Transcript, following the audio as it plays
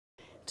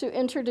to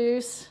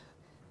introduce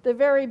the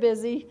very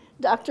busy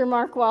Dr.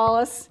 Mark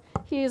Wallace.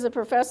 He is a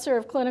professor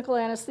of clinical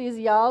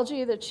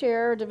anesthesiology, the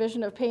chair,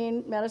 Division of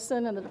Pain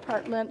Medicine in the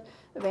Department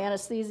of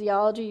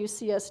Anesthesiology,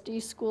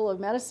 UCSD School of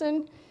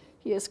Medicine.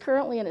 He is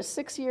currently in his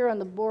 6th year on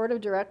the board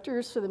of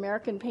directors for the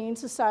American Pain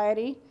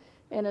Society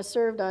and has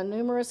served on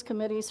numerous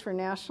committees for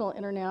national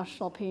and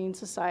international pain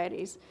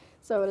societies.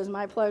 So it is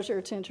my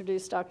pleasure to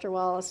introduce Dr.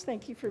 Wallace.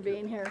 Thank you for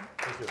being here.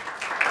 Thank you.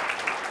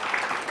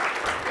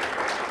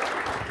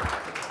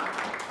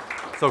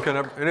 So can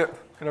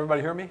everybody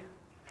hear me?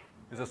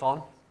 Is this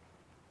on?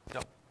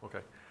 Yep,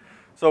 okay.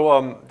 So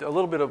a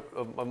little bit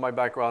of my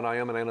background. I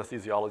am an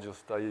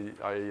anesthesiologist.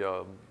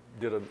 I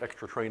did an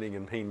extra training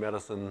in pain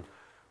medicine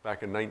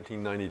back in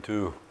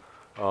 1992.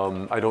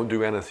 I don't do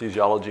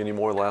anesthesiology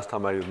anymore. The last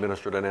time I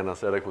administered an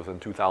anesthetic was in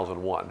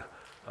 2001.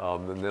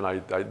 And then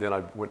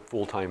I went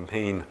full-time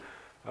pain.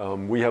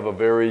 We have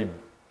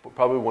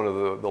probably one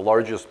of the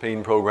largest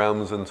pain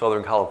programs in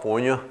Southern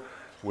California,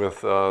 with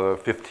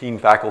 15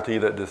 faculty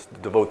that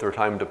just devote their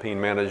time to pain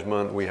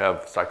management. We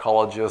have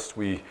psychologists.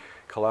 We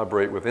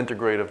collaborate with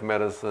integrative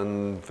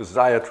medicine,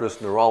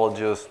 physiatrists,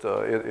 neurologists.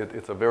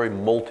 It's a very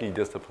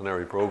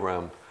multidisciplinary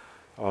program.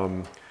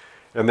 And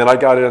then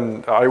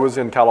I was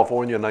in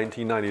California in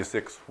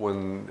 1996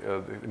 when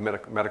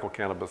medical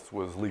cannabis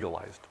was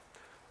legalized.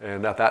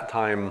 And at that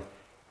time,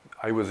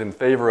 I was in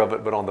favor of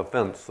it, but on the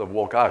fence of,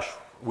 well, gosh,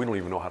 we don't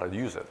even know how to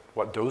use it,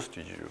 what dose to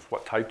use,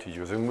 what type to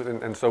use.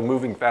 And so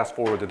moving fast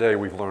forward today,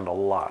 we've learned a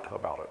lot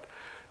about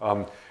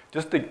it.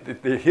 Just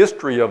the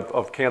history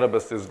of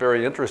cannabis is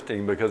very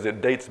interesting because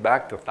it dates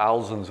back to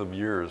thousands of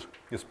years.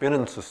 It's been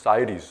in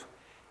societies,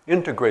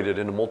 integrated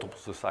into multiple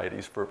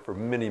societies for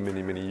many,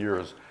 many, many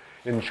years.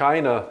 In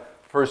China,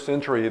 first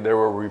century, there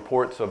were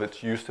reports of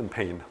its use in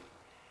pain,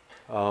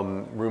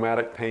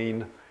 rheumatic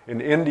pain.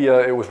 In India,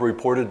 it was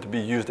reported to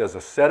be used as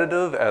a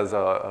sedative, as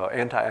an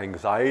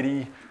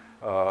anti-anxiety,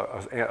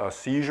 a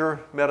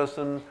seizure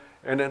medicine,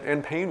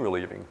 and pain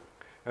relieving.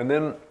 And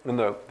then in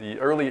the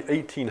early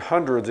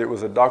 1800s, it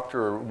was a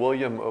Dr.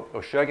 William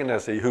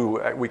O'Shaughnessy,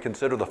 who we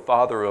consider the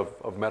father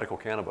of medical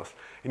cannabis.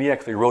 And he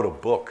actually wrote a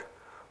book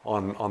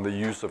on the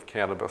use of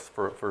cannabis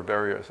for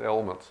various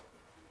ailments.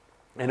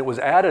 And it was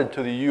added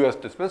to the U.S.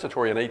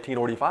 dispensatory in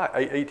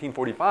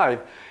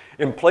 1845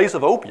 in place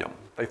of opium.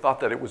 They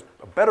thought that it was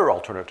a better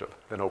alternative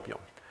than opium.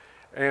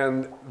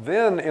 And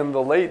then in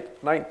the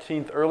late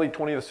 19th, early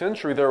 20th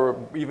century, there were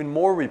even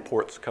more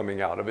reports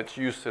coming out of its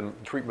use in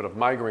treatment of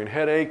migraine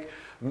headache,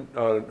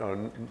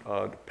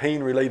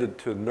 pain related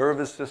to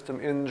nervous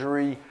system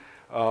injury,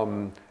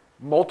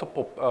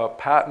 multiple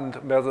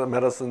patent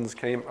medicines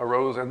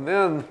arose, and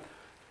then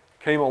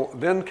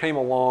came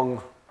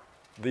along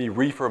the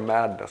reefer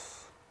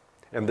madness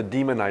and the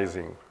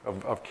demonizing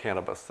of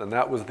cannabis. And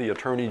that was the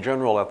Attorney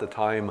General at the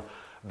time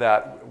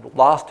that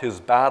lost his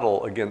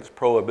battle against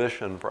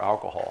prohibition for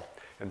alcohol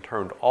and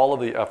turned all of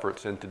the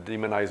efforts into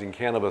demonizing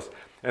cannabis.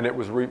 And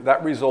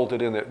that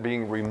resulted in it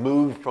being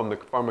removed from the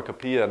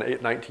Pharmacopoeia in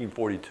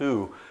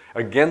 1942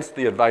 against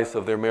the advice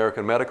of the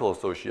American Medical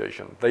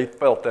Association. They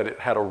felt that it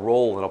had a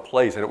role and a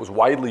place, and it was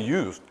widely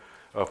used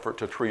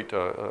to treat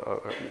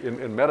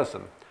in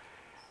medicine.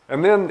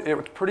 And then it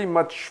was pretty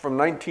much from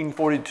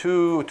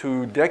 1942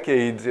 to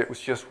decades, it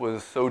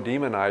was so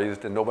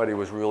demonized and nobody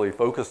was really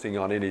focusing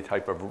on any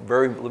type of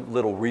very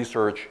little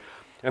research.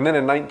 And then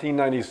in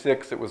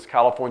 1996, it was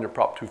California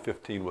Prop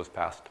 215 was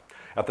passed.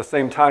 At the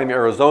same time,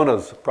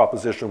 Arizona's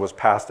proposition was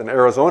passed and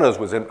Arizona's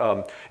was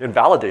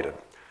invalidated.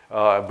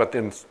 But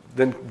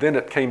then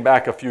it came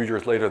back a few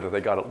years later that they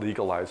got it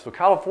legalized. So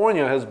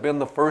California has been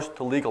the first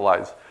to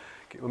legalize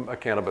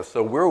cannabis.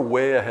 So we're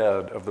way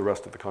ahead of the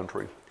rest of the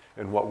country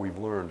in what we've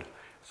learned.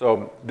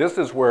 So this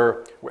is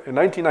where, in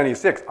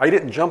 1996, I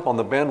didn't jump on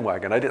the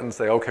bandwagon. I didn't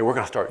say, okay, we're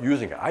going to start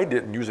using it. I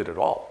didn't use it at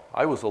all.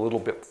 I was a little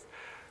bit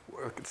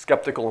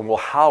skeptical and, well,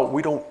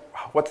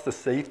 what's the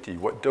safety,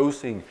 what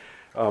dosing?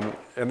 And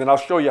then I'll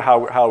show you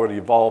how it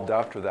evolved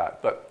after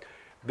that. But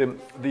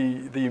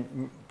the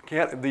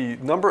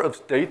number of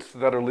states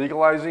that are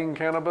legalizing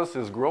cannabis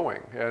is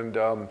growing. And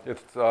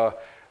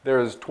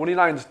there's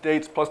 29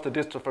 states plus the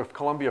District of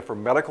Columbia for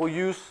medical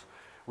use,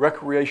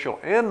 recreational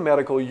and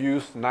medical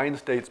use, 9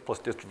 states plus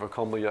District of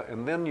Columbia,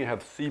 and then you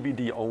have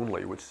CBD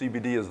only, which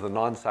CBD is the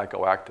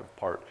non-psychoactive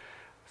part.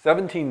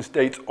 17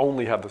 states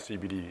only have the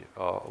CBD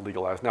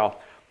legalized. Now,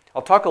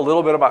 I'll talk a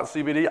little bit about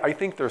CBD. I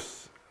think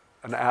there's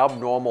an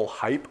abnormal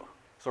hype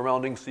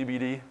surrounding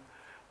CBD.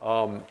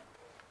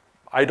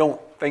 I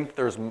don't think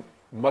there's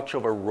much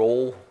of a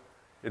role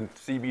in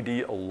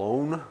CBD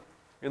alone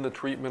in the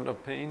treatment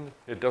of pain.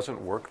 It doesn't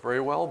work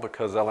very well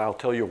because, and I'll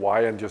tell you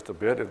why in just a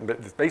bit.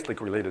 It's basically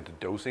related to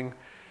dosing.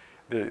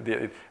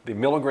 The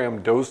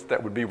milligram dose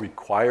that would be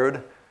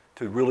required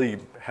to really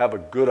have a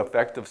good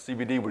effect of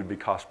CBD would be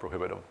cost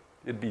prohibitive.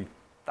 It'd be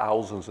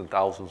thousands and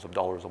thousands of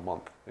dollars a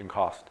month in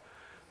cost.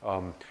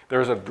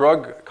 There's a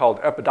drug called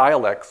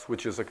Epidiolex,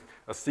 which is a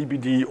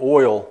CBD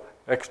oil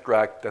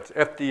extract that's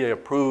FDA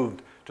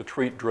approved to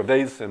treat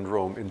Dravet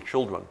syndrome in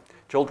children.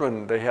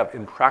 children, they have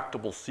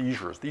intractable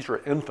seizures. These are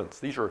infants.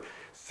 These are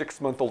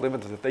 6-month-old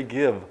infants. If they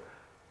give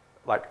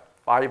like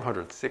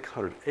 500,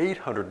 600,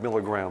 800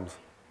 milligrams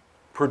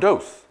per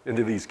dose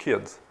into these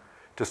kids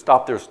to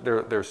stop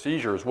their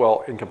seizures,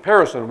 well, in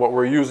comparison, what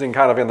we're using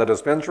kind of in the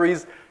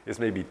dispensaries is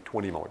maybe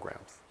 20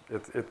 milligrams.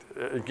 And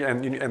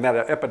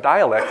that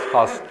Epidiolex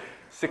costs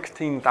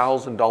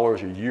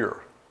 $16,000 a year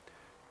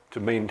to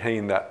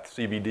maintain that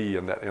CBD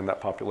in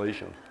that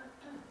population.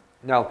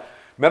 Now,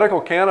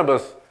 medical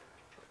cannabis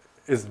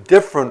is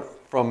different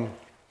from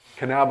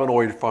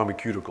cannabinoid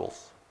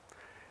pharmaceuticals.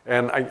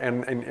 And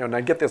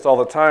I get this all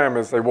the time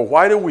and say, well,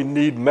 why do we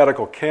need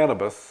medical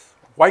cannabis?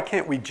 Why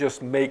can't we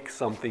just make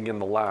something in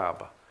the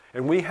lab?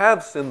 And we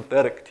have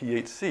synthetic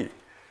THC.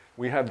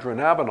 We have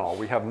dronabinol.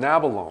 We have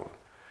nabilone.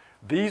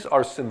 These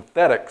are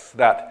synthetics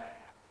that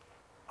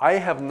I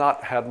have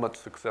not had much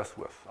success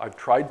with. I've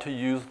tried to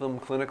use them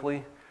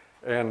clinically,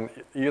 and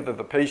either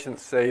the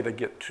patients say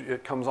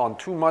it comes on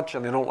too much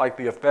and they don't like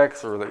the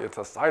effects, or it's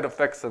a side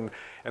effects and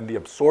the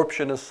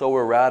absorption is so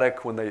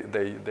erratic when they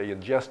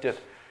ingest it.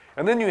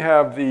 And then you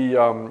have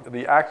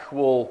the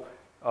actual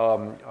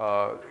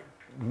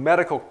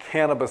medical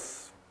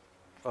cannabis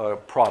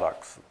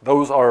products.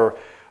 Those are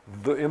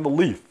in the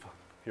leaf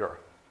here.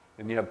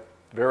 And you have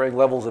varying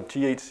levels of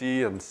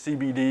THC and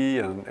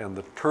CBD and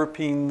the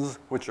terpenes,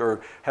 which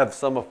have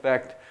some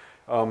effect.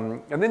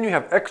 And then you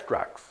have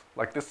extracts.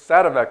 Like this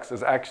Sativex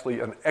is actually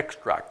an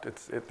extract.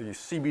 The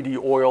CBD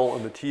oil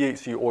and the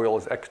THC oil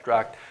is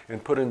extract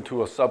and put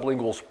into a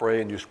sublingual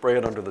spray, and you spray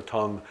it under the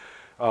tongue.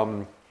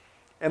 And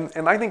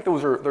I think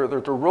there's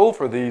a role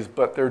for these,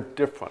 but they're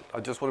different. I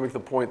just want to make the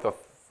point: the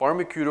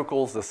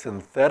pharmaceuticals, the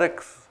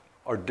synthetics,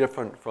 are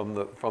different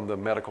from the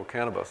medical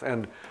cannabis.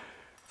 And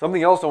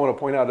something else I want to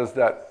point out is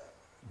that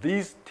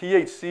these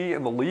THC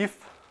in the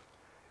leaf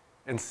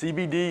and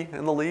CBD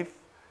in the leaf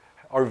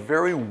are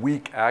very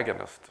weak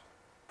agonists.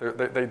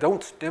 They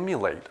don't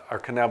stimulate our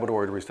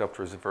cannabinoid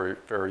receptors very,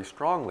 very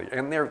strongly,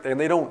 and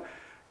they don't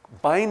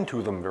bind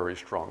to them very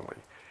strongly.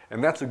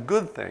 And that's a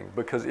good thing,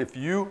 because if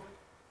you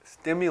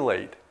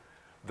stimulate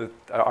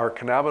our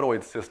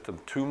cannabinoid system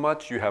too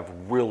much, you have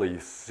really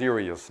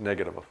serious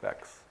negative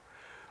effects.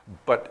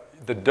 But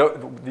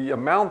the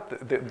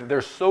amount,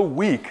 they're so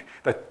weak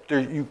that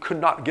you could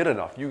not get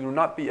enough. You will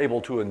not be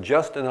able to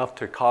ingest enough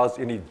to cause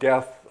any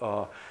death.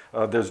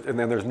 There's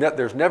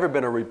never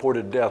been a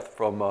reported death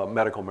from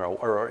medical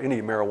marijuana or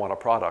any marijuana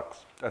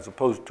products, as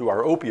opposed to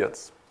our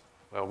opiates,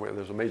 where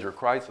there's a major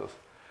crisis.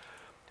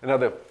 And now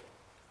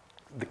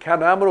the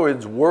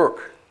cannabinoids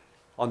work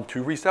on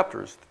two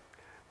receptors.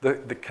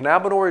 The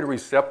cannabinoid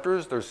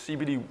receptors, there's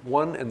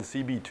CBD1 and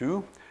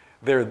CB2,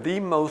 they're the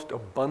most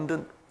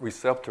abundant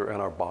receptor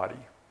in our body.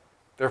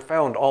 They're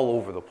found all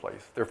over the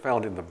place. They're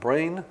found in the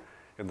brain,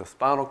 in the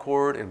spinal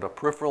cord, in the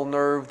peripheral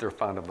nerves, they're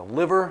found in the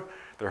liver,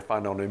 they're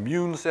found on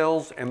immune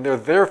cells, and they're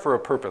there for a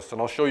purpose,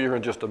 and I'll show you here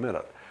in just a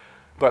minute.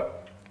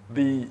 But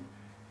the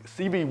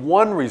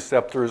CB1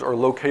 receptors are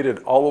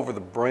located all over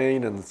the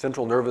brain and the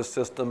central nervous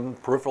system,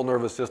 peripheral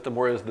nervous system,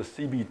 whereas the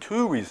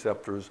CB2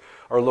 receptors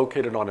are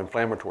located on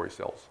inflammatory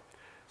cells.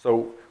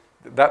 So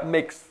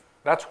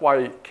that's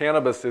why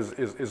cannabis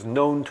is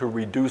known to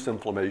reduce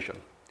inflammation.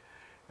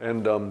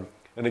 And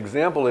an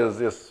example is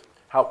this,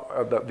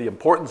 the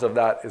importance of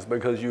that is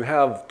because you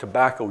have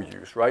tobacco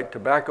use, right?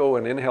 Tobacco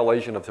and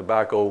inhalation of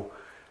tobacco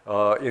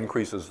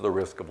increases the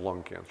risk of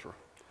lung cancer.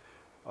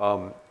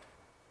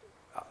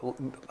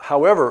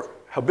 However,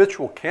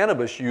 habitual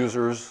cannabis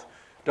users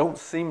don't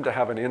seem to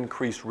have an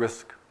increased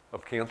risk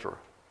of cancer,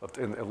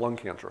 of lung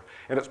cancer.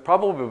 And it's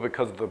probably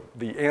because of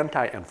the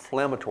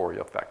anti-inflammatory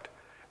effect,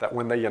 that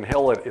when they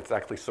inhale it, it's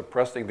actually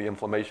suppressing the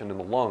inflammation in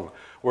the lung.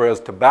 Whereas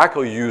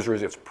tobacco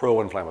users, it's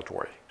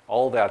pro-inflammatory.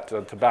 All that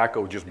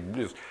tobacco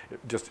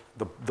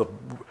the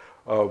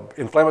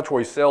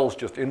inflammatory cells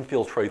just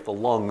infiltrate the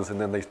lungs,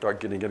 and then they start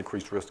getting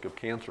increased risk of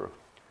cancer.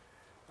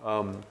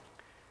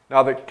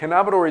 Now, the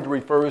cannabinoid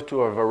refers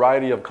to a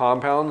variety of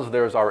compounds.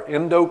 There's our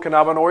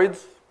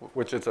endocannabinoids,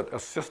 which is a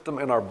system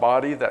in our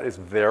body that is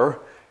there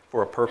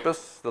for a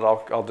purpose that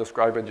I'll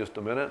describe in just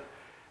a minute.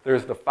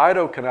 There's the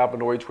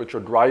phytocannabinoids, which are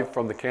derived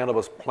from the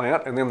cannabis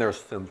plant, and then there's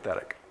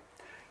synthetic.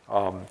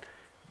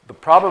 The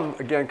problem,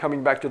 again,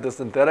 coming back to the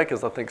synthetic,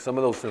 is I think some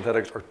of those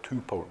synthetics are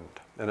too potent.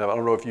 And I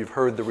don't know if you've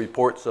heard the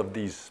reports of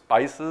these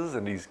spices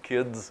and these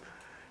kids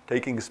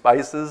taking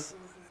spices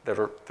that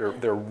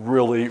they're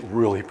really,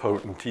 really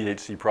potent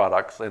THC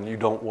products, and you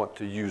don't want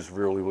to use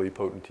really, really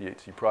potent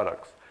THC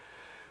products.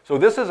 So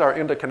this is our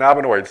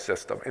endocannabinoid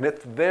system, and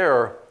it's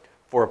there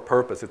for a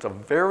purpose. It's a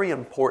very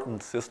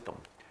important system.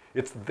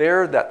 It's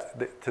there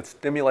to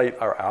stimulate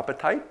our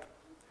appetite.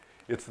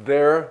 It's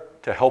there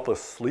to help us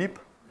sleep.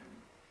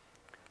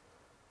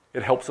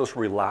 It helps us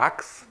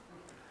relax.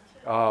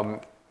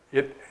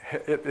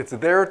 It's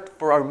there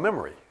for our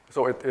memory.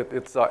 So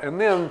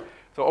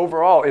so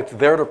overall, it's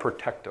there to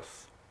protect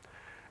us.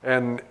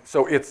 And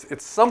so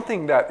it's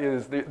something that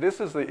this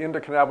is the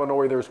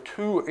endocannabinoid. There's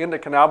two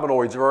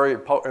endocannabinoids very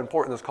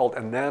important. It's called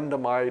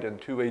anandamide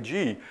and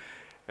 2-AG.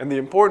 And the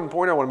important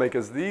point I want to make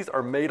is these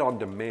are made on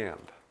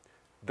demand.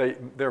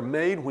 They're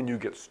made when you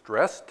get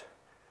stressed,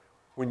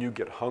 when you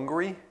get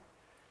hungry,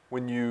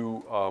 when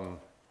you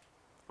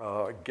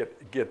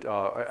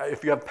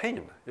if you have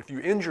pain, if you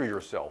injure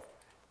yourself,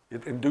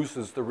 it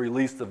induces the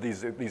release of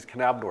these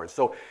cannabinoids.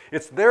 So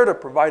it's there to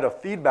provide a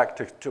feedback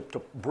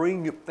to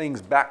bring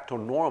things back to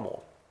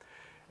normal.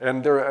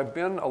 And there have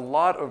been a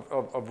lot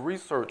of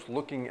research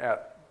looking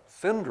at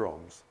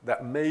syndromes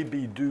that may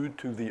be due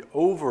to the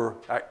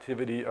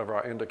overactivity of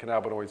our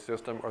endocannabinoid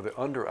system or the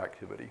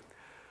underactivity.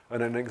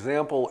 And an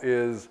example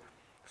is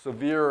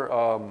severe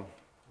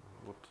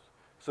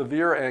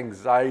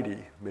anxiety,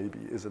 maybe,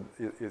 is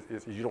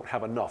you don't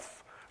have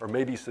enough, or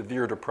maybe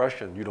severe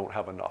depression, you don't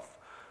have enough.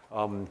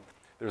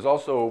 There's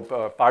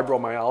also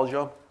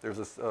fibromyalgia. There's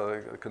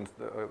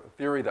a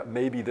theory that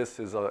maybe this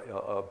is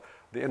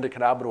the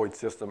endocannabinoid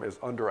system is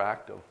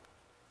underactive.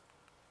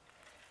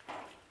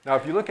 Now,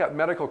 if you look at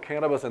medical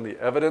cannabis and the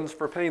evidence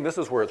for pain, this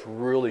is where it's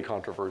really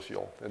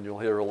controversial. And you'll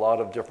hear a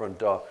lot of different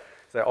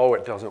say, oh,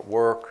 it doesn't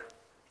work.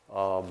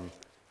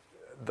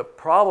 The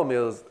problem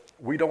is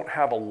we don't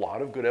have a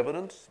lot of good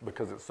evidence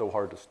because it's so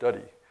hard to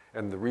study.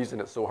 And the reason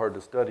it's so hard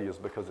to study is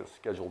because it's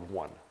Schedule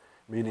I,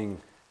 meaning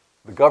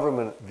the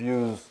government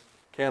views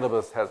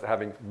cannabis as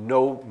having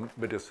no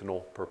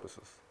medicinal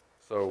purposes.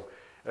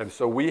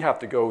 So we have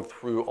to go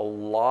through a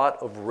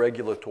lot of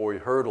regulatory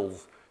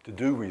hurdles to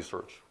do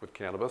research with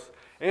cannabis,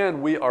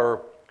 and we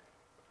are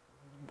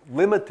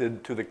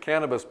limited to the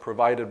cannabis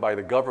provided by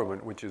the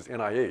government, which is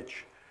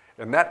NIH.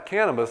 And that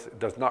cannabis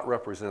does not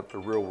represent the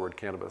real-world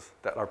cannabis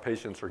that our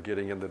patients are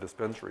getting in the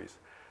dispensaries.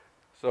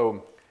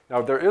 So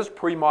now there is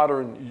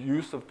pre-modern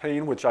use of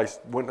pain, which I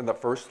went in the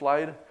first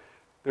slide.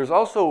 There's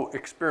also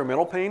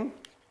experimental pain,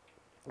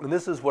 and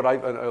this is what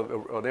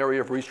an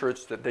area of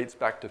research that dates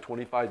back to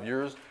 25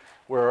 years,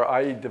 where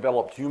I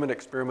developed human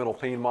experimental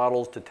pain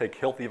models to take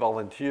healthy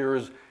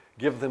volunteers,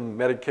 give them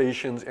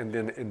medications, and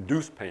then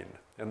induce pain.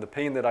 And the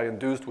pain that I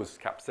induced was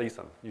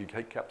capsaicin. You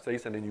take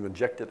capsaicin and you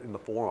inject it in the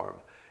forearm.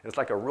 It's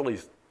like a really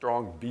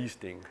strong bee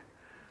sting.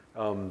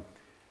 And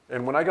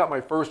when I got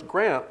my first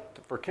grant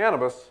for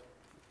cannabis,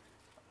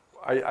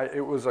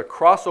 it was a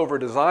crossover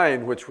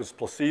design, which was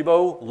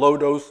placebo, low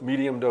dose,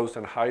 medium dose,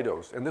 and high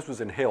dose. And this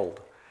was inhaled.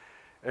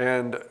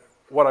 And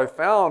what I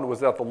found was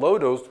that the low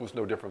dose was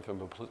no different from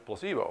the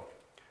placebo.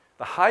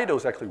 The high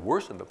dose actually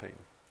worsened the pain.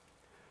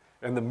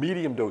 And the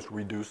medium dose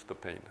reduced the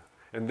pain.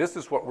 And this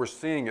is what we're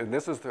seeing, and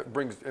this is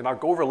and I'll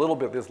go over a little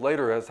bit this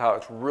later as how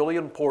it's really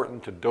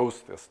important to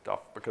dose this stuff,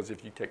 because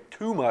if you take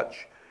too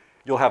much,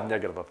 you'll have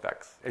negative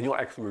effects. And you'll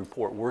actually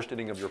report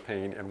worsening of your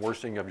pain and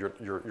worsening of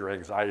your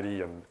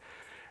anxiety. And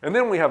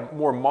then we have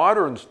more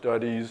modern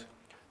studies,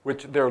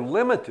 which they're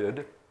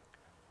limited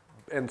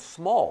and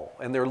small.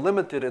 And they're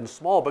limited and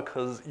small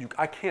because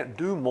I can't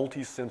do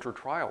multi-center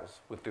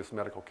trials with this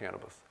medical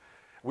cannabis.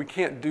 We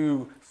can't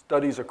do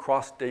studies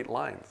across state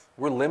lines.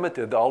 We're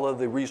limited. All of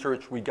the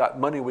research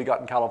money we got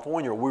in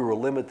California, we were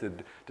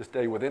limited to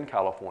stay within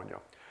California.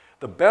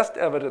 The best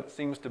evidence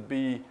seems to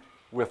be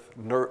with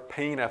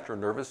pain after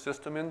nervous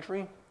system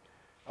injury.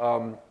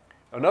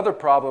 Another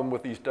problem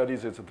with these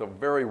studies is the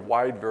very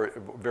wide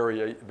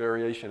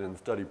variation in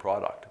study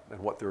product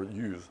and what they're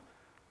used.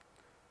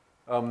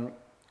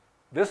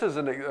 This is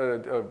an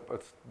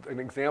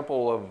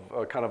example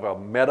of kind of a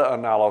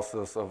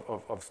meta-analysis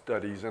of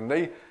studies, and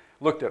they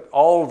looked at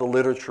all the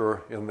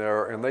literature in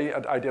there, and they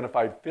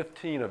identified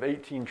 15 of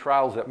 18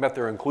 trials that met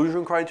their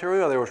inclusion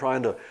criteria. They were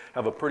trying to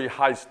have a pretty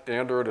high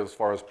standard as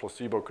far as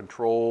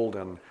placebo-controlled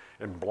and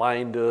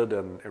blinded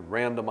and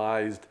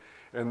randomized.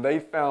 And they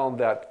found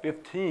that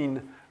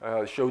 15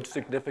 showed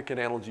significant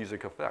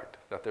analgesic effect,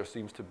 that there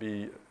seems to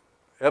be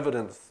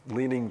evidence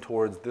leaning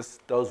towards this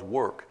does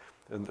work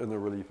in the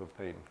relief of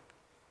pain.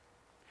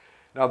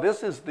 Now,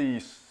 this is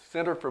the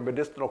Center for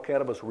Medicinal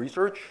Cannabis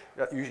Research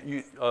at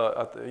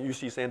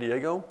UC San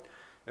Diego.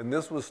 And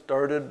this was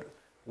started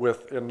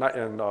in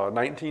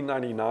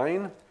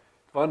 1999,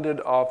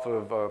 funded off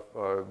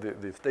of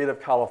the state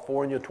of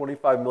California,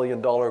 $25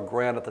 million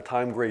grant at the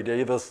time, Gray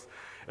Davis.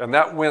 And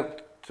that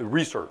went to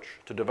research,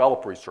 to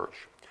develop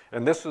research.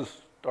 And this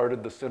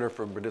started the Center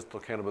for Medicinal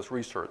Cannabis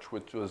Research,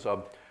 which was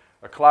a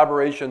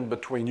collaboration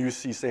between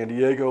UC San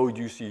Diego,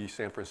 UC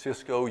San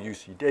Francisco,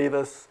 UC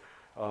Davis.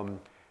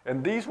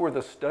 And these were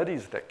the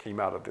studies that came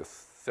out of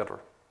this center.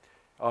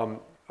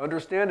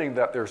 Understanding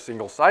that they're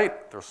single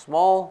site, they're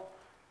small,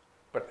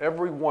 but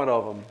every one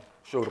of them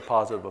showed a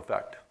positive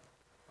effect.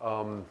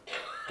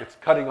 It's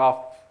cutting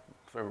off,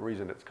 for some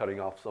reason it's cutting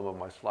off some of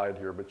my slide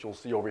here, but you'll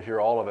see over here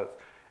all of it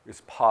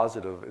is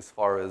positive as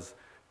far as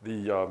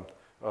the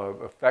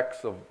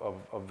effects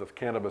of the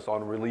cannabis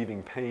on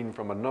relieving pain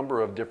from a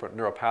number of different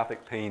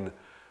neuropathic pain,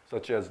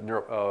 such as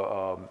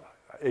HIV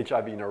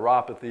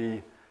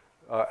neuropathy.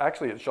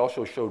 Actually, it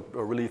also showed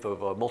a relief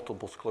of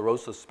multiple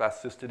sclerosis,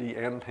 spasticity,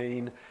 and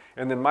pain.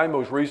 And then my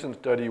most recent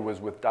study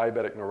was with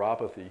diabetic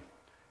neuropathy.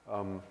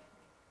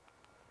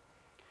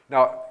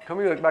 Now,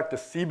 coming back to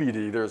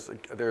CBD,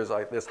 there's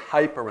like this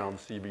hype around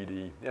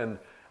CBD. And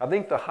I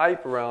think the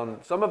hype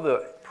around some of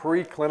the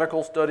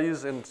preclinical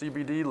studies in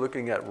CBD,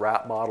 looking at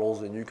rat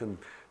models, and you can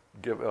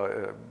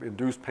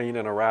induce pain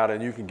in a rat,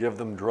 and you can give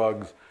them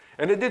drugs.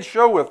 And it did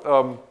show with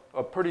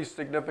a pretty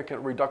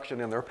significant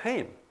reduction in their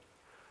pain.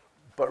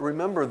 But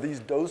remember, these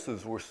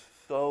doses were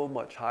so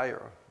much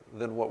higher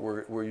than what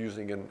we're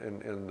using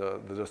in the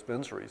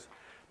dispensaries.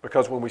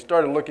 Because when we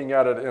started looking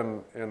at it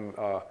in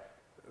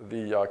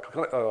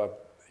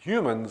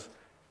humans,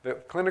 the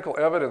clinical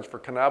evidence for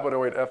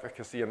cannabinoid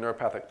efficacy in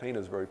neuropathic pain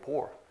is very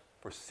poor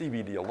for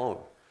CBD alone.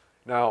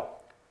 Now,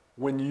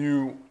 when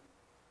you,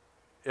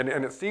 and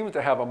it seems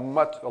to have a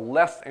much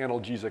less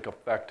analgesic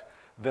effect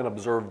than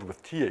observed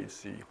with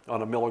THC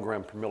on a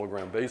milligram per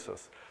milligram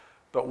basis.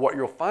 But what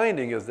you're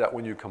finding is that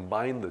when you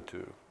combine the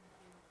two,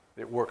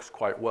 it works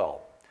quite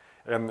well.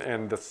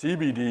 And the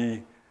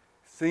CBD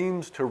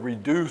seems to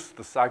reduce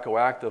the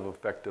psychoactive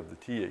effect of the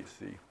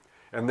THC.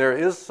 And there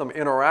is some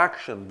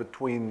interaction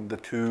between the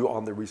two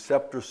on the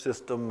receptor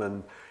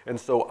system. And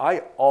so I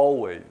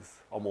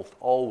always, almost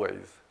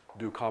always,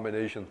 do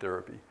combination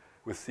therapy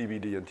with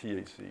CBD and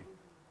THC.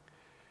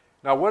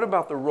 Now, what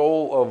about the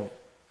role of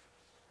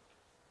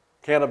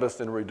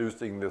cannabis in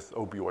reducing this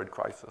opioid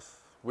crisis?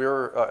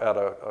 We're at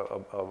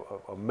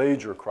a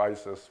major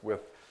crisis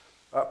with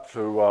up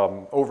to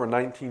over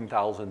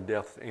 19,000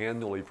 deaths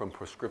annually from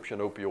prescription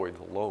opioids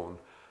alone.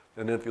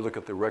 And then if you look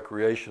at the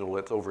recreational,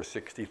 it's over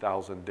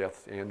 60,000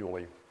 deaths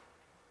annually.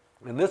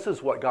 And this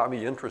is what got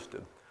me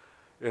interested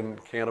in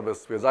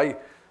cannabis, because I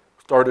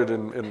started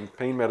in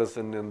pain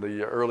medicine in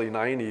the early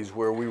 90s,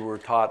 where we were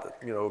taught,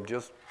 you know,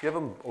 just give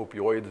them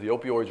opioids. The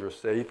opioids are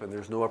safe and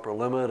there's no upper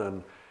limit,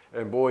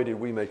 and boy, did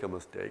we make a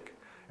mistake.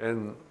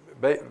 And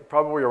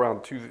probably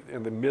around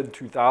in the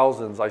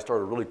mid-2000s, I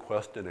started really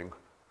questioning.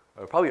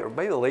 Probably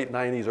maybe the late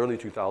 90s, early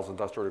 2000s,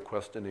 I started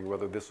questioning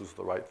whether this was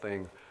the right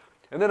thing.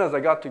 And then as I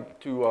got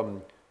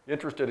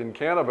interested in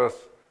cannabis,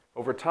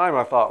 over time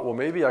I thought, well,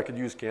 maybe I could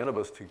use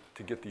cannabis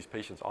to get these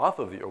patients off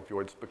of the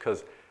opioids,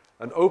 because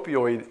an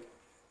opioid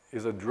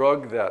is a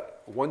drug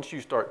that once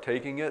you start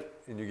taking it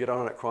and you get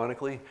on it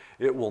chronically,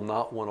 it will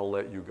not want to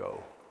let you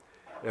go.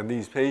 And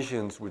these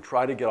patients would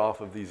try to get off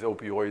of these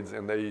opioids,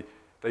 and they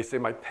say,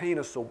 my pain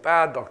is so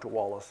bad, Dr.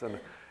 Wallace, and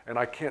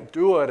I can't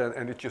do it,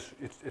 and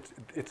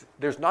it's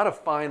there's not a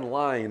fine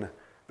line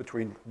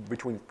between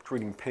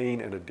treating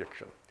pain and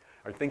addiction.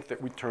 I think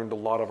that we turned a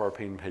lot of our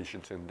pain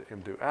patients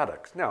into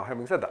addicts. Now,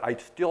 having said that, I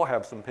still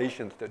have some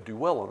patients that do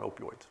well on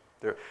opioids.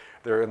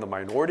 They're in the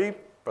minority,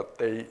 but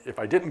if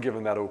I didn't give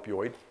them that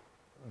opioid,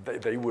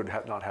 they would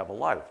not have a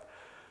life.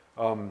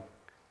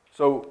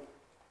 So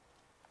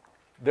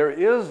there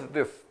is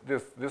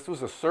this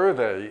was a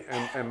survey,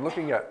 and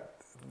looking at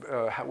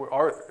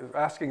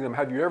asking them,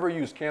 have you ever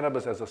used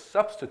cannabis as a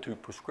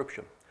substitute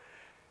prescription?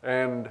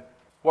 And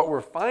what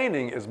we're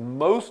finding is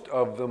most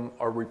of them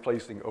are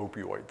replacing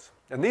opioids.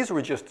 And these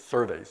were just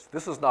surveys.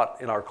 This is not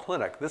in our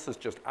clinic. This is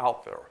just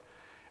out there.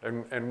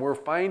 And we're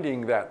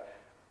finding that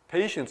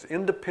patients,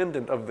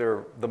 independent of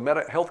the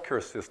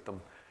healthcare system,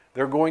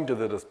 they're going to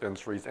the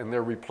dispensaries and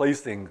they're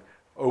replacing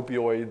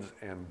opioids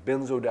and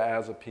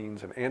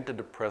benzodiazepines and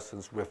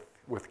antidepressants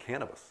with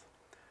cannabis.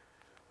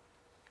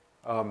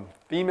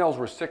 Females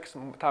were 6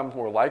 times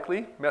more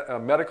likely.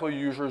 Medical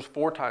users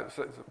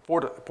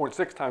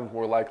 4.6 times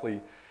more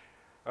likely.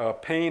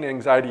 Pain,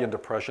 anxiety, and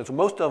depression. So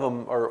most of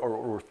them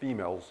are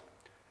females.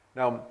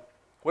 Now,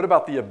 what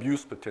about the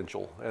abuse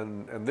potential?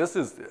 And this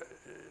is,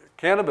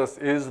 cannabis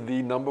is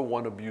the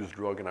 #1 abused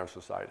drug in our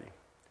society.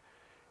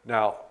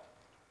 Now,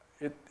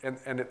 it's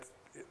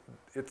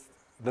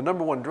the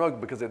 #1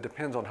 drug because it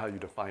depends on how you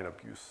define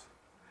abuse.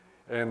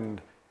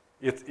 And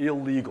it's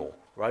illegal,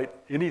 right?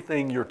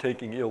 Anything you're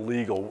taking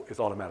illegal is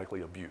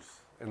automatically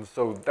abuse. And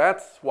so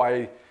that's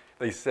why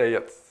they say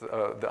it's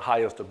the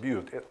highest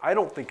abused. I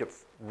don't think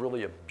it's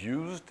really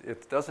abused.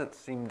 It doesn't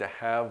seem to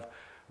have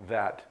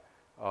that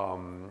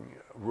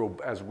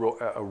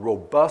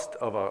robust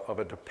of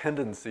a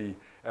dependency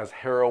as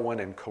heroin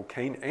and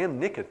cocaine and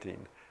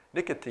nicotine.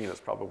 Nicotine is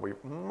probably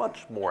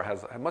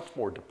has much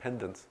more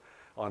dependence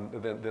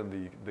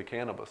than the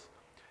cannabis.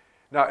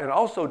 Now, it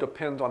also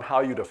depends on how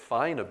you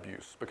define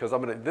abuse, because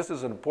this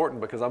is important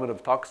because I'm going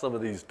to talk some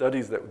of these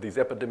studies, these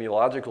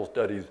epidemiological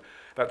studies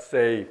that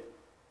say,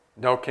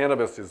 no,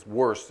 cannabis is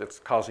worse, it's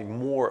causing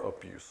more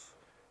abuse.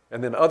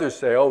 And then others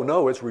say, oh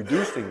no, it's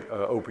reducing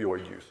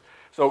opioid use.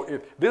 So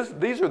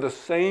these are the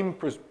same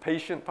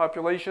patient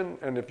population,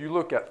 and if you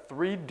look at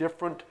 3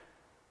 different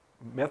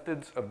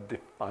methods of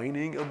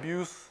defining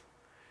abuse,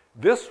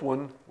 this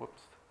one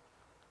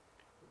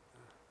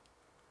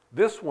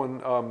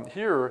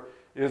here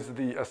is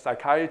the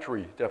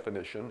psychiatry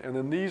definition, and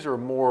then these are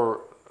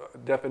more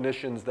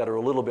definitions that are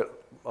a little bit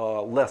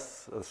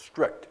less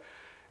strict.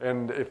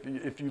 And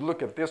if you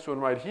look at this one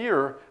right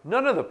here,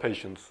 none of the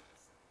patients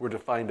were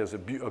defined as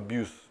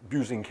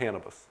abusing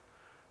cannabis.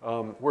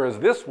 Whereas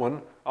this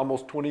one,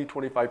 almost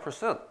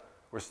 25%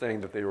 were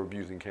saying that they were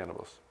abusing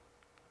cannabis.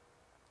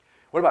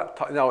 What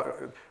about, now,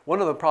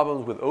 one of the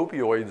problems with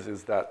opioids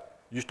is that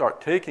you start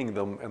taking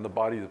them and the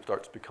body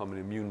starts becoming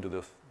immune to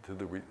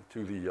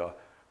the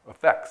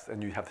effects,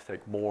 and you have to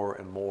take more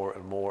and more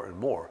and more and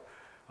more.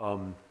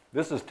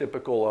 This is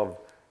typical of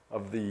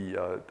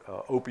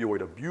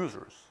opioid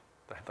abusers,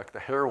 like the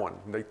heroin.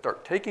 And they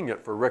start taking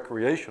it for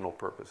recreational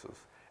purposes,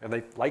 and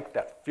they like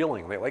that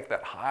feeling, they like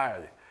that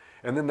high.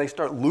 And then they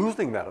start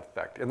losing that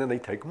effect, and then they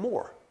take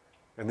more,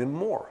 and then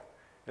more,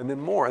 and then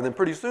more. And then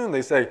pretty soon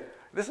they say,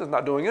 this is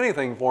not doing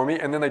anything for me,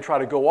 and then they try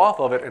to go off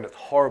of it, and it's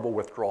horrible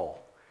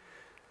withdrawal.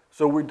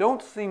 So we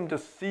don't seem to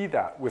see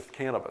that with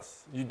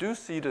cannabis.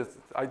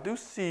 I do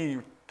see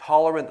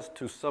tolerance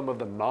to some of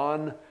the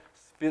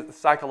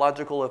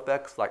non-psychological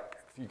effects, like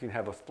you can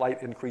have a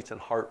slight increase in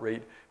heart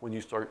rate when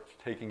you start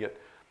taking it.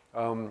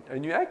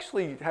 And you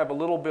actually have a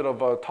little bit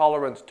of a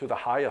tolerance to the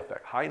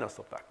highness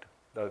effect.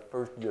 That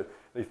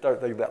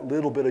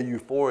little bit of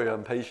euphoria,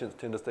 and patients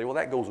tend to say, well,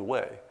 that goes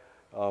away.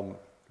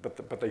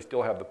 But they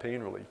still have the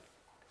pain relief.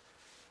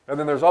 And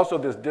then there's also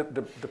this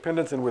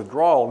dependence and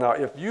withdrawal. Now,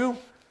 if you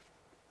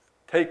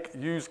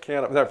use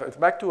cannabis, it's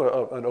back to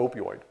an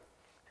opioid.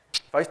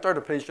 If I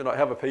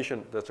have a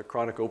patient that's a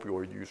chronic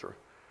opioid user,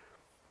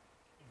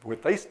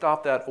 if they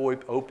stop that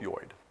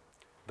opioid,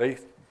 they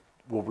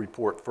will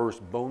report first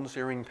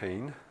bone-searing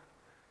pain.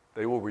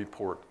 They will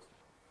report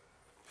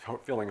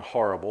feeling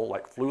horrible,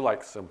 like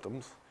flu-like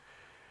symptoms.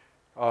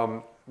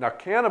 Now,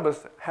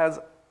 cannabis has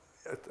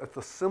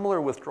a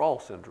similar withdrawal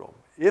syndrome.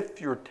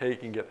 If you're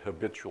taking it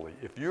habitually,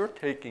 if you're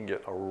taking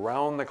it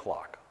around the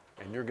clock,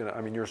 and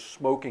you're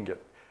smoking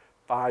it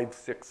 5,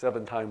 6,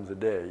 7 times a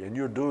day, and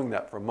you're doing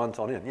that for months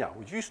on end,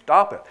 if you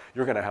stop it,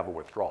 you're going to have a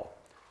withdrawal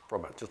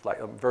from it, just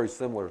like very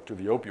similar to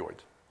the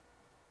opioids.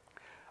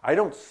 I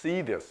don't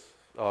see this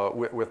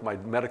with my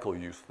medical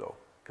use, though,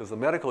 because the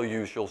medical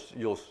use,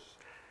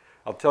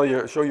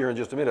 I'll show you in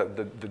just a minute,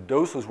 the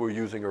doses we're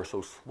using are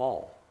so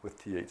small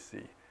with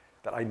THC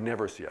that I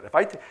never see it.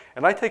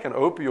 I take an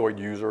opioid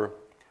user,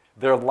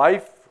 their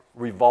life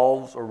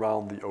revolves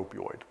around the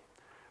opioid.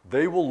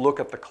 They will look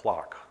at the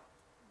clock.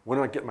 When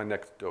do I get my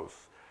next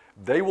dose?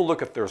 They will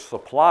look at their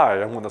supply,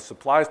 and when the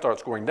supply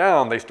starts going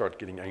down, they start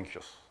getting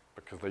anxious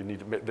because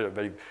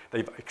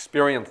they've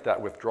experienced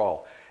that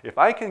withdrawal. If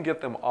I can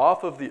get them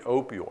off of the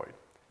opioid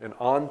and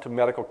onto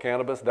medical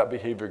cannabis, that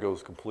behavior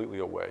goes completely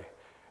away.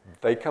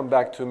 They come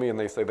back to me and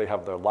they say they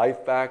have their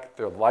life back.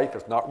 Their life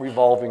is not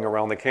revolving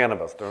around the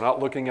cannabis. They're not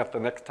looking at the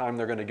next time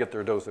they're going to get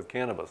their dose of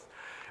cannabis.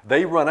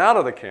 They run out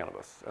of the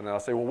cannabis, and I'll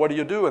say, well, what do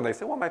you do? And they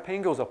say, well, my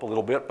pain goes up a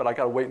little bit, but I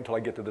got to wait until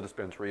I get to the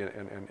dispensary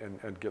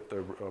and get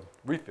the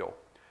refill.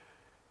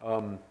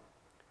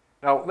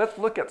 Now, let's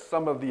look at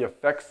some of the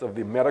effects of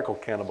the medical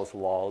cannabis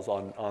laws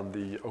on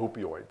the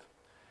opioids,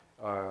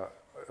 our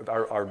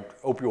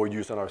opioid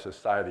use in our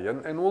society.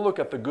 And we'll look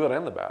at the good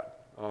and the bad.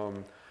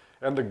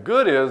 And the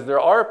good is there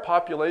are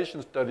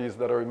population studies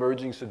that are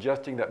emerging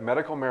suggesting that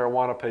medical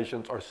marijuana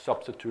patients are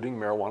substituting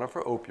marijuana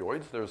for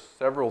opioids. There's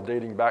several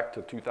dating back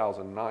to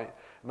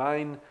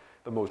 2009,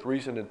 the most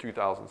recent in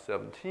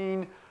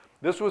 2017.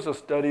 This was a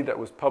study that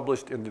was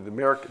published in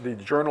the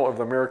Journal of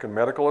the American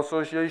Medical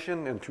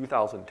Association in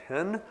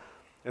 2010,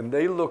 and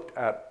they looked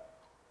at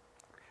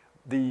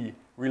the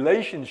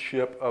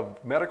relationship of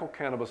medical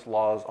cannabis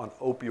laws on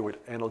opioid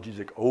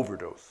analgesic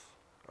overdose.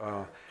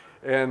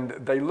 And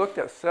they looked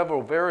at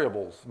several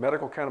variables,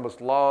 medical cannabis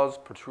laws,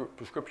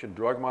 prescription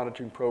drug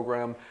monitoring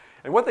program.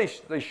 And what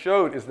they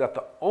showed is that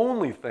the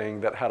only thing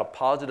that had a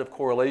positive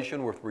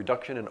correlation with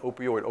reduction in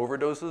opioid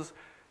overdoses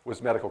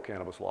was medical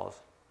cannabis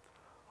laws.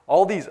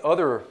 All these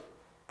other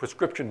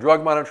prescription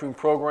drug monitoring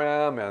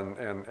program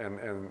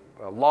and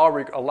law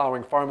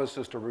allowing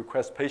pharmacists to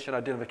request patient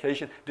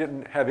identification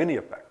didn't have any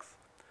effects.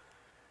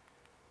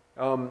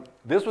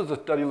 This was a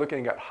study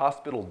looking at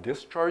hospital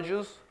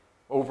discharges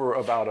over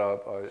about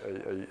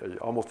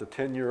almost a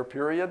 10-year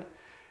period.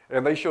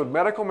 And they showed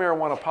medical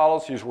marijuana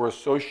policies were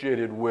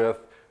associated with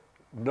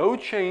no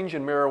change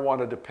in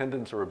marijuana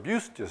dependence or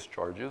abuse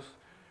discharges,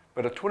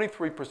 but a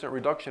 23%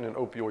 reduction in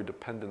opioid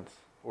dependence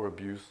or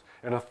abuse,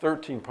 and a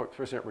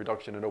 13%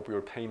 reduction in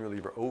opioid pain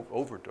reliever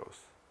overdose.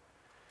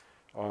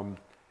 And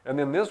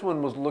then this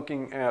one was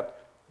looking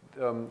at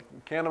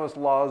cannabis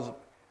laws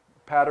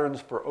patterns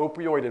for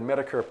opioid and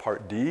Medicare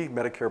Part D.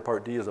 Medicare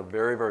Part D is a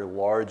very, very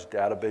large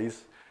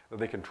database that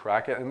they can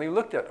track it. And they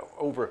looked at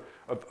over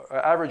an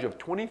average of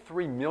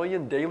 23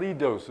 million daily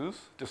doses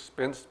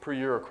dispensed per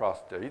year across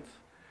states.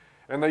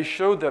 And they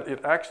showed that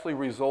it actually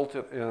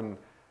resulted in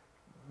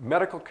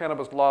medical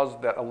cannabis laws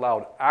that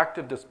allowed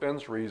active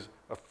dispensaries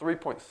a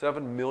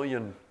 3.7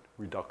 million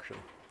reduction.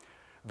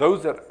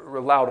 Those that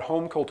allowed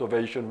home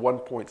cultivation,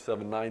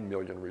 1.79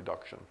 million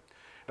reduction.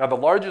 Now, the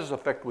largest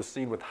effect was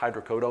seen with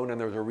hydrocodone, and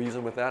there's a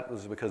reason with that. It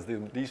was because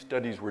these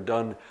studies were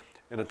done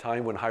in a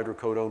time when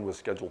hydrocodone was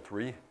Schedule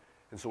III.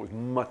 And so it was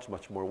much,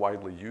 much more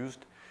widely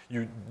used.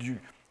 You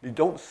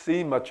don't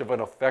see much of an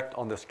effect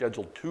on the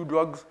Schedule II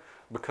drugs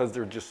because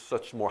they're just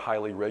such more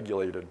highly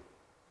regulated.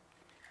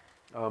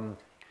 And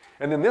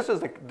then this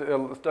is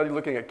a study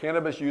looking at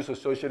cannabis use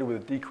associated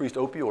with decreased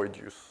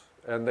opioid use.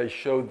 And they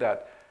showed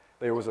that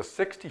there was a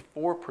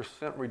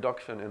 64%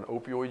 reduction in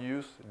opioid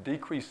use,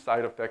 decreased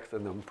side effects,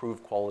 and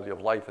improved quality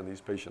of life in these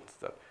patients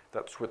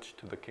that switched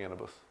to the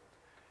cannabis.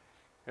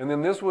 And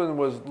then this one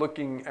was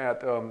looking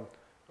at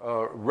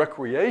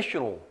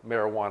recreational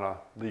marijuana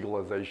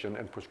legalization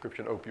and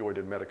prescription opioid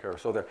in Medicare.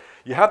 So that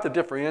you have to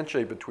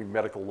differentiate between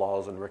medical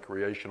laws and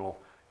recreational.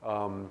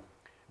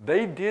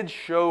 They did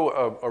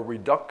show a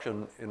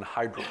reduction in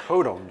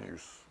hydrocodone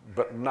use,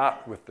 but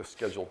not with the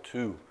Schedule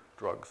II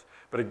drugs.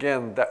 But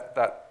again,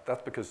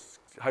 that's because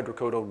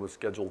hydrocodone was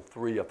Schedule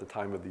III at the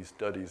time of these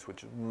studies,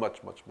 which is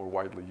much, much more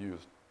widely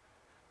used.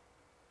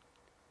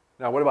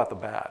 Now, what about the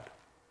bad?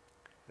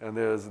 And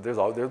there's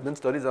been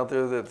studies out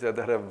there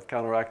that have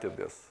counteracted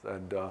this.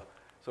 And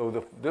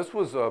this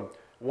was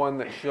one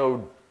that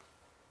showed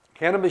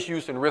cannabis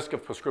use and risk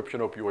of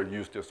prescription opioid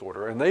use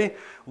disorder. And they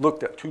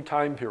looked at 2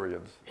 time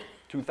periods,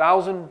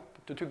 2000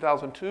 to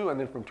 2002, and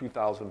then from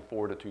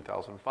 2004 to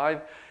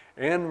 2005.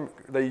 And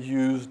they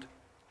used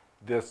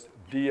this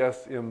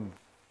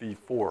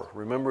DSM-IV.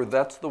 Remember,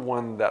 that's the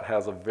one that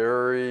has a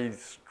very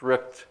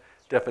strict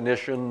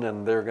definition,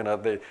 and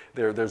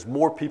there's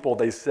more people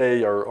they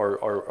say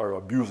are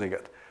abusing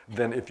it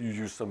than if you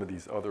use some of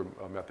these other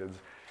methods.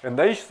 And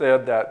they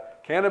said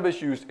that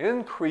cannabis use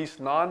increased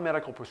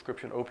non-medical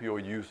prescription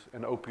opioid use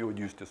and opioid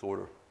use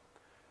disorder.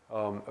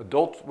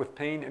 Adults with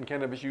pain and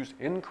cannabis use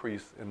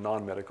increase in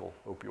non-medical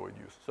opioid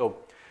use. So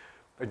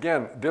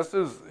again,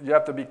 you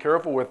have to be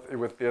careful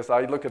with this.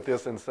 I look at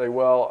this and say,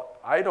 well,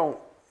 the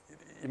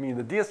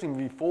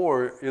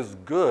DSM-IV is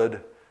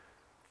good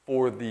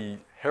for the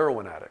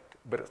heroin addict,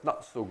 but it's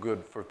not so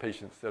good for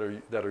patients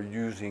that are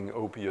using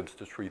opiates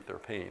to treat their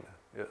pain.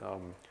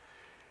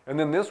 And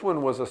then this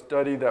one was a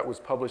study that was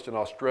published in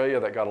Australia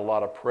that got a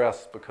lot of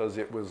press because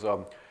it was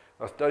a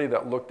study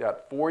that looked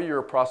at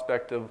 4-year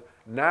prospective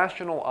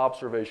national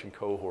observation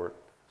cohort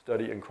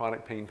study in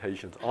chronic pain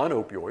patients on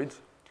opioids.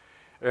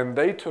 And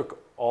they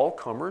took all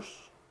comers.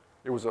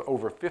 It was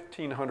over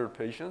 1,500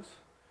 patients.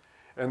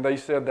 And they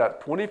said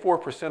that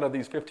 24% of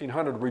these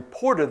 1,500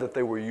 reported that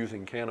they were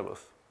using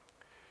cannabis.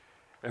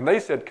 And they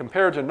said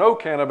compared to no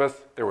cannabis,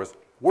 there was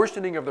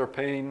worsening of their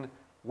pain,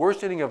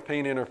 worsening of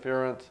pain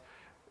interference,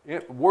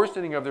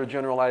 worsening of their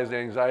generalized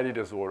anxiety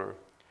disorder.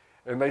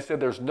 And they said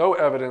there's no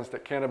evidence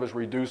that cannabis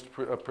reduced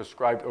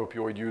prescribed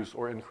opioid use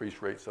or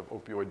increased rates of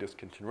opioid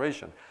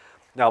discontinuation.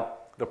 Now,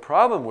 the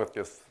problem with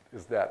this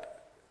is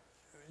that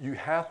you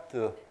have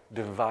to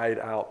divide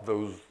out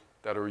those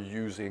that are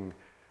using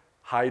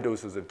high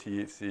doses of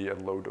THC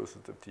and low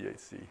doses of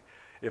THC.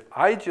 If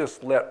I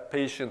just let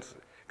patients,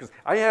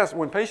 because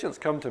when patients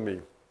come to me,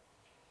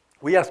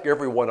 we ask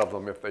every one of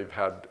them if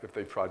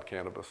they've tried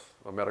cannabis,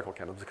 or medical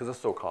cannabis, because it's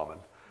so common.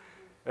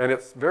 And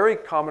it's very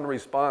common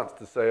response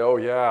to say, oh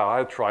yeah,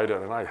 I tried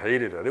it and I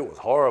hated it. It was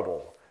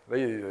horrible.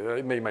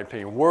 It made my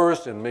pain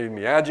worse and made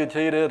me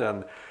agitated.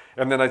 And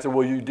then I said,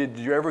 well, did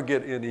you ever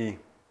get any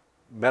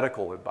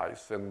medical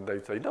advice? And they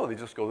say, no, they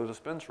just go to the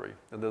dispensary.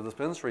 And the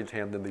dispensaries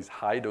hand them these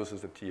high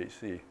doses of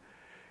THC.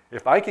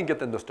 If I can get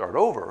them to start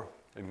over,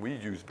 and we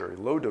use very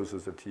low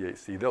doses of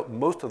THC,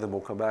 most of them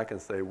will come back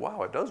and say,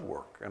 wow, it does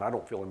work, and I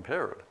don't feel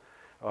impaired.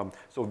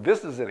 So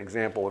this is an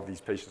example of these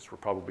patients who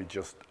were probably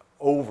just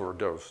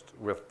overdosed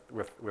with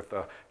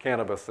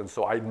cannabis, and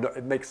so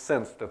it makes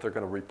sense that they're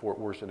going to report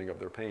worsening of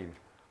their pain.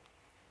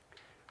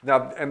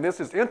 Now, and this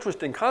is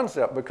interesting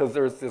concept because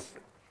there's this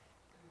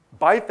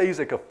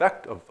biphasic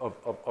effect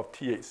of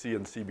THC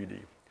and CBD.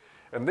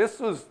 And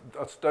this is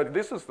a study.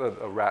 This is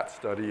a rat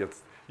study.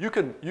 It's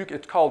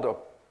called a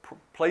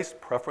place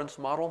preference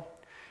model,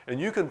 and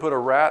you can put a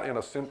rat in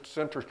a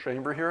center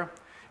chamber here,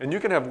 and you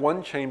can have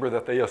one chamber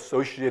that they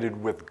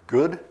associated with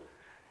good,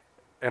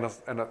 and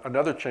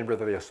another chamber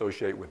that they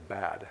associate with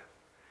bad.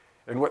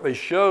 And what they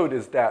showed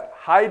is that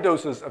high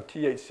doses of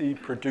THC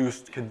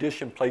produced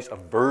conditioned place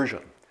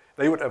aversion.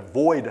 They would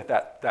avoid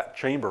that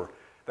chamber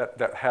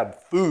that had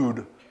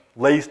food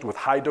laced with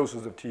high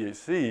doses of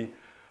THC.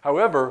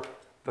 However,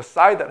 the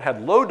side that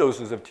had low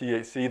doses of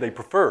THC, they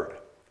preferred.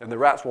 And the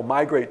rats will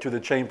migrate to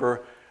the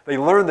chamber. They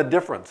learn the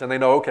difference, and they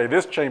know, okay,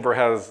 this chamber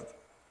has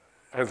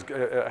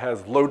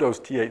low dose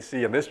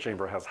THC, and this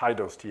chamber has high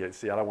dose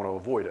THC. I don't want to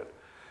avoid it.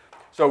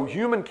 So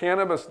human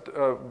cannabis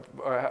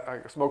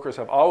smokers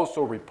have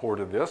also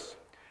reported this,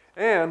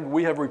 and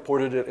we have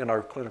reported it in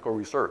our clinical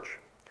research.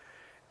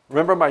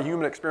 Remember my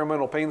human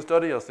experimental pain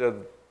study? I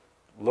said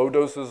low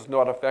doses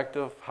not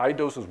effective, high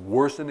doses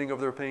worsening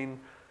of their pain,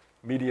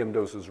 medium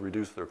doses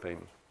reduce their pain.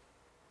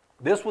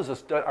 This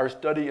was our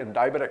study in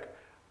diabetic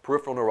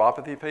peripheral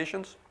neuropathy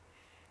patients,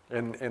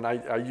 and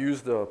I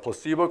used the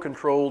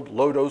placebo-controlled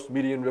low dose,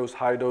 medium dose,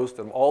 high dose,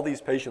 and all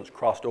these patients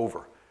crossed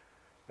over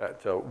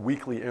at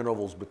weekly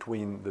intervals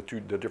between the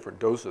different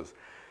doses.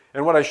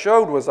 And what I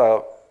showed was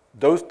a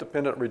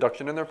dose-dependent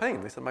reduction in their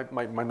pain. They said, my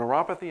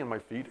neuropathy in my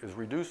feet is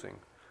reducing.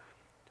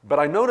 But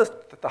I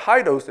noticed that the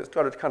high dose, it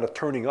started kind of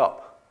turning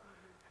up.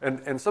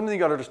 And something you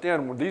got to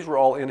understand, these were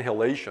all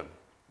inhalation.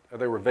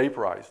 They were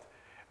vaporized.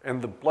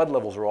 And the blood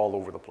levels are all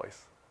over the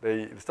place.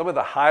 Some of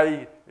the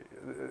high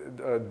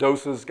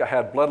doses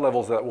had blood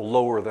levels that were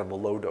lower than the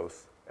low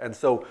dose. And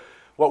so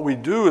what we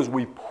do is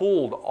we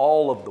pulled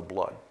all of the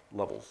blood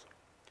levels,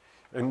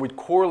 and we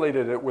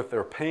correlated it with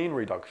their pain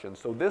reduction.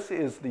 So this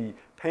is the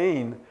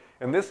pain,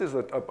 and this is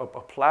a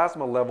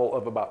plasma level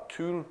of about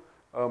 2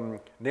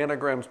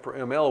 nanograms per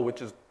ml,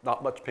 which is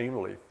not much pain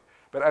relief.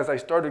 But as I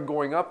started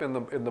going up in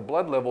the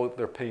blood level,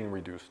 their pain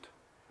reduced.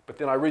 But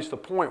then I reached a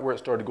point where it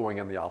started going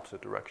in the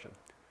opposite direction.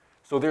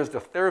 So there's the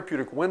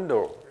therapeutic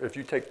window. If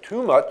you take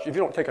too much, if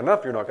you don't take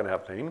enough, you're not going to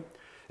have pain.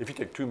 If you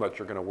take too much,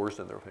 you're going to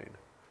worsen their pain.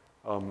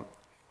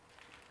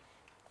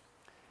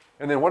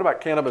 And then what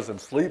about cannabis and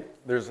sleep?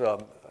 There's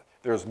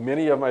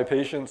many of my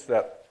patients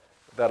that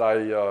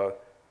I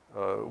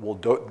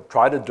will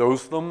try to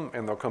dose them,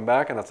 and they'll come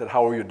back, and I said,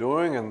 how are you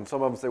doing? And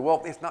some of them say,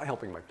 well, it's not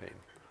helping my pain.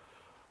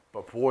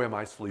 But boy, am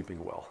I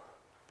sleeping well.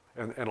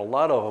 And a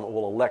lot of them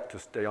will elect to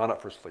stay on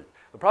it for sleep.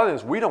 The problem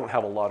is we don't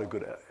have a lot of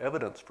good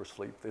evidence for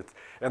sleep.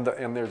 And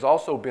there's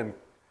also been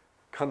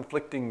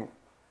conflicting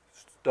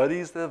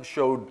studies that have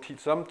showed,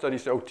 some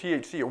studies say, oh,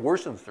 THC, it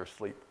worsens their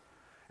sleep.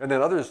 And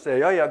then others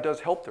say, oh yeah, it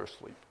does help their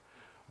sleep.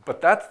 But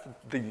that's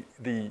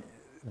the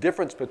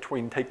difference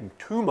between taking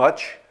too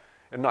much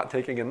and not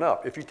taking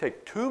enough. If you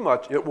take too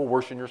much, it will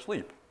worsen your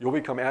sleep. You'll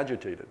become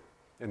agitated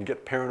and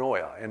get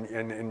paranoia,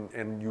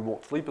 and you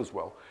won't sleep as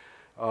well.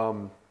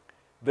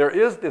 There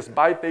is this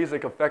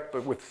biphasic effect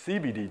but with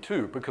CBD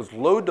too, because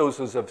low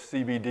doses of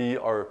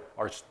CBD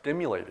are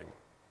stimulating,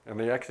 and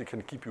they actually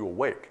can keep you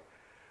awake,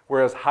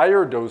 whereas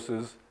higher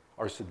doses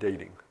are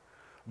sedating.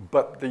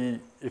 But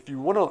if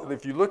you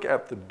look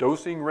at the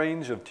dosing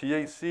range of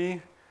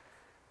THC,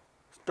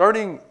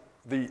 starting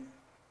the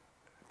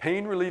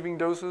pain relieving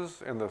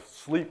doses and the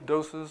sleep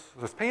doses,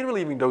 the pain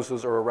relieving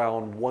doses are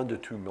around 1 to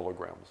 2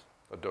 milligrams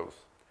a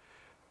dose.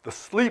 The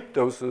sleep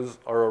doses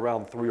are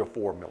around 3 or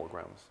 4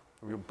 milligrams.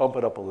 We bump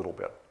it up a little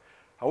bit.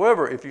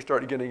 However, if you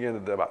start getting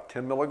into about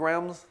 10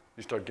 milligrams,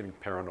 you start getting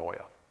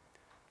paranoia.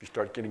 If you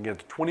start getting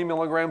into 20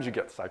 milligrams, you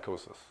get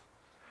psychosis.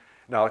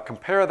 Now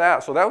compare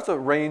that, so that was a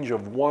range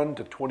of 1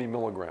 to 20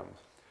 milligrams.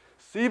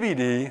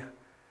 CBD,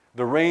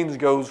 the range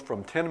goes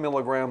from 10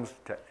 milligrams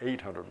to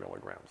 800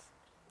 milligrams.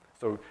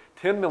 So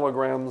 10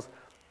 milligrams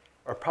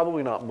are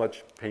probably not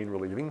much pain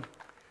relieving.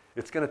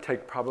 It's going to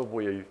take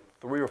probably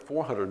 300 or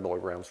 400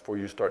 milligrams before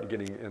you start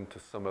getting into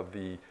some of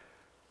the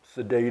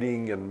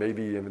sedating and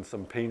maybe even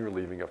some pain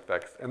relieving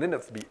effects. And then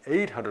it's to be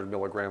 800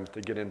 milligrams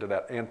to get into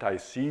that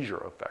anti-seizure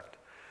effect.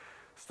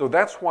 So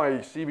that's why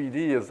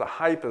CBD is the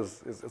hype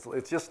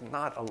it's just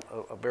not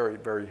a very,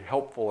 very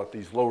helpful at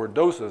these lower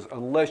doses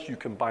unless you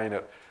combine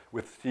it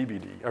with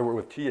CBD or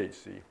with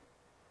THC.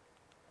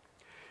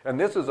 And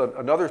this is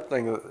another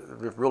thing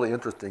that's really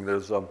interesting.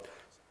 There's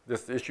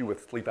this issue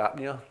with sleep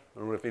apnea. I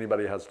don't know if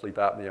anybody has sleep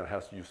apnea and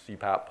has to use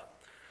CPAP.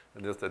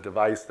 And it's a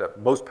device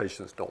that most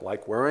patients don't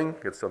like wearing.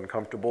 It's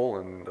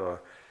uncomfortable.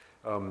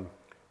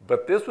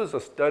 But this was a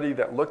study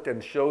that looked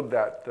and showed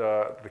that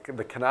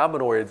the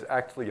cannabinoids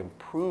actually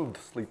improved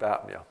sleep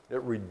apnea.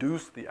 It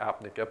reduced the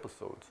apneic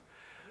episodes.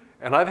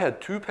 And I've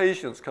had 2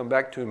 patients come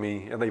back to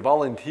me, and they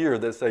volunteer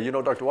that say, you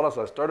know, Dr. Wallace,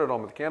 I started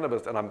on with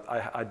cannabis, and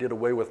I did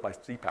away with my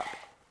CPAP.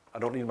 I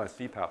don't need my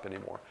CPAP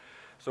anymore.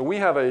 So we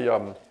have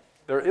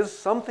there is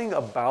something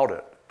about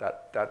it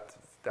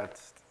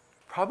that's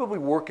probably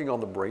working on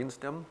the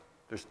brainstem.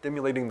 They're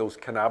stimulating those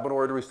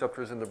cannabinoid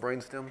receptors in the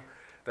brainstem.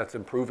 That's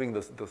improving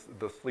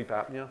the sleep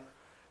apnea.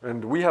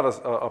 And we have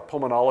a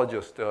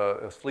pulmonologist,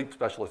 a sleep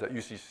specialist at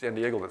UC San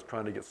Diego that's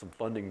trying to get some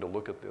funding to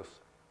look at this.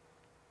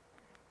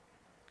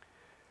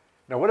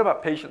 Now, what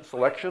about patient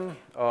selection?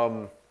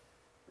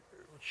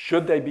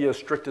 Should they be as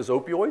strict as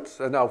opioids?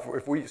 And now,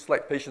 if we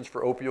select patients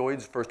for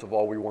opioids, first of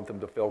all, we want them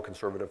to fail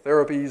conservative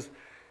therapies.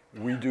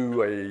 We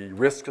do a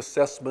risk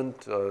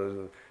assessment.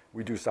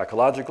 We do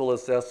psychological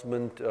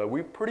assessment.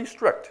 We're pretty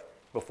strict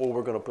before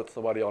we're going to put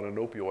somebody on an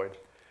opioid.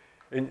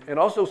 And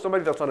also,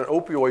 somebody that's on an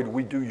opioid,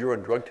 we do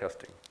urine drug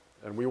testing.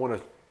 And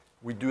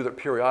we do that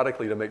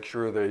periodically to make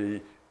sure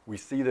we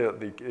see the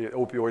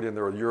opioid in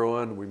their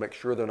urine. We make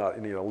sure they're not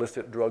any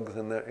illicit drugs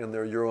in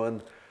their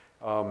urine.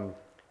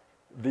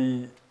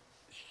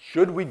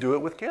 Should we do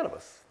it with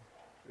cannabis?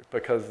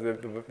 Because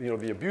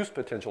the abuse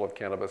potential of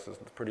cannabis is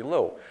pretty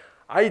low.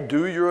 I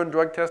do urine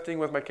drug testing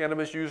with my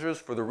cannabis users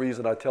for the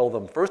reason I tell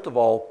them, first of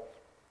all,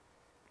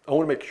 I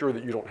want to make sure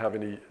that you don't have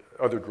any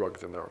other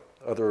drugs in there,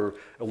 other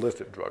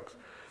illicit drugs.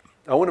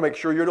 I want to make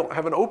sure you don't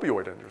have an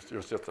opioid in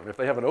your system. If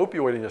they have an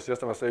opioid in your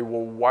system, I say,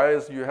 well, why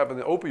is you having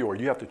an opioid?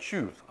 You have to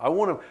choose. I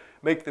want to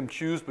make them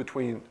choose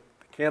between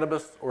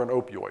cannabis or an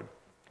opioid.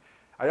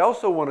 I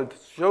also wanted to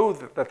show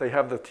that they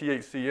have the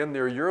THC in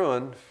their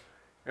urine,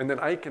 and then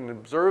I can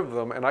observe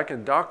them and I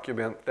can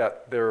document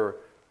that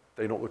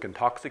they don't look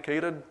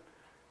intoxicated,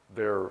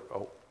 their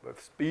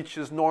speech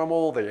is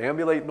normal, they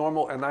ambulate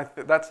normal, and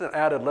that's an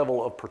added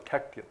level of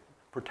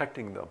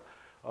protecting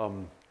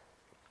them.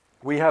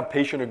 We have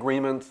patient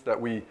agreements that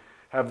we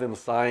have them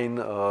sign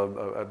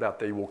that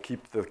they will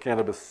keep the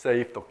cannabis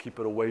safe, they'll keep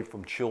it away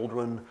from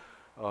children.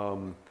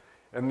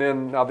 And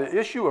then now the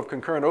issue of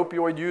concurrent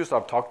opioid use,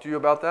 I've talked to you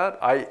about that.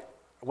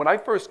 When I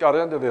first got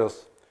into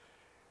this,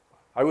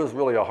 I was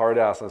really a hard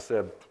ass and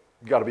said,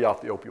 you got to be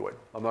off the opioid.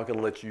 I'm not going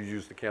to let you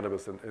use the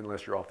cannabis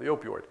unless you're off the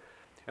opioid.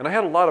 And I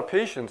had a lot of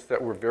patients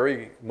that were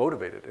very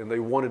motivated and they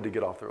wanted to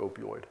get off their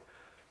opioid.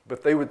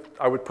 But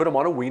I would put them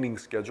on a weaning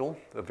schedule,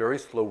 a very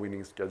slow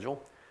weaning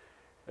schedule.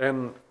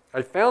 And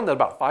I found that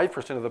about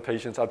 5% of the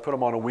patients, I'd put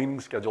them on a weaning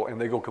schedule and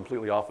they go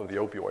completely off of the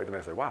opioid. And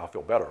they say, wow, I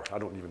feel better. I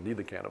don't even need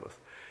the cannabis.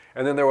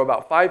 And then there were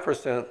about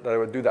 5% that I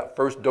would do that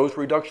first dose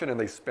reduction and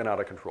they spin out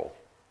of control.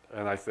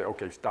 And I say,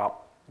 okay,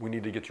 stop. We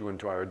need to get you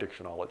into our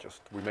addictionologist.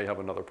 We may have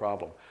another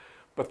problem.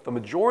 But the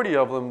majority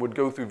of them would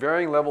go through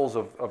varying levels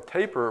of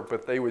taper,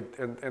 but they would,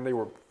 and they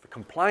were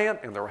compliant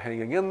and they were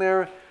hanging in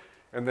there.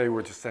 And they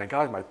were just saying,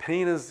 God, my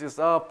pain is just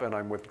up and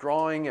I'm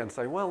withdrawing, and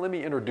say, well, let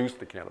me introduce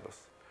the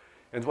cannabis.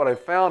 And what I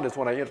found is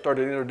when I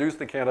started to introduce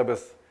the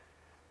cannabis,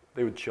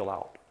 they would chill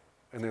out.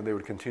 And then they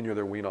would continue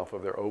their wean off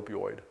of their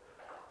opioid.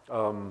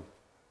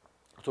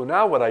 So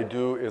now what I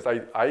do is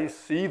I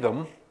see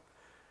them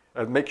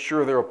and make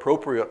sure they're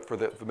appropriate for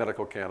the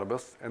medical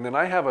cannabis. And then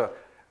I have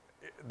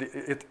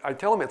I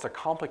tell them it's a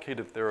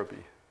complicated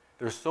therapy.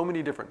 There's so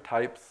many different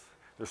types.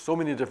 There's so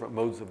many different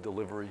modes of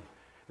delivery.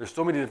 There's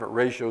so many different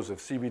ratios of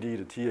CBD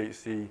to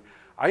THC.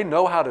 I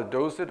know how to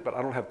dose it, but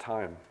I don't have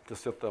time to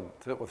sit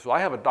with. So I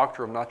have a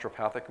doctor of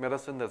naturopathic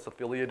medicine that's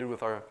affiliated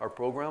with our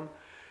program,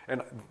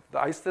 and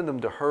I send them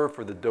to her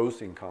for the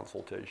dosing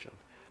consultation.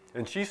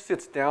 And she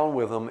sits down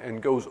with them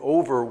and goes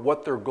over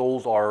what their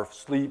goals are,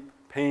 sleep,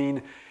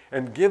 pain,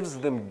 and gives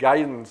them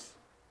guidance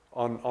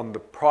on the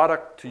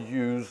product to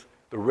use,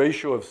 the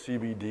ratio of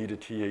CBD to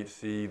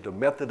THC, the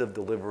method of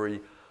delivery,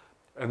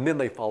 and then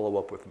they follow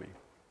up with me.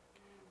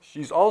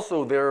 She's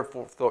also there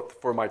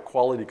for my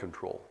quality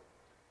control,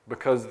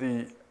 because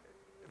the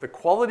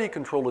quality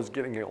control is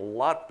getting a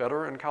lot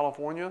better in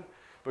California,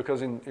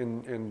 because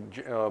in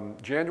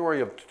January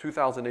of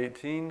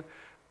 2018,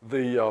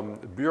 the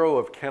Bureau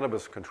of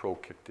Cannabis Control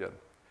kicked in.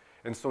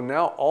 And so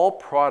now all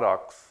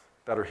products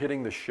that are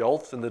hitting the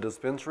shelves in the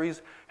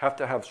dispensaries have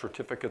to have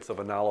certificates of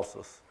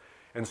analysis.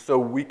 And so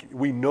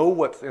we know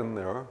what's in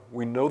there,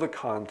 we know the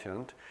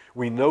content,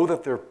 we know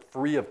that they're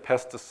free of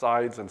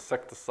pesticides,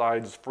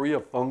 insecticides, free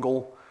of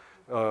fungal,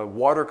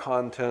 water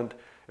content.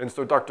 And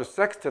so Dr.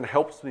 Sexton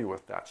helps me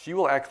with that. She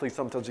will actually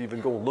sometimes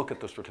even go and look at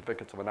the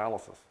certificates of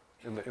analysis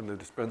in the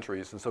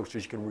dispensaries, and so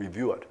she can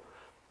review it.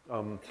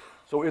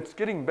 So it's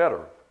getting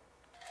better.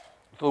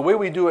 So the way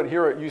we do it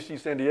here at UC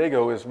San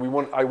Diego is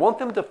I want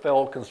them to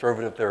fail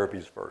conservative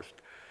therapies first.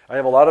 I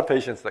have a lot of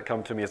patients that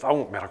come to me and say, I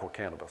want medical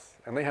cannabis,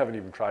 and they haven't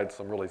even tried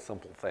some really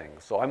simple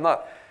things. So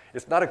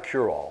it's not a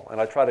cure-all, and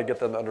I try to get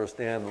them to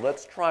understand,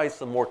 let's try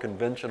some more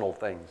conventional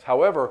things.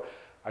 However,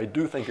 I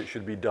do think it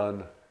should be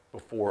done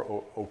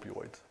before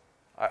opioids.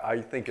 I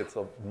think it's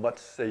a much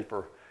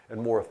safer and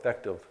more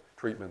effective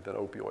treatment than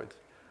opioids.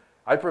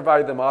 I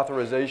provide them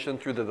authorization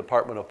through the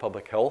Department of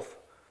Public Health,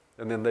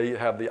 and then they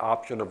have the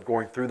option of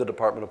going through the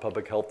Department of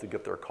Public Health to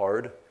get their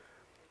card.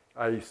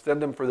 I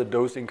send them for the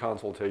dosing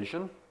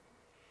consultation.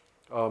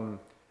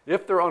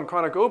 If they're on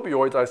chronic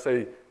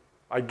opioids,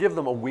 I give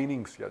them a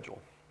weaning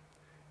schedule.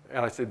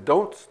 And I say,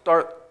 don't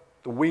start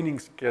the weaning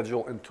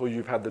schedule until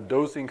you've had the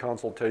dosing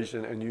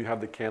consultation and you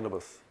have the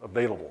cannabis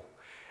available.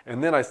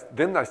 And then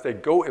I say,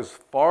 go as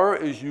far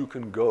as you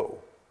can go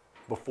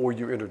before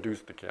you introduce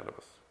the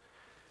cannabis.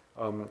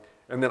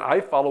 And then I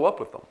follow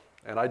up with them.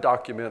 And I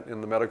document in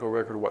the medical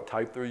record what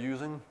type they're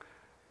using,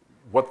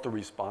 what the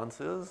response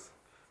is.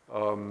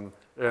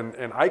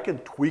 And I can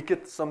tweak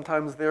it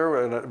sometimes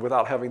there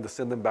without having to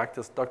send them back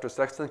to Dr.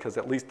 Sexton, because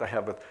at least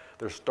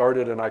they're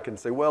started and I can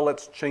say, well,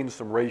 let's change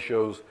some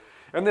ratios.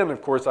 And then,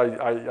 of course,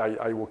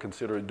 I will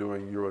consider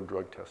doing urine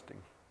drug testing.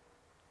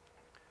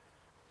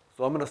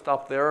 So I'm going to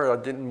stop there. I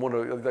didn't want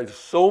to, there's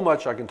so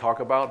much I can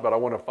talk about, but I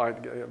want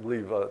to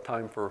leave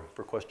time for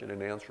question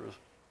and answers.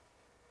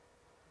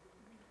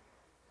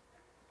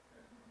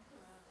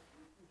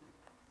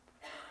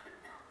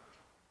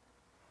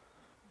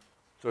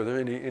 So are there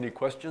any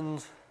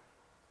questions?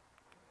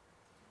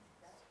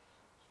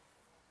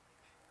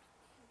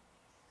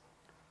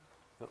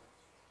 Could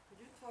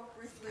you talk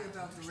briefly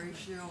about the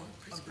ratio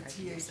of the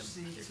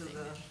THC to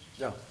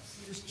the,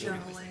 just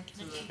generally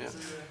to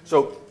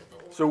the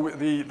So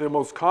the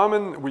most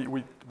common,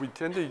 we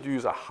tend to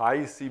use a high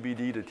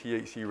CBD to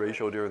THC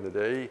ratio during the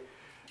day,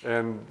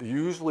 and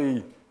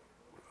usually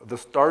the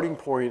starting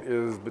point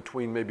is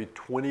between maybe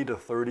 20 to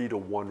 30 to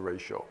 1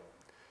 ratio.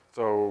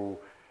 So,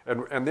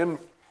 and then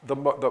so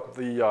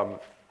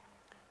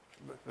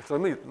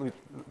let me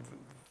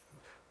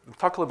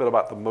talk a little bit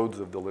about the modes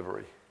of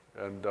delivery,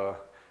 and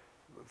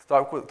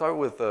start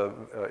with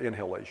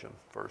inhalation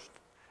first.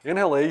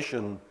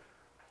 Inhalation,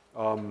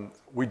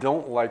 we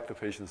don't like the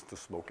patients to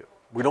smoke it.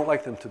 We don't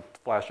like them to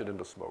flash it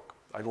into smoke.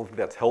 I don't think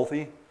that's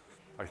healthy.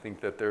 I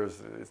think that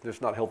it's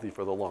not healthy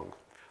for the lungs.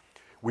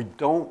 We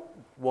don't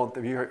want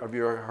them. Have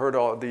you heard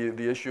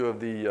the issue of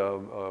the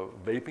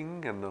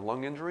vaping and the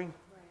lung injury?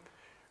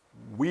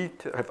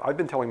 I've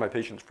been telling my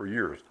patients for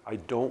years, I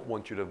don't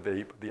want you to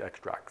vape the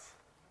extracts.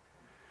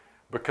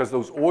 Because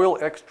those oil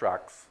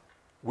extracts,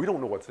 we don't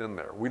know what's in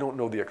there. We don't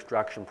know the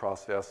extraction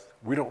process.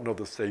 We don't know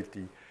the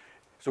safety.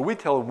 So we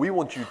tell them, we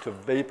want you to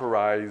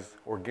vaporize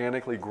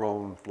organically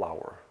grown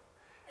flower.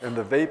 And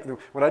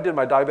when I did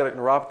my diabetic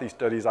neuropathy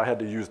studies, I had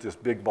to use this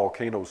big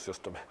volcano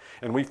system.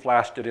 And we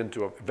flashed it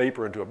into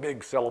a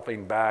big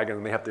cellophane bag,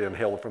 and they have to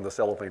inhale it from the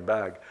cellophane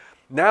bag.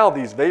 Now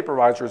these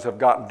vaporizers have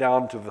gotten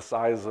down to the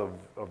size of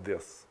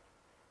this.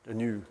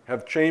 And you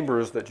have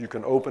chambers that you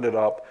can open it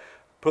up,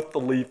 put the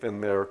leaf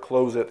in there,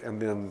 close it,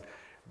 and then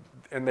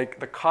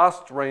the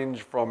costs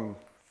range from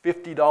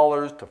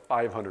 $50 to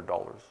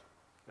 $500.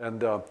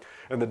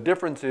 And the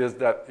difference is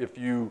that if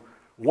you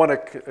want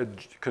to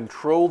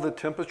control the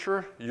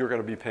temperature, you're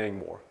going to be paying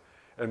more.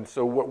 And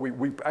so what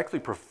we actually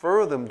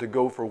prefer them to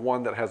go for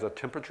one that has a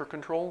temperature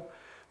control,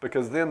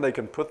 because then they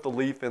can put the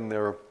leaf in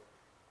there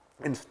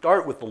and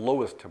start with the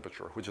lowest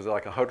temperature, which is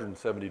like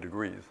 170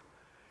 degrees,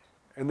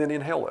 and then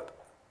inhale it.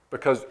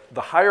 Because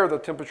the higher the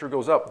temperature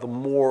goes up, the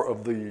more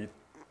of the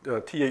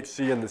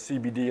THC and the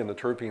CBD and the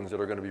terpenes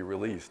that are going to be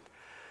released.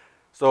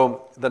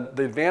 So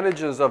the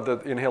advantages of the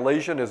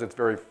inhalation is it's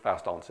very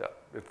fast onset.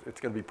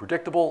 It's going to be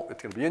predictable,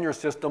 it's going to be in your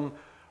system,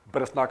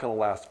 but it's not going to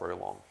last very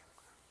long.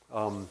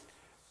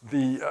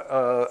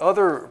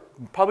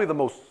 Probably the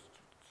most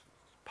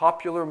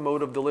popular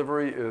mode of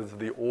delivery is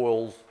the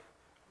oils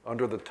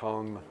under the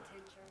tongue,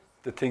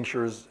 the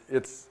tinctures.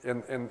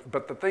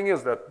 But the thing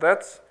is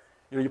that's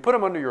you put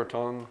them under your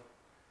tongue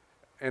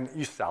and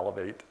you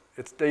salivate.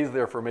 It stays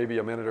there for maybe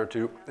a minute or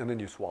two, and then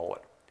you swallow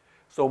it.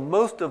 So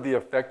most of the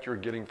effect you're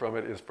getting from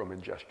it is from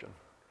ingestion.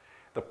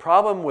 The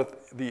problem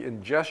with the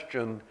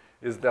ingestion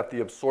is that the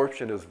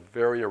absorption is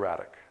very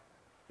erratic.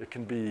 It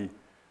can be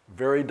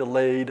very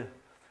delayed,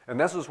 and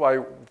this is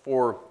why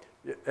for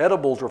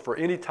edibles or for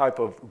any type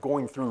of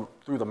going through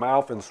the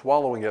mouth and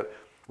swallowing it,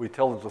 we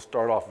tell them to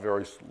start off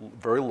very,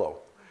 very low.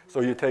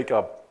 So you take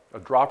a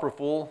dropper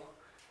full,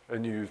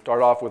 and you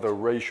start off with a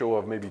ratio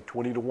of maybe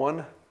 20 to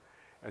 1,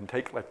 and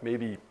take like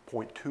maybe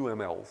 0.2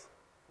 mLs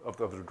of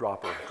the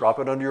dropper. Drop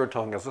it under your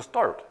tongue as a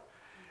start.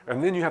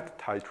 And then you have to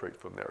titrate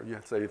from there. You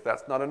have to say, if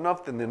that's not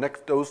enough, then the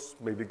next dose,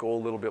 maybe go a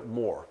little bit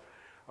more.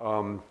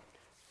 And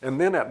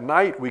then at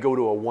night, we go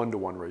to a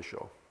 1-to-1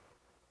 ratio,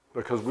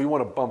 because we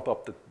want to bump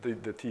up the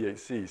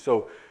THC.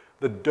 So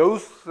the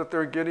dose that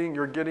you're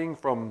getting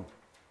from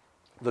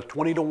the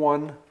 20 to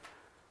 1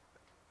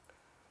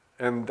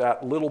 and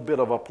that little bit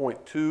of a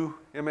 0.2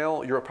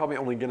 ml, you're probably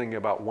only getting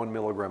about 1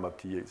 milligram of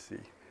THC.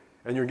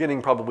 And you're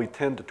getting probably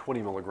 10 to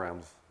 20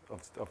 milligrams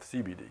of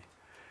CBD.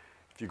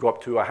 If you go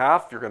up to a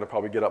half, you're going to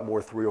probably get up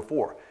more 3 or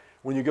 4.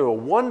 When you go to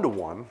a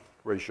 1-to-1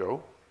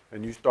 ratio,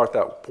 and you start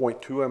that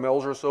 0.2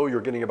 mLs or so, you're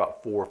getting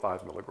about 4 or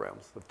 5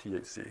 milligrams of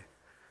THC.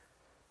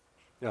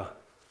 Yeah?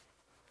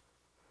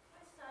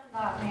 My son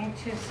bought me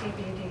 2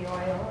 CBD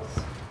oils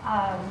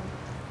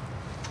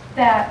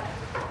that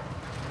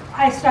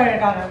I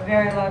started on a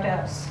very low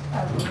dose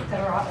of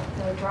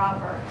the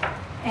dropper.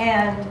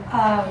 And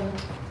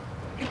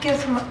it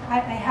gives me, I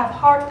have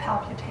heart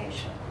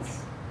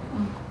palpitations.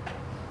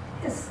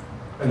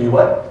 And you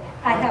what?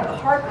 I have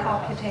heart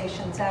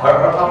palpitations.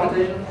 Heart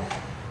palpitations?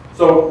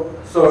 So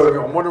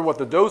I'm wondering what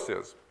the dose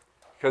is,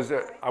 because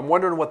I'm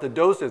wondering what the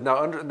dose is.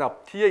 Now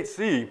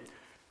THC,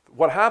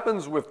 what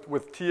happens with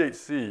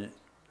THC,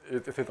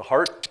 if it's the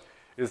heart,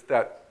 is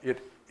that it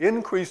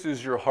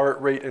increases your heart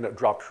rate and it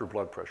drops your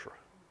blood pressure.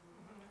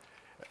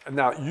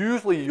 Now,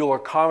 usually you'll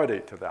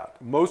accommodate to that.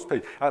 Most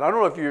patients, and I don't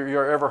know if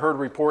you ever heard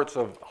reports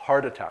of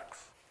heart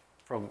attacks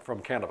from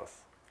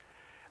cannabis.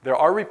 There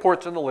are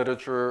reports in the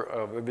literature.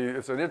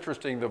 It's an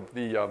interesting,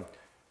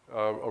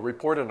 a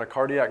report in a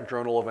cardiac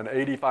journal of an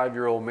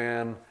 85-year-old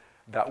man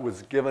that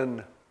was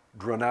given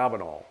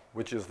dronabinol,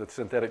 which is the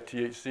synthetic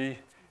THC.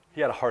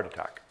 He had a heart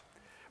attack,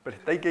 but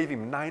they gave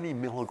him 90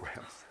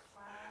 milligrams.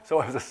 So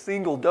it was a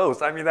single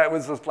dose. I mean, that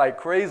was just like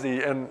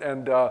crazy, and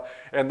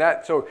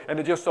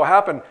it just so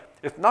happened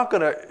it's not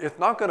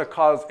gonna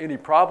cause any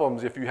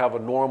problems if you have a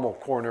normal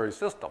coronary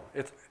system.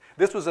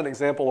 This was an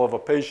example of a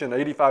patient,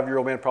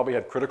 85-year-old man, probably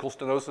had critical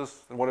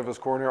stenosis in one of his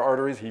coronary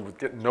arteries. He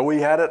didn't know he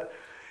had it.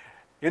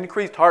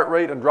 Increased heart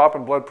rate and drop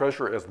in blood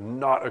pressure is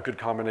not a good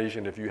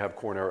combination if you have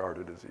coronary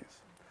artery disease.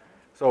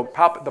 So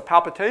the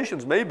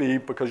palpitations may be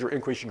because you're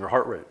increasing your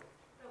heart rate.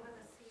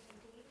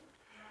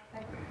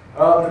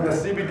 The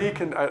CBD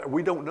can,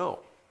 we don't know.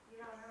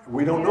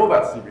 We don't know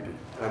about CBD.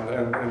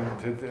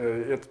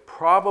 And it's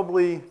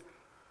probably,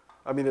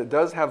 I mean, it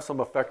does have some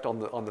effect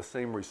on the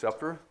same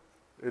receptor.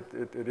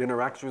 It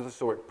interacts with it,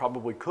 so it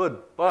probably could,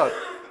 but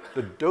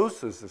the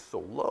doses is so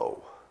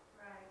low.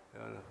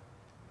 Right.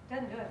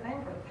 Doesn't do a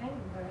thing for the pain,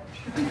 but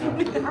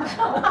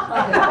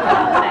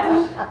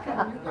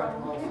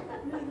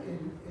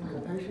in the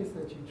patients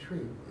that you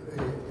treat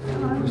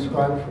and you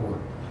prescribe for,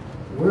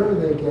 where are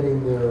they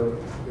getting their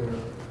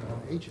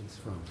agents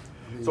from?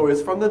 So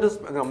it's from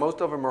now most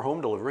of them are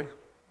home delivery.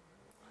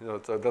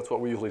 That's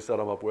what we usually set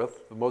them up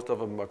with. Most of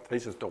them,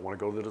 patients don't want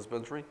to go to the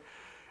dispensary.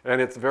 And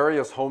it's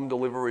various home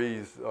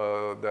deliveries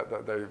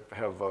that they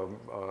have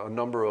a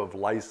number of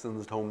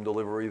licensed home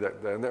delivery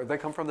and they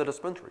come from the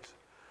dispensaries.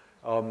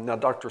 Now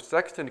Dr.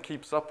 Sexton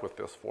keeps up with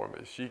this for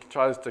me. She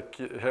tries to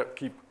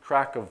keep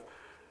track of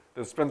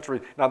the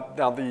dispensary. Now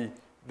the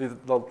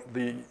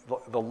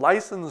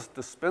licensed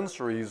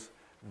dispensaries,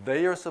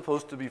 they are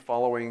supposed to be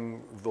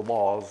following the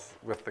laws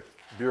with the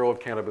Bureau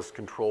of Cannabis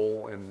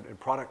Control and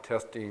product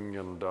testing,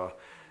 and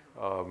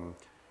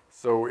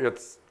so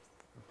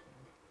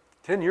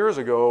 10 years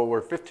ago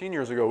or 15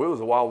 years ago, it was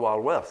the wild,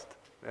 wild west.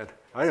 And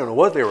I don't know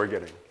what they were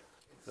getting. It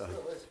still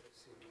is for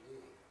CBD.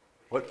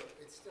 What?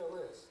 It still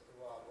is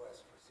the Wild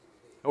West for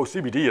CBD. Oh,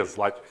 CBD is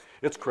like,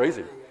 it's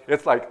crazy.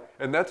 It's like,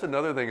 and that's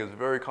another thing that's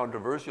very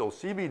controversial.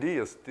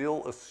 CBD is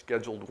still a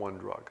Scheduled I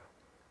drug,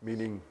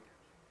 meaning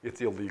it's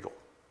illegal.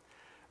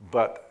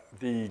 But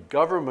the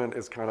government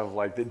is kind of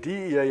like, the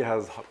DEA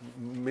has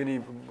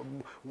many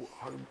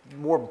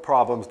more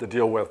problems to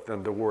deal with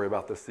than to worry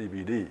about the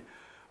CBD.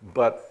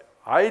 But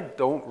I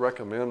don't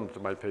recommend to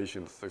my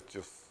patients that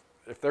just,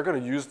 if they're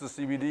going to use the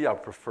CBD, I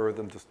prefer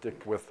them to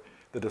stick with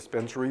the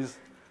dispensaries.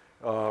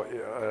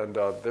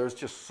 There's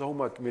just so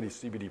many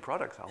CBD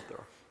products out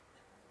there.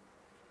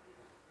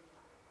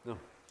 No.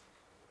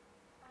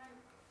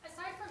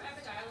 Aside from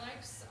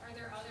Epidiolex, are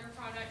there other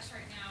products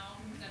right now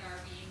that are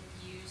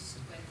being used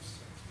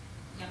with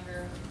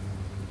younger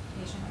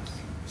patients?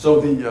 So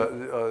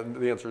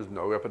the answer is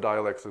no.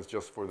 Epidiolex is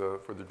just for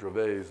the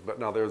Dravet's. But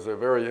now there's a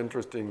very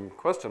interesting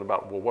question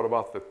about, well, what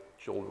about the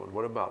children?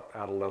 What about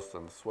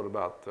adolescents? What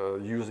about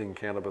using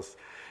cannabis?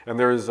 And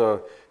there's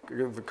the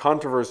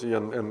controversy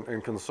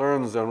and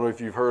concerns. I don't know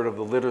if you've heard of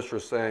the literature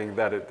saying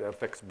that it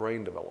affects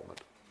brain development,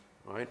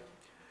 right?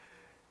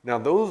 Now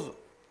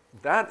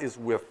that is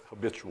with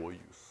habitual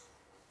use.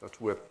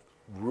 That's with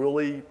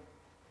really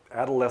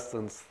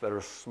adolescents that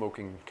are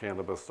smoking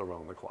cannabis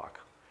around the clock.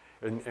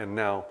 And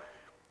now,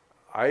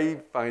 I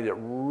find it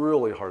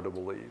really hard to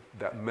believe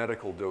that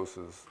medical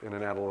doses in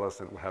an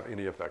adolescent will have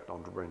any effect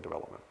on brain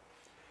development.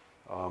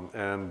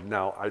 And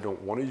now, I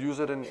don't want to use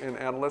it in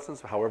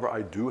adolescents. However,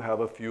 I do have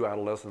a few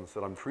adolescents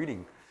that I'm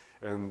treating,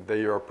 and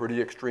they are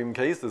pretty extreme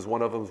cases.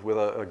 One of them is with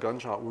a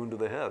gunshot wound to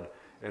the head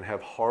and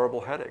have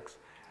horrible headaches.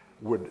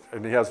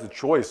 And he has the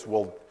choice,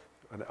 well,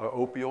 an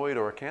opioid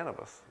or a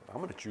cannabis. I'm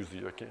going to choose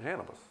the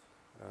cannabis.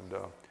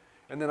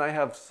 And then I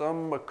have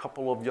a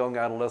couple of young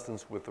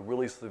adolescents with a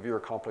really severe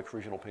complex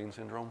regional pain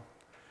syndrome.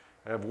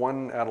 I have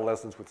one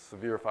adolescent with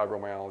severe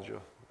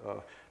fibromyalgia,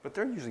 but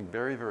they're using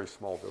very, very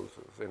small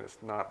doses, and it's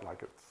not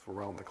like it's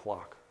around the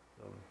clock.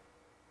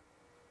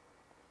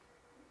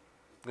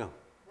 Yeah.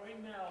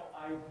 Right now,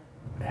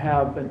 I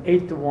have an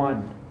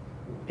 8-to-1,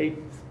 8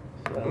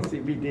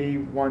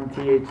 CBD, 1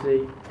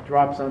 THC,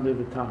 drops under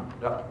the tongue.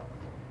 Yeah.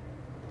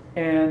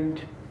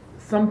 And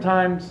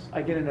sometimes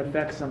I get an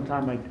effect,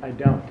 sometimes I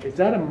don't. Is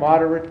that a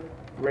moderate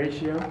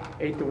ratio,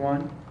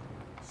 8-to-1?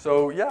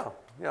 So yeah.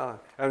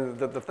 And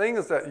the thing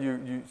is that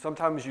you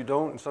sometimes you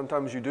don't, and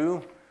sometimes you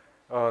do.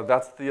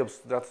 That's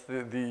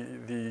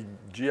the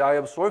GI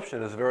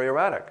absorption is very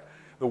erratic.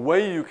 The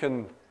way you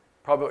can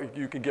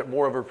get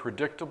more of a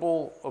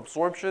predictable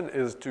absorption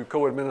is to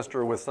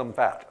co-administer with some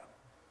fat,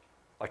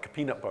 like a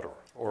peanut butter,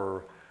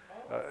 or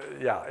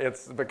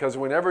it's because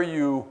whenever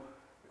you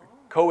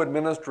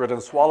co-administer it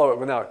and swallow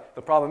it. Now,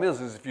 the problem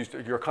is if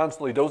you're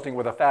constantly dosing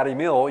with a fatty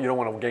meal, you don't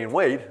want to gain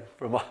weight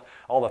from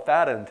all the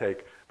fat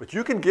intake. But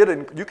you can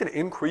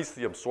increase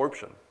the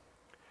absorption.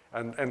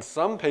 And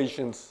some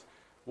patients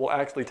will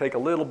actually take a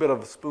little bit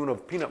of a spoon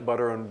of peanut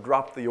butter and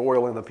drop the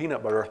oil in the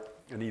peanut butter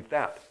and eat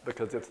that,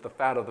 because it's the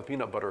fat of the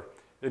peanut butter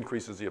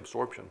increases the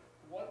absorption.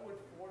 What would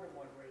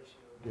 4-to-1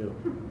 ratio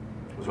do?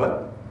 What's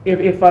what?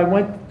 If I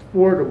went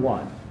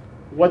 4-to-1,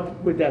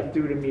 what would that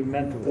do to me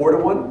mentally?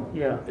 4-to-1?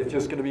 Yeah. It's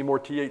just going to be more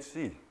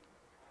THC.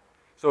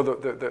 So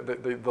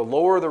the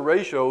lower the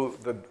ratio,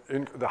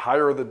 the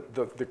higher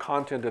the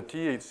content of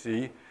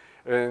THC,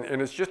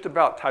 and it's just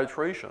about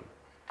titration.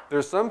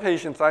 There's some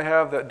patients I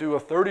have that do a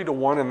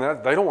 30-to-1,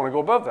 and they don't want to go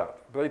above that.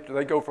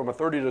 They go from a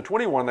 30 to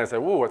 21, and they say,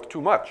 whoa, it's too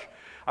much.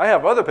 I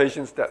have other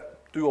patients that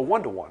do a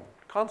 1-to-1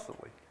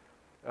 constantly.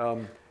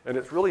 And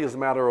it really is a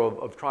matter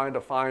of trying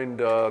to find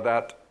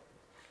that.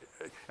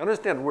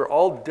 Understand, we're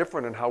all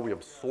different in how we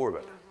absorb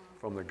it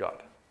from the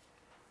gut.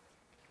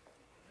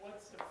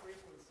 What's the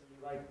frequency?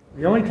 Like,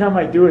 the only time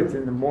I do it's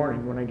in the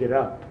morning when I get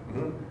up.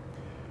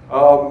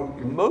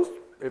 Mm-hmm.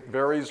 It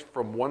varies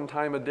from 1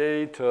 time a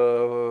day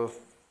to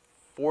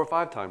 4 or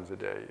 5 times a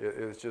day.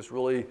 It's just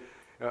really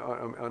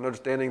an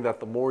understanding that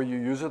the more you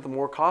use it, the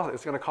more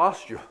it's going to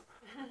cost you.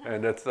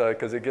 And it's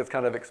because it gets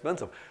kind of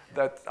expensive.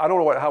 I don't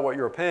know what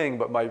you're paying,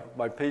 but my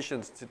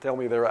patients tell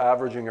me they're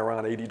averaging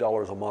around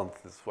 $80 a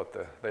month is what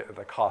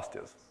the cost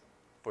is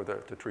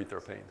to treat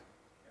their pain.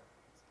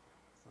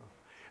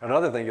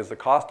 Another thing is the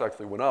cost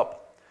actually went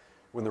up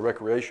when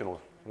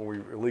we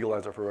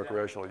legalized it for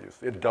recreational use.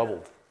 It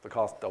doubled. The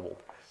cost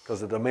doubled because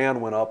the demand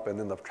went up, and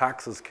then the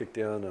taxes kicked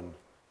in, and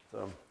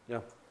so yeah.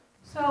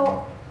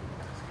 So,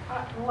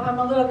 I'm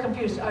a little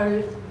confused.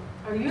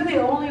 Are you the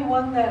only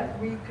one that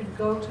we could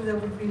go to that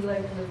would be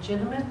like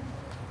legitimate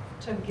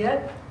to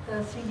get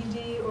the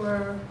CBD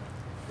or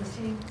the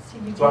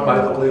CBD? So am I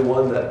the only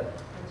one that?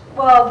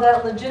 Well,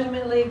 that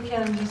legitimately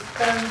can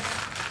dispense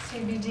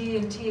CBD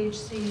and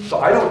THC. So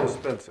I don't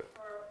dispense it.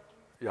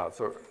 Yeah.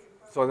 So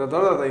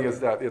another thing is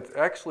that it's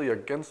actually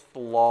against the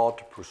law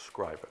to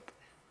prescribe it,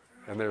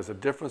 and there's a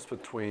difference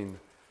between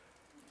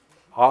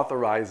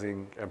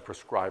authorizing and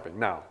prescribing.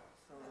 Now,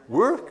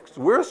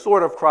 we're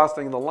sort of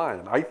crossing the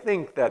line. I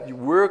think that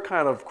we're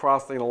kind of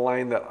crossing the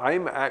line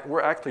that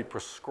we're actually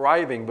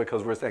prescribing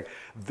because we're saying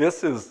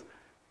this is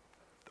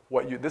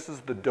this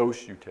is the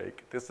dose you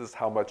take. This is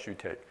how much you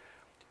take.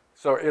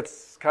 So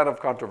it's kind of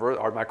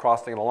controversial. Am I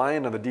crossing the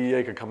line? And the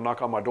DEA could come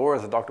knock on my door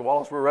and say, Dr.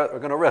 Wallace, we're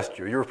going to arrest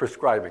you. You're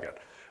prescribing it.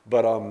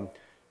 But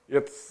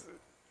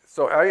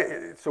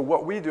so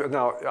what we do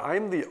now,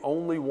 I'm the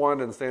only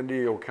one in San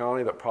Diego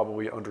County that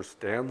probably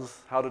understands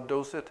how to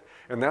dose it,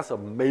 and that's a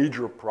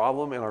major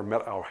problem in our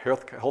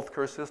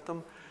healthcare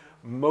system.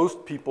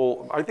 Most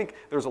people, I think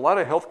there's a lot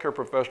of healthcare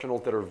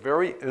professionals that are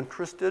very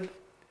interested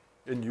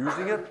in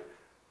using it,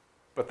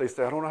 but they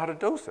say, I don't know how to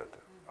dose it.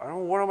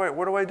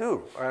 What do I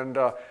do?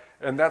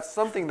 And that's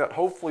something that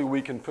hopefully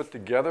we can put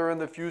together in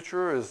the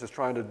future, is just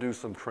trying to do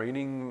some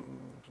training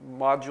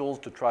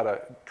modules to try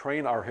to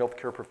train our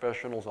healthcare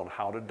professionals on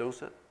how to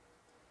dose it.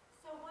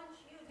 So once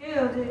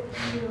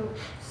you you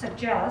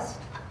suggest.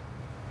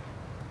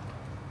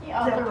 He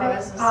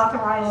authorizes.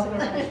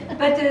 Authorizes.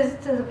 But does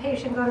the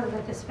patient go to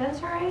the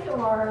dispensary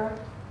or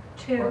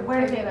to Or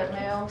where they do get it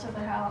mailed to the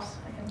house,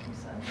 I think he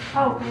said.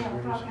 Oh,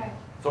 mail, okay.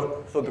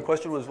 So the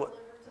question was what?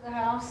 To the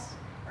house,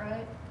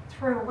 right?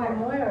 Through where?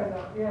 Where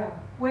though, yeah.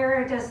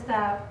 Where does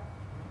the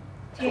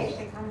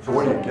THC come So from?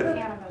 where do you get it?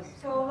 Cannabis.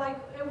 So like,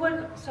 it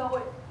would, so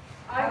it,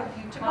 How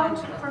do you time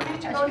it? for me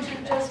to go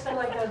to just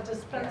like a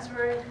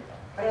dispensary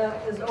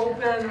that is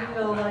open, you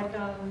know, like,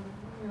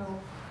 you know,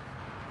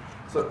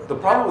 So the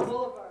problem with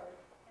Boulevard.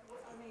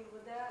 I mean,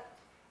 that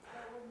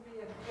wouldn't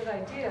be a good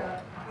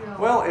idea, you know.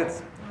 Well,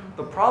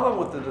 the problem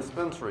with the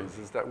dispensaries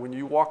is that when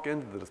you walk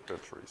into the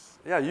dispensaries,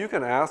 yeah, you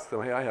can ask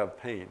them, hey, I have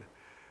pain.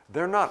 They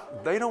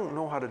don't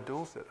know how to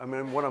dose it. I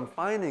mean, what I'm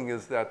finding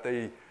is that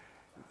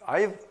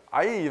I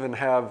even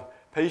have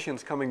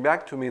patients coming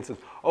back to me and says,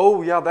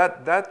 oh yeah,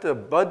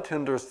 that bud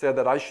tender said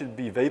that I should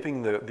be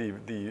vaping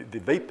the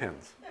vape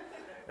pens.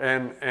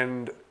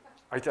 And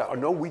I tell, oh,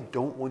 no, we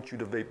don't want you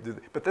to vape.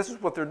 But this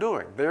is what they're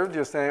doing. They're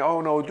just saying,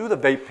 oh no, do the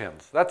vape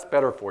pens. That's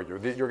better for you.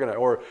 You're gonna,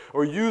 or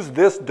use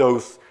this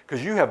dose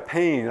because you have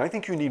pain. I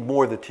think you need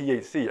more of the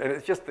THC. And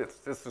it's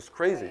just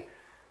crazy.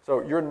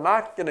 So you're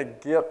not gonna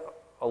get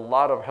a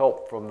lot of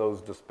help from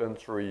those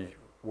dispensary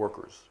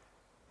workers.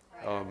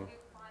 So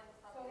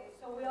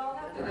we all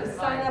have to just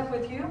sign up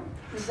with you?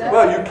 Is that?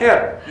 Well, you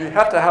can't. You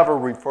have to have a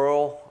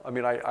referral. I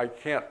mean, I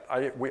can't.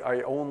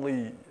 I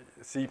only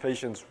see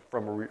patients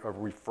from a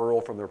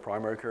referral from their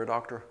primary care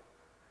doctor.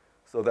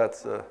 So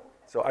that's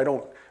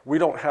so we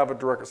don't have a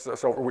direct.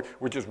 So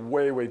we're just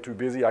way too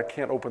busy. I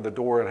can't open the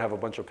door and have a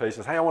bunch of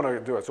patients. Hey, I want to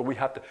do it. So we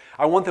have to.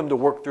 I want them to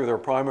work through their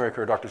primary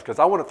care doctors because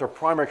I want their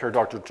primary care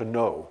doctor to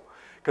know.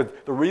 Because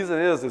the reason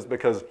is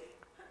because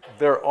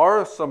there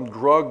are some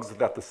drugs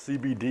that the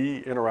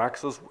CBD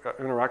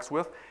interacts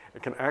with.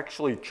 It can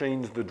actually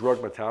change the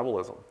drug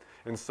metabolism.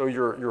 And so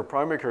your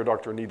primary care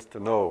doctor needs to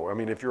know. I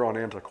mean, if you're on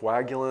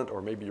anticoagulant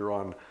or maybe you're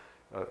on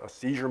a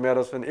seizure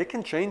medicine, it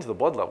can change the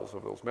blood levels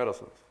of those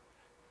medicines.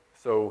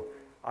 So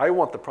I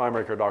want the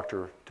primary care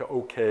doctor to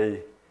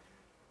okay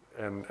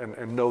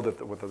and know that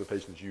the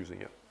patient's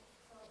using it.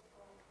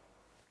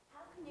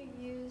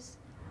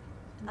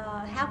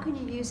 How can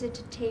you use it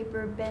to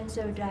taper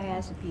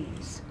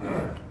benzodiazepines?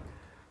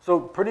 So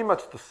pretty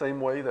much the same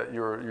way that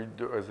you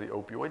do as the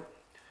opioid.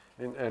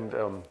 And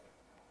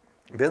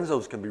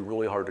benzos can be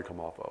really hard to come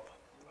off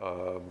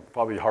of,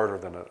 probably harder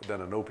than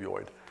an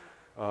opioid.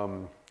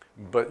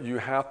 But you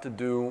have to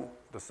do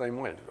the same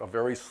way, a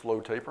very slow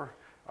taper.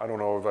 I don't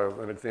know, if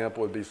an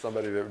example would be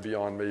somebody that would be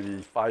on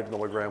maybe 5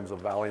 milligrams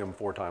of Valium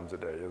 4 times a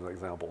day, as an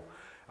example.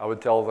 I would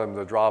tell them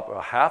to drop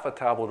a half a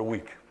tablet a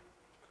week.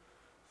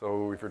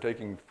 So if you're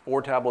taking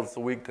 4 tablets a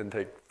week, then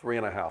take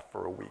 3.5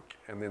 for a week,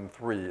 and then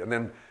 3. And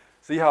then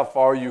see how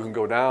far you can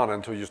go down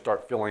until you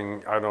start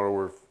feeling, I don't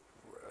know,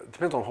 it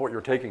depends on what you're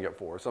taking it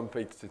for. Some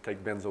patients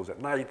take benzos at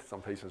night, some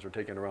patients are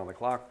taking around the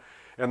clock,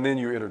 and then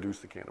you introduce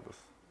the cannabis,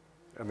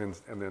 and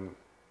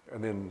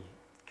then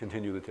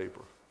continue the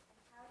taper.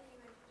 How do you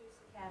introduce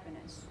the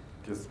cannabis?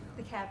 Just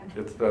The cabinet.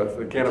 it's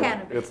the cannabis.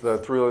 Cannabis.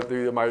 It's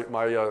through my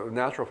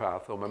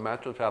naturopath. So my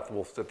naturopath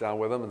will sit down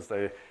with them and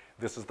say,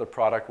 this is the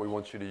product we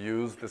want you to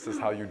use. This is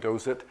how you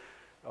dose it,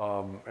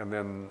 and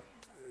then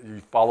you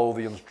follow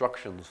the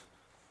instructions.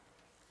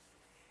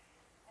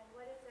 And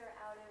what if they're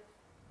out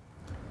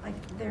of,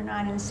 like, they're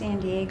not in San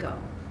Diego?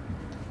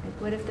 Like,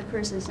 what if the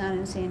person's not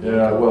in San Diego?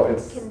 Yeah, well,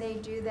 it's... Can they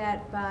do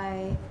that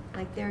by,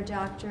 like, their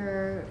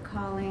doctor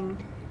calling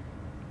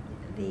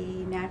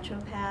the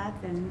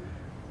naturopath and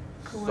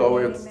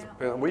coordinating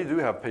that? We do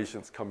have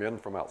patients come in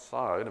from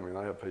outside. I mean,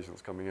 I have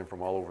patients coming in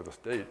from all over the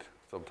state,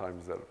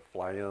 sometimes that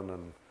fly in,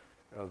 and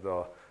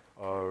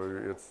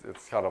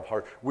it's kind of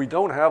hard. I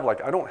don't have like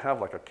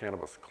a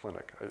cannabis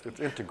clinic. It's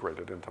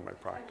integrated into my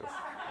practice.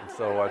 And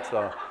so it's,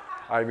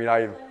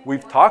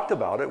 we've talked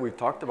about it. We've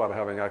talked about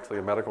having actually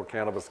a medical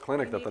cannabis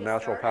clinic that the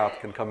naturopath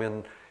can come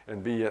in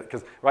and be in.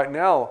 Because right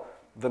now,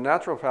 the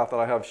naturopath that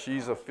I have,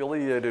 she's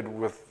affiliated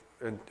with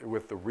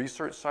the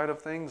research side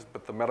of things,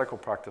 but the medical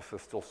practice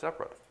is still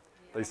separate.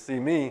 They see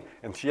me,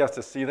 and she has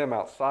to see them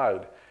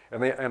outside.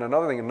 And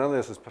another thing, none of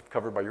this is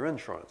covered by your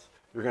insurance.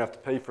 You're going to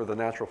have to pay for the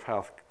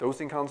naturopath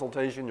dosing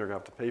consultation. You're going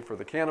to have to pay for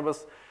the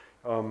cannabis.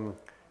 And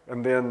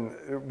then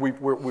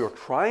we're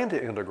trying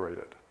to integrate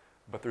it,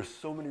 but there's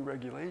so many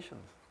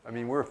regulations. I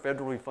mean, we're a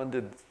federally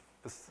funded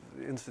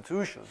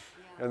institution.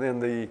 Yeah. And then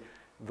the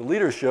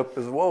leadership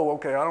is, whoa,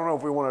 okay, I don't know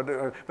if we want to do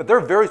it. But they're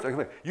very,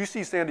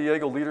 UC San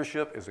Diego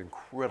leadership is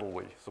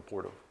incredibly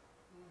supportive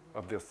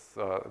of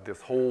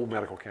this whole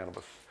medical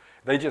cannabis.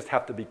 They just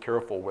have to be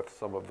careful with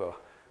some of the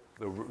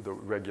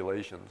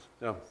regulations.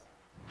 Yeah.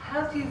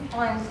 How do you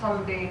find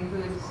somebody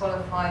who is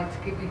qualified to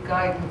give you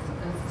guidance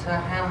as to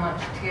how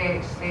much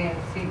THC and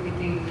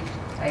CBD you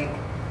should take?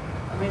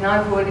 I mean,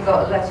 I've already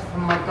got a letter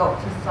from my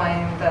doctor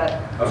saying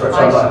that... I'm sorry,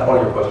 that's part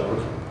of your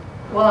question.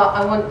 Well,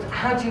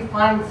 how do you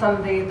find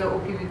somebody that will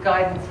give you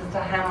guidance as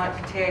to how much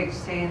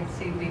THC and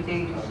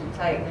CBD you should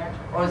take?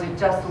 Or is it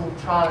just all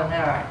trial and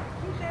error?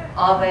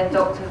 Are there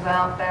doctors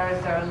out there?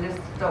 Is there a list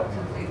of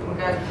doctors that you can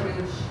go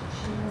through?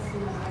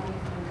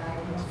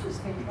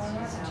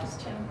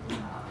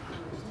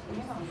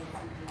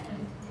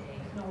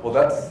 Well,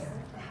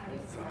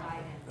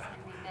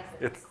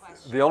 it's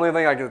the only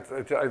thing I can,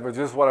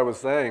 just what I was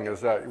saying is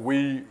that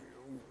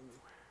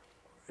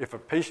if a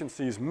patient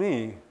sees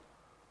me,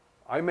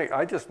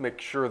 I just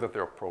make sure that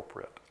they're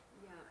appropriate.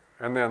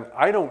 Yeah. And then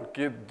I don't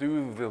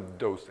do the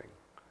dosing.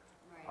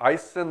 Right. I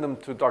send them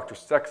to Dr.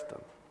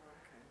 Sexton.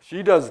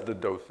 She does the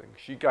dosing.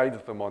 She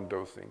guides them on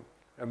dosing.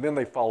 And then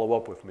they follow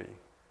up with me.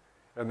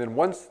 And then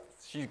once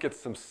she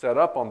gets them set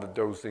up on the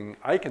dosing,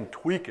 I can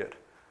tweak it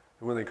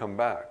when they come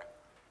back.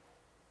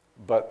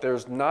 But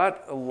there's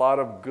not a lot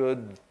of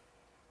good,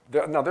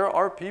 now there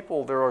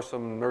are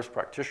some nurse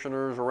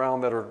practitioners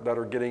around that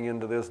are getting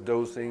into this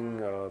dosing.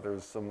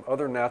 There's some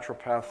other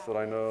naturopaths that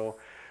I know.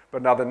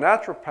 But now the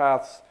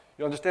naturopaths,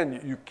 you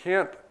understand, you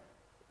can't,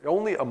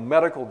 only a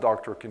medical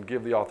doctor can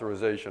give the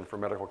authorization for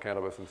medical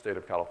cannabis in the state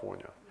of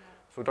California.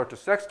 So Dr.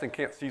 Sexton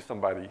can't see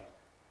somebody,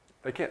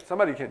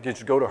 somebody can't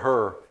just go to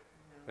her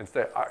and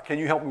say, can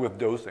you help me with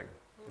dosing?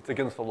 It's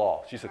against the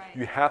law. She said,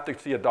 you have to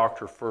see a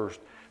doctor first.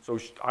 So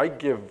I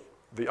give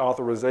the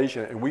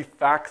authorization, and we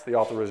fax the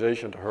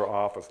authorization to her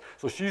office.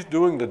 So she's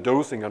doing the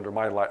dosing under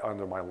my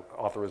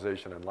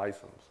authorization and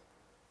license.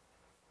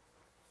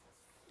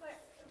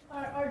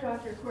 Our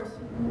doctor, of course,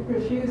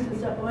 refused and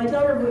stuff. My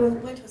daughter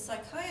went to a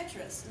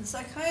psychiatrist, and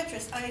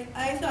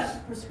I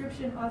thought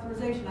prescription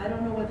authorization, I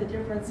don't know what the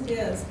difference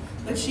is,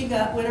 but she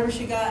got, whatever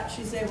she got,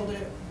 she's able to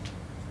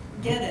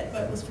get it,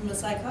 but it was from a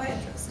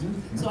psychiatrist.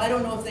 So I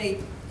don't know if they,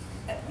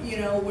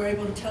 were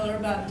able to tell her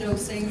about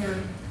dosing or...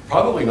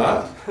 Probably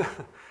not.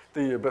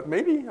 But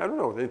maybe, I don't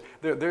know.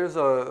 There's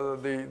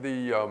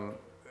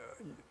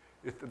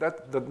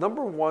the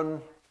number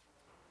one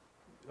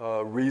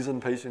reason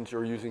patients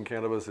are using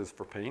cannabis is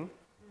for pain.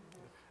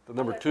 The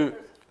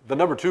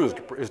number two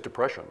is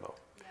depression, though.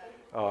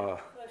 Well,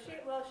 she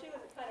was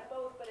kind of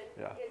both,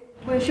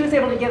 but she was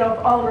able to get off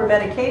all of her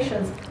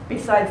medications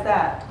besides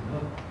that.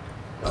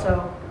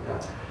 So.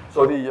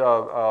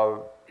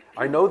 So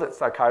I know that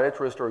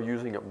psychiatrists are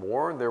using it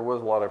more. There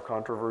was a lot of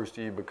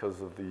controversy because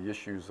of the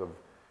issues of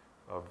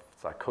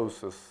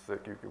psychosis,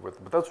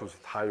 but that's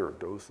with higher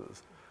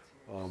doses.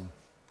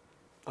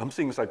 I'm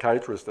seeing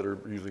psychiatrists that are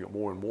using it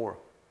more and more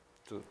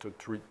to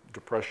treat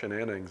depression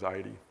and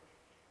anxiety.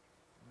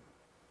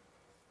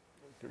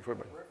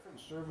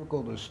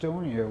 Cervical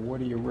dystonia, what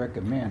do you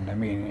recommend? I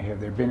mean, have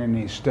there been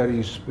any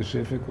studies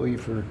specifically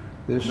for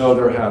this? No,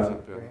 there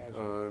hasn't been.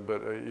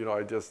 But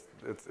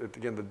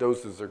again, the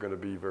doses are going to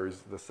be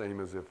the same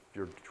as if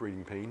you're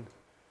treating pain.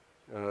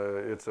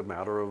 It's a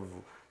matter of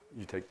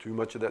you take too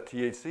much of that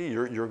THC,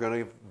 you're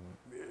going to.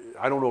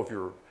 I don't know if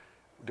your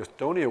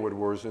dystonia would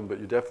worsen, but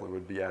you definitely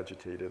would be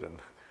agitated and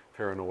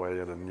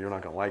paranoid, and you're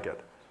not going to like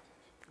it.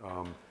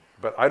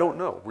 But I don't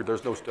know.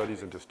 There's no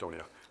studies in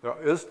dystonia. There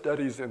is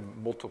studies in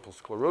multiple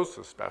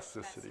sclerosis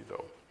spasticity,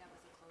 though.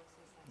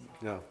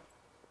 Yeah,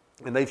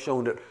 and they've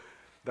shown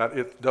that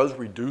it does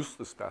reduce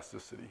the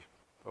spasticity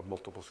of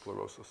multiple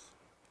sclerosis.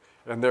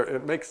 And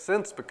it makes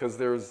sense because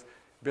there's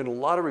been a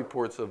lot of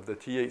reports of the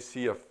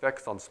THC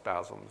effects on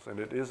spasms, and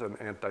it is an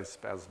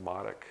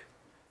antispasmodic,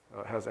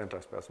 has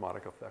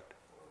antispasmodic effect.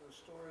 The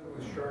story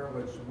with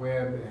Charlotte's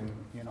Web,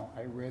 and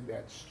I read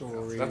that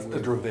story. That's the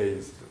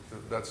Dravet.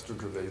 That's the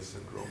Dravet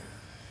syndrome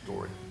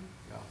story.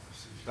 Yeah,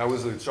 that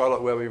was the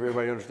Charlotte Web.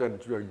 Everybody understand?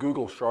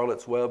 Google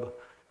Charlotte's Web.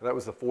 That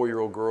was a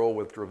 4-year-old girl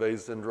with Dravet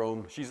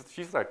syndrome.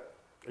 She's like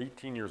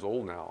 18 years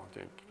old now, I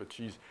think, but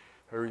she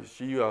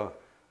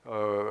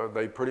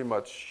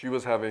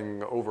was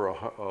having over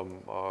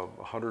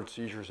 100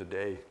 seizures a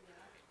day,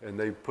 and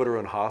they put her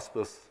in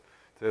hospice.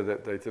 They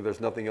said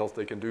there's nothing else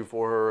they can do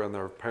for her, and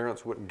their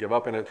parents wouldn't give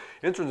up. And it's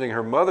interesting,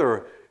 her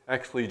mother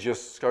actually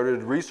just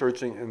started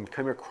researching and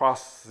came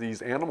across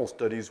these animal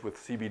studies with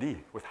CBD,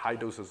 with high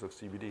doses of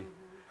CBD.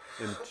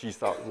 And she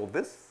thought, well,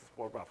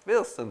 what about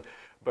this?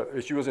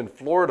 But she was in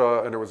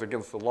Florida, and it was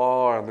against the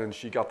law, and then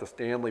she got the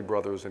Stanley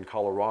brothers in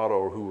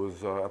Colorado, who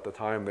was, at the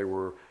time,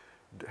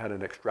 had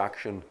an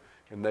extraction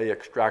and they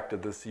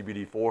extracted the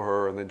CBD for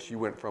her, and then she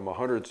went from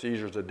 100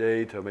 seizures a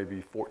day to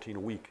maybe 14 a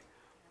week,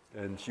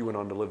 and she went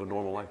on to live a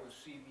normal life.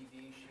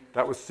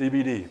 That was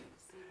CBD.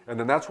 And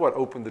then that's what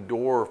opened the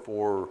door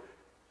for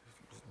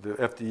the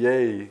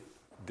FDA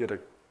did a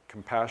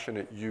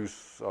compassionate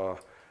use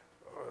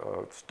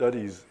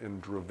studies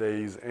in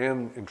Dravet's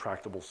and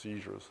intractable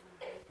seizures.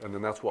 And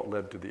then that's what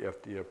led to the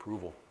FDA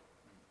approval.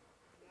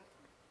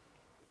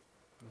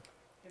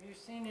 Have you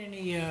seen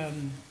any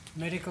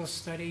medical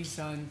studies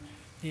on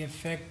the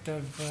effect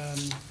of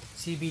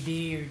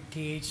CBD or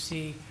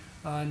THC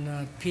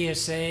on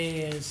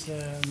PSA as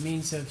a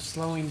means of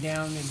slowing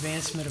down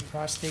advancement of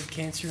prostate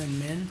cancer in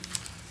men?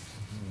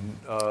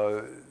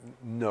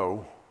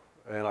 No,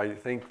 and I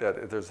think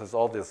that there's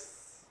all this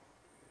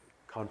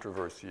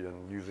controversy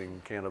in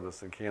using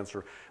cannabis in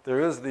cancer. There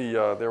was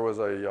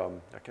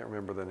I can't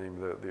remember the name,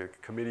 the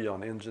Committee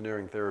on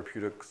Engineering,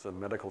 Therapeutics, and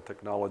Medical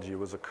Technology. It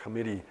was a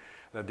committee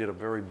that did a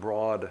very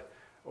broad,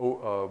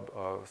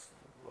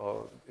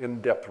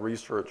 in-depth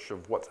research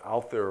of what's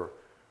out there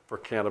for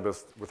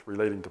cannabis with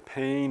relating to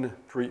pain,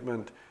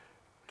 treatment,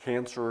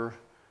 cancer,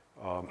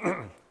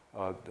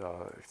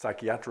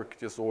 psychiatric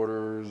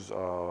disorders,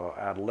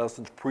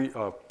 adolescence,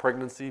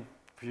 pregnancy,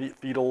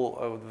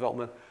 fetal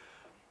development.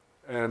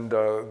 And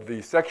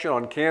the section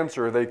on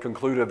cancer, they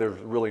concluded there's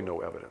really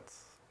no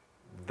evidence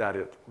that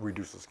it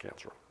reduces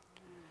cancer.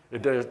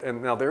 It does,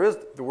 and now there is,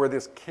 where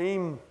this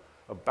came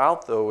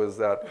about though, is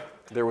that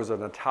there was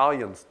an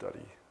Italian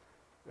study,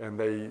 and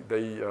they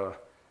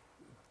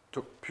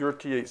took pure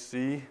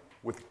THC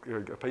with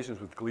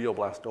patients with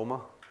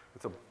glioblastoma.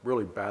 It's a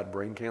really bad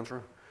brain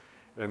cancer.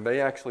 And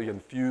they actually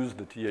infused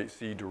the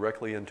THC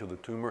directly into the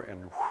tumor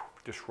and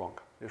just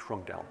shrunk. It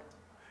shrunk down.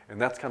 And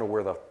that's kind of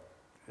where the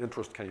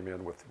interest came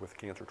in with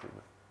cancer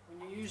treatment.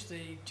 When you use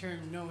the term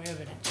no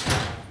evidence,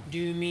 do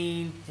you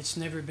mean it's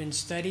never been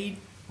studied,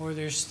 or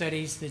there's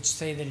studies that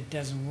say that it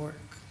doesn't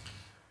work?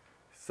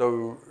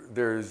 So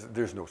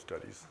there's no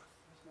studies.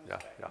 Yeah.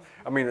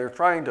 I mean, they're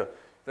trying to,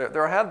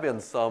 there have been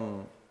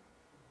some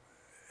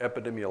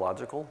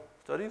epidemiological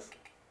studies.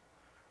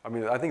 I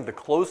mean, I think the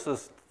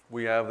closest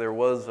we have, there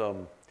was a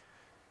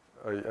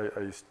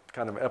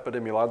kind of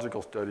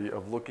epidemiological study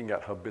of looking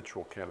at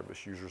habitual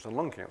cannabis users and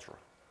lung cancer.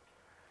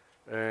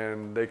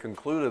 And they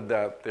concluded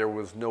that there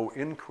was no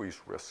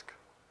increased risk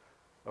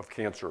of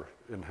cancer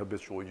in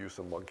habitual use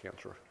in lung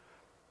cancer.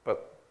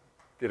 But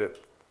did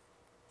it,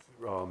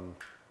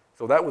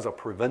 so that was a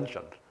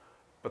prevention.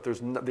 But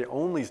there's the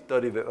only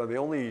study, the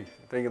only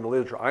thing in the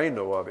literature I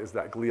know of is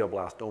that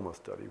glioblastoma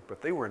study,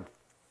 but they were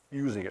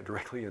infusing it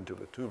directly into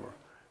the tumor.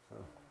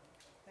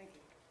 Thank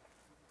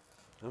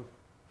you.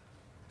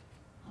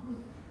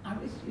 I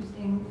was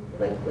using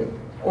liquid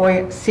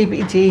oil,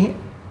 CBD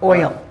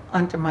oil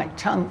under my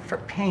tongue for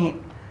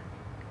pain,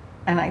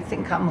 and I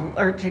think I'm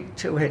allergic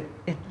to it.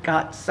 It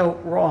got so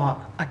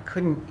raw, I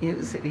couldn't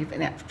use it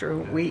even after a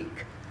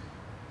week.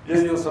 Yeah,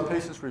 you know, some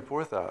patients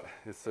report that.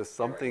 It's just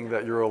something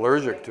that you're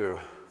allergic to.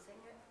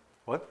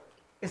 What?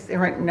 Is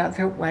there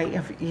another way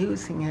of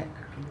using it?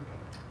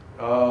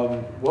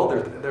 Well,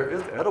 there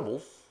is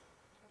edibles.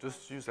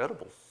 Just use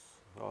edibles.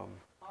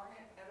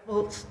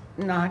 Edibles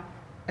not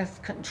as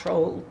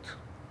controlled.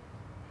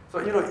 So,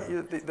 you know,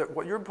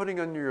 what you're putting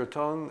under your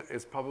tongue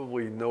is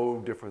probably no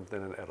different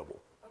than an edible.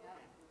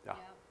 Yeah.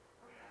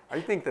 I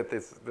think that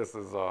this is,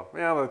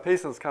 the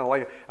patients kind of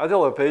like it. I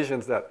tell the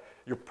patients that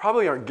you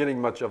probably aren't getting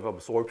much of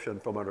absorption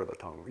from under the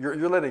tongue.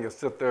 You're letting it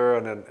sit there,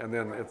 and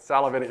then it's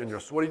salivating, and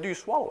what do? You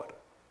swallow it.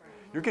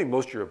 You're getting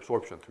most of your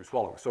absorption through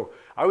swallowing. So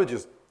I would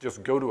just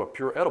go to a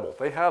pure edible.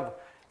 They have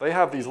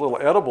these little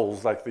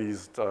edibles, like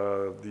these.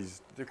 The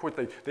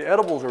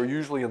edibles are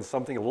usually in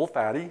something a little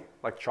fatty,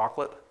 like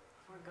chocolate.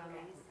 Or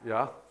gummies.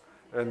 Yeah,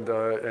 and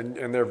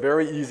they're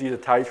very easy to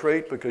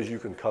titrate because you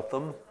can cut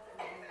them.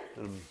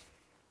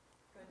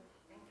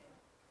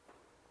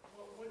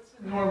 What's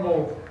the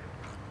normal?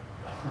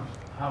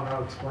 How do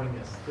I explain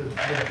this? The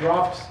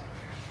drops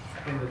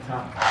in the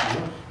tongue.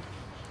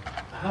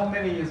 How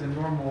many is a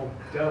normal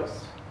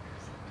dose?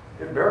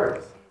 It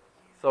varies.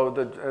 So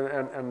the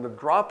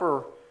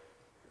dropper.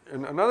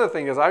 And another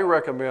thing is, I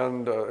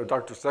recommend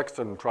Dr.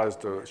 Sexton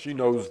she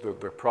knows the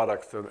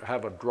products, to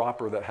have a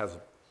dropper that has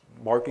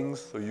markings,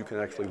 so you can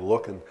actually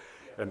look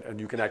and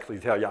you can actually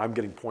tell, yeah, I'm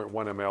getting 0.1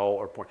 ml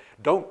or point.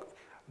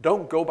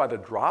 Don't go by the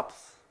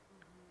drops.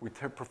 We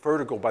prefer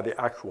to go by the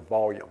actual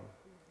volume.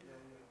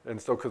 And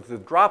so, because the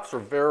drops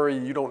are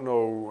you don't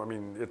know, I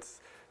mean,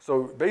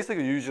 so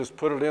basically you just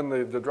put it in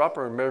the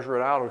dropper and measure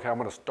it out. Okay, I'm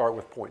going to start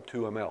with 0.2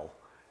 ml,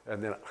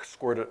 and then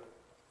squirt it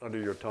under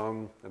your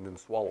tongue and then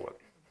swallow it.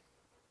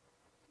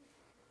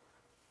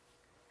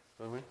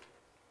 So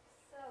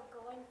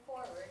going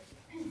forward,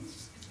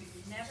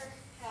 we've never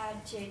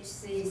had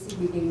THC,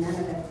 CBD, none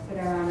of it, but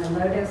are on a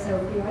low-dose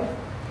opioid,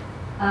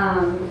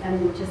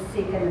 and just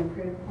seek an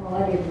improved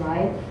quality of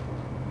life,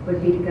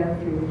 would be to go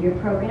through your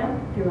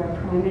program, through our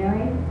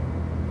primary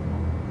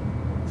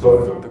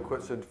So the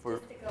question for...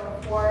 Just to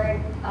go forward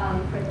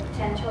for the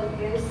potential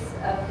use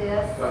of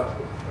this.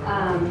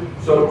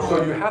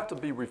 So you have to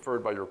be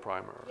referred by your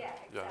primary. Yeah,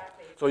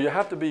 exactly. So you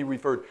have to be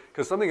referred,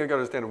 because something I got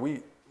to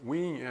understand,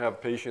 we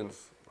have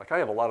patients, like I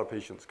have a lot of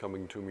patients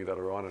coming to me that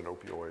are on an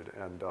opioid,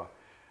 and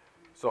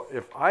so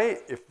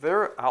if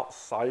they're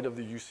outside of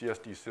the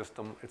UCSD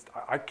system,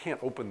 I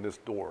can't open this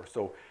door.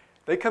 So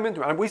they come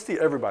into, and we see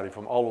everybody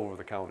from all over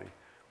the county.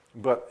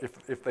 But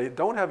if they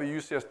don't have a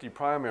UCSD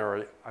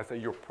primary, I say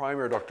your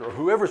primary doctor, or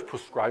whoever's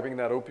prescribing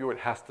that opioid,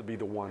 has to be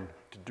the one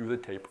to do the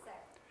taper.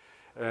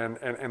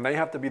 And they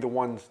have to be the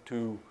ones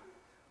to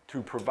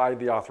provide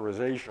the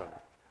authorization.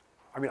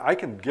 I mean, I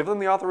can give them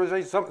the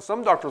authorization.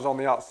 Some doctors on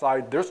the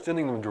outside, they're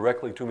sending them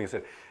directly to me and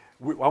say,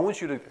 I want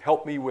you to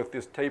help me with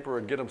this taper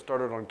and get them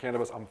started on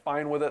cannabis. I'm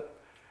fine with it.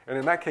 And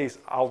in that case,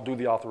 I'll do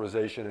the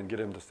authorization and get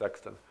him to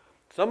Sexton.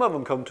 Some of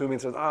them come to me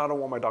and say, I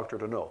don't want my doctor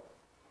to know.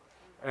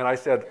 And I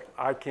said,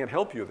 I can't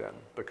help you then,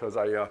 because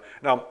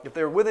now, if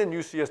they're within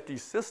UCSD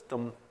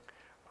system,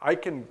 I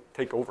can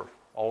take over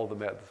all of the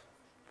meds.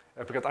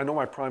 And because I know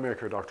my primary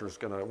care doctor is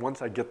going to,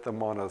 once I get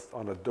them on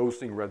a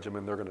dosing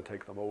regimen, they're going to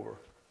take them over.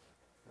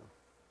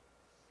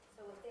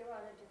 So if they're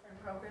on a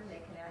different program, they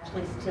can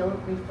actually still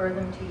refer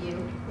them to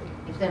you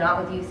if they're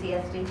not with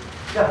UCSD?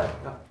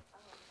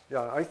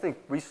 Yeah, I think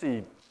we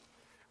see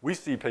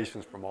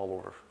patients from all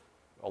over.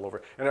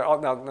 And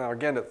now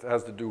again, it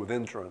has to do with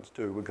insurance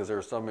too, because there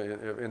are some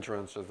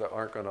insurances that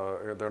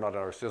they're not in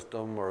our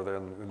system, or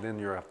then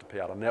you have to pay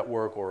out of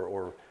network,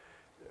 or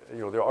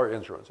there are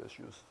insurance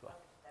issues. So.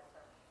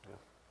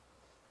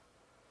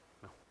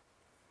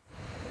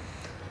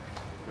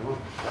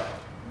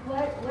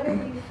 What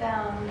have you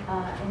found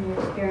in your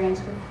experience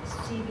with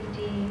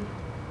CBD,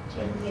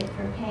 taking it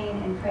for pain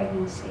and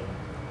pregnancy?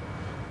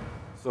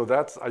 So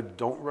I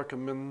don't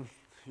recommend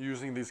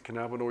using these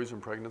cannabinoids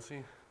in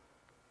pregnancy.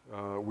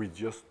 We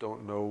just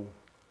don't know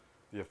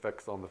the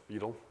effects on the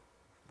fetal.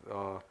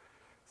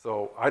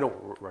 So I don't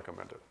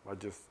recommend it.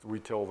 We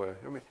tell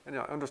and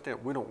I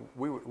understand we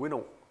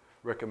don't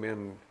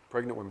recommend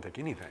pregnant women take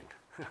anything.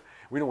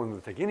 We don't want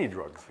them to take any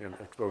drugs and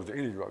exposed to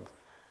any drugs.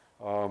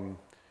 And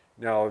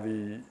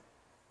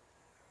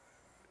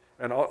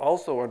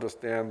also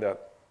understand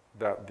that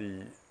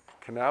the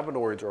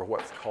cannabinoids are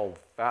what's called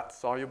fat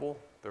soluble.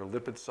 They're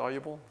lipid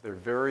soluble.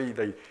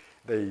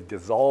 They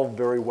dissolve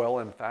very well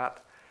in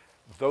fat.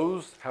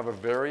 Those have a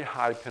very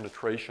high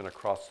penetration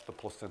across the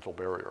placental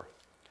barrier.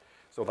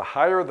 So the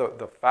higher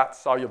the fat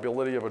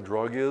solubility of a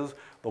drug is,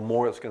 the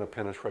more it's going to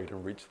penetrate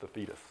and reach the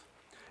fetus.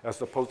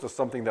 As opposed to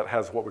something that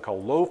has what we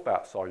call low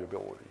fat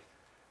solubility.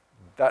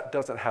 That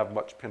doesn't have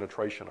much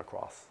penetration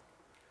across.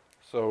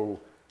 So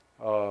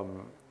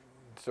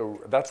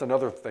that's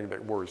another thing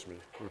that worries me.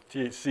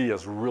 THC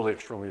is really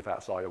extremely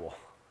fat soluble,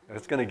 and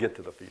it's going to get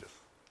to the fetus.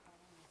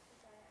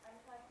 I'm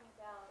talking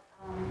about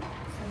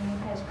someone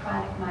who has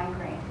chronic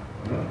migraine,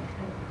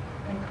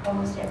 like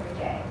almost every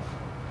day,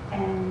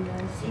 and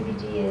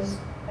CBD is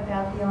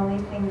about the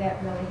only thing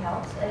that really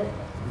helps,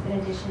 in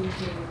addition to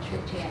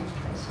triptan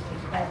twice a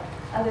week. But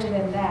other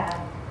than that,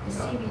 the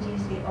CBD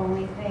is the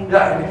only thing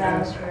that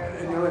allows for.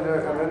 And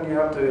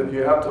then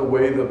you have to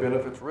weigh the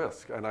benefits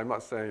risk. And I'm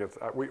not saying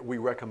we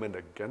recommend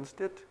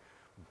against it,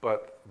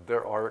 but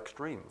there are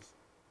extremes,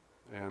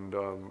 and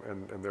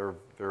there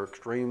are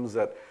extremes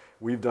that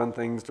we've done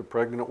things to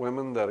pregnant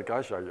women that,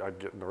 gosh, I'd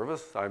get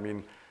nervous. I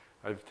mean,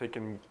 I've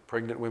taken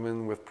pregnant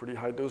women with pretty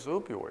high dose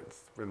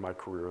opioids in my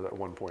career at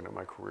one point in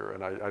my career,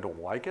 and I don't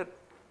like it,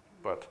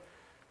 but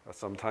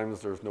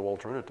sometimes there's no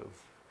alternatives.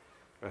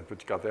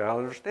 But you got to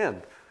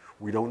understand.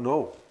 We don't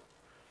know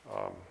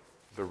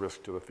the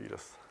risk to the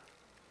fetus.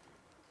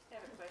 I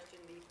have a question.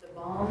 The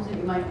balms that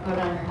you might put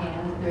on your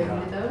hand,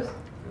 do those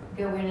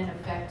go in and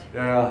affect?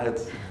 Yeah,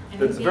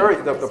 it's very.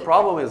 The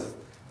problem is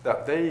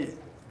that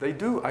I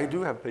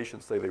do have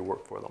patients say they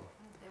work for them.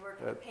 They work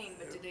for pain,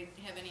 but do they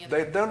have any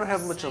other? They don't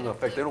have much of an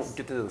effect. They don't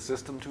get into the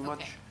system too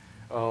much.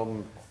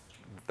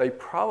 They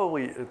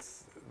probably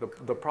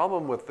the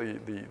problem with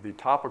the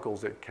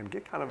topicals. It can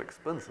get kind of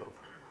expensive.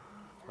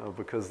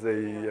 Because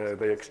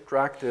they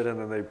extract it and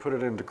then they put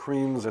it into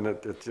creams, and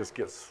it just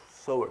gets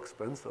so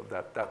expensive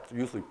that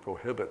usually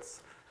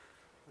prohibits.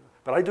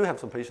 But I do have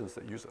some patients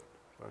that use it.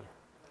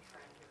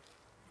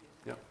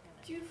 Yeah.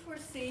 Do you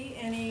foresee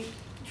any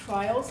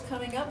trials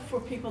coming up for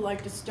people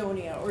like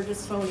dystonia or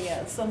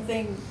dysphonia,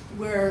 something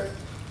where,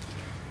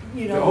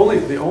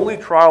 The only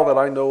trial that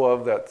I know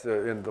of that's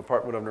in the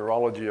Department of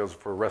Neurology is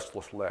for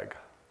restless leg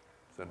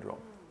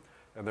syndrome,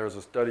 and there's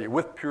a study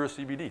with pure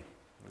CBD.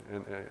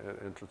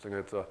 Interesting.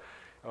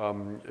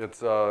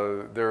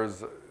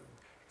 There's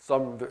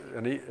some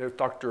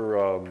Dr.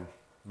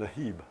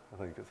 Nahib, I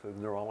think it's a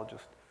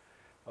neurologist.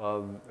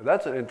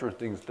 That's an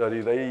interesting study.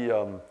 They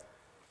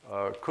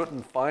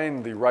couldn't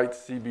find the right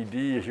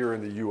CBD here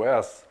in the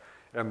U.S.,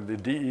 and the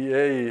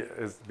DEA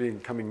is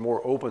becoming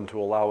more open to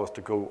allow us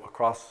to go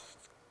across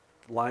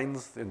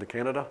lines into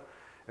Canada,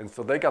 and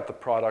so they got the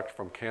product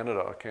from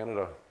Canada,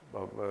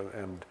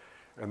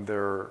 and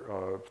they're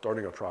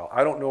starting a trial.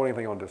 I don't know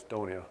anything on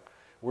dystonia,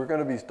 we're going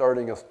to be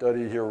starting a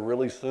study here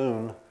really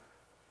soon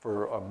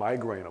for a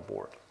migraine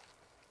abort.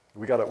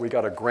 We got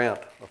a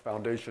grant, a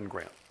foundation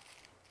grant.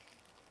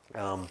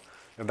 And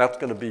that's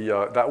going to be,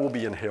 that will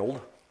be inhaled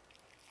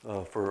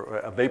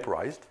for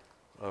vaporized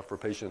for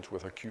patients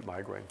with acute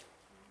migraine.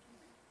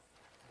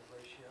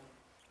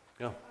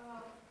 Yeah.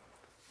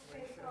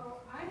 Okay, so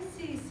I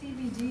see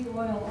CBD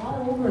oil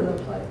all over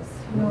the place,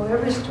 you know,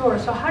 every store.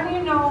 So how do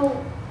you know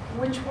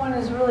which one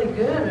is really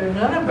good or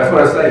none of them? That's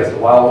what I say. It's the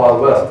wild,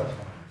 wild west.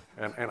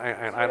 And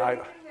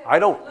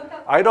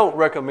I don't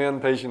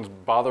recommend patients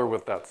bother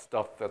with that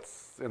stuff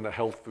that's in the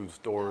health food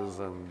stores.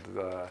 And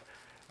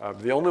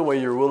the only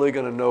way you're really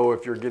going to know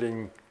if you're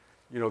getting,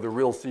 you know, the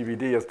real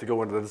CBD is to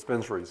go into the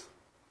dispensaries,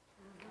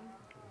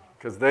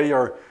 because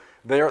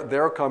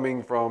they're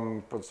coming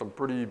from some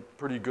pretty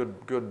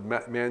good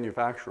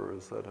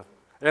manufacturers that,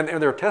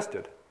 and they're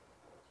tested.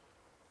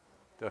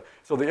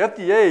 So the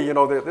FDA, you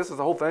know, this is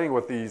the whole thing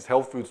with these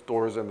health food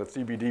stores and the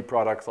CBD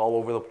products all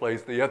over the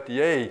place. The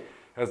FDA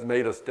has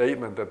made a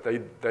statement that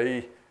they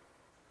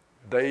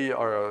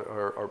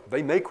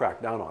may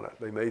crack down on it.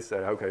 They may say,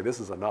 okay, this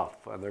is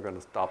enough, and they're going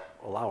to stop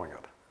allowing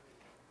it.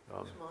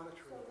 So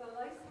the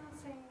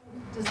licensing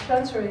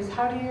dispensaries,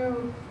 how do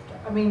you,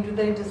 I mean, do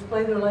they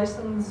display their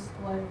license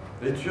like?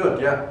 It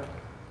should, yeah.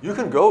 You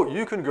can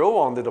go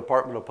on the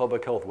Department of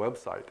Public Health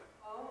website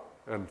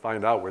and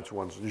find out which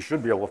ones. You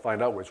should be able to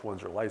find out which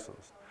ones are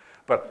licensed.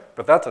 But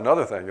that's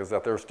another thing, is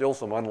that there's still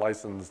some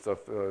unlicensed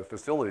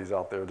facilities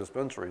out there,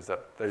 dispensaries,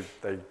 that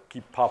they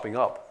keep popping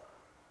up.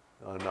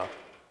 And,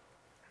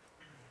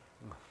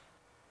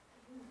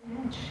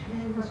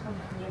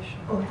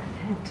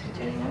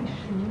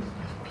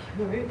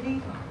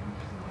 Purity,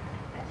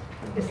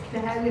 is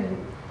that a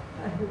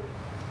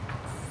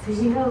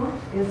seal,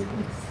 is it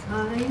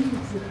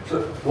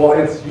signs? Well,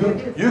 it's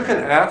you can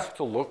ask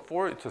to look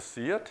for it, to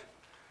see it,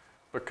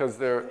 because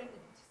they're,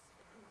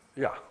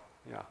 yeah.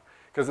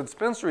 Because in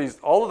dispensaries,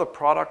 all of the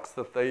products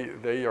that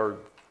they are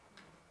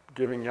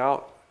giving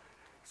out,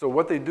 so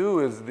what they do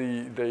is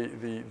they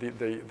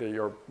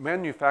are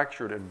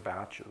manufactured in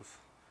batches,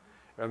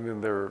 and then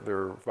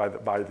they're by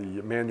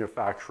the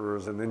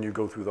manufacturers, and then you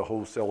go through the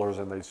wholesalers,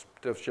 and they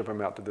ship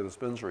them out to the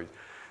dispensaries.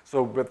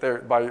 So, but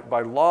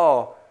by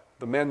law,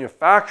 the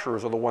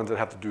manufacturers are the ones that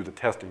have to do the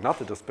testing, not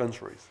the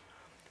dispensaries.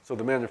 So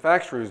the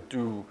manufacturers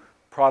do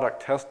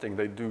product testing,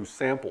 they do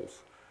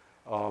samples.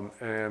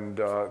 And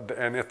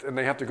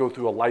they have to go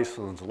through a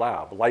licensed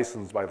lab,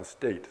 licensed by the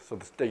state, so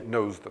the state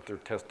knows that they're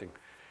testing.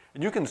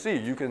 And you can see,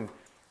 you can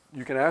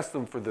ask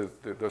them for the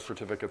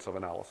certificates of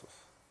analysis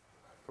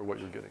for what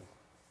you're getting.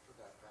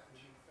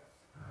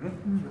 For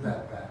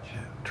that batch.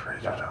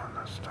 Trace it on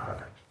the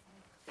stock.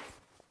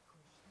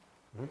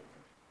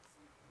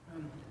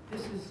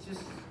 This is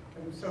just,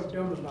 I'm so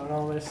dumb about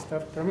all this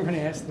stuff, but I'm going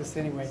to ask this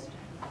anyway.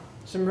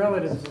 Some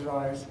relatives of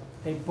ours,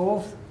 they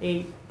both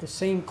ate the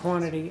same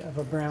quantity of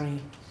a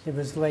brownie that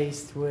was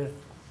laced with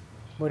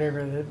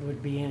whatever that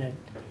would be in it.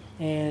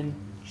 And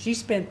she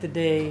spent the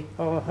day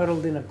all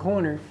huddled in a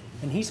corner,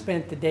 and he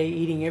spent the day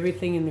eating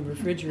everything in the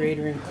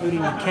refrigerator,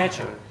 including the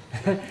ketchup.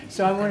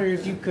 So I wonder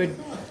if you could,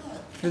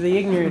 for the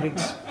ignorant,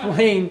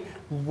 explain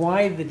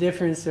why the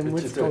difference and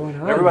what's going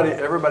on.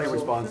 Everybody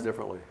responds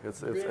differently.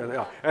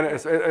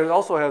 It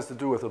also has to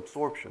do with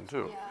absorption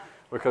too,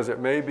 because it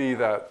may be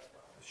that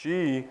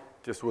she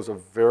just was a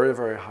very,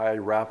 very high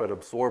rapid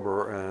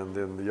absorber, and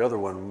then the other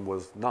one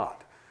was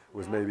not. It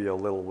was maybe a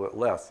little bit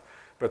less.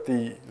 But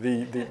I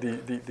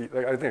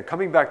think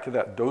coming back to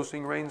that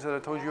dosing range that I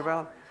told you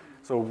about,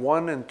 so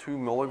 1 and 2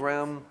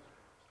 milligram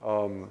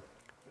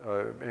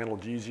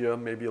analgesia,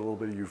 maybe a little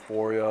bit of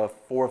euphoria,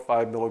 4 or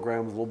 5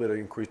 milligrams, a little bit of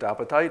increased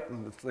appetite,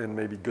 and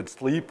maybe good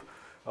sleep.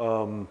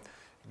 You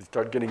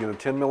start getting into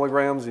 10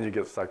 milligrams, and you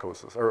get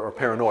psychosis or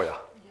paranoia.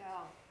 Yeah.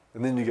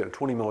 And then you get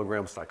 20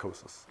 milligrams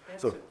psychosis.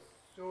 That's so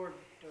absorbed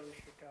dose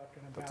you're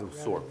talking about, that's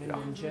absorbed, rather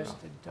than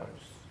ingested dose.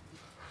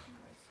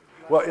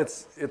 Well, I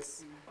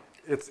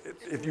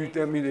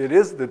mean, it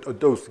is a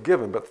dose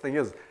given, but the thing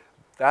is,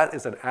 that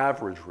is an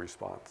average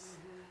response.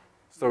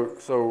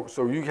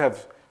 So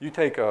you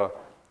take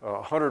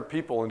 100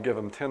 people and give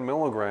them 10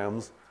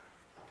 milligrams,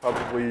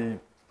 probably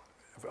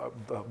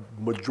the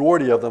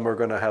majority of them are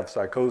going to have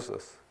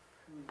psychosis.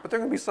 But there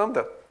are going to be some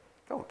that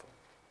don't.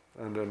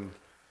 And then,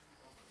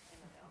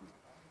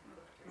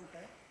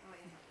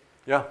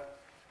 yeah.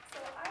 So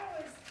I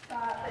always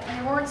thought that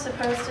you weren't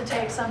supposed to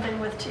take something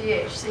with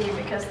THC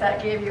because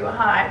that gave you a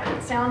high, but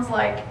it sounds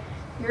like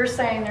you're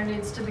saying there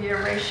needs to be a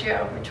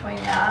ratio between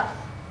that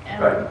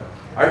and... Right.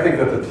 I think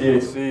that the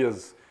THC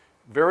is,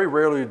 very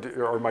rarely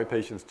are my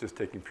patients just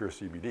taking pure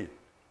CBD.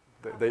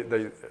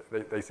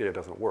 They say it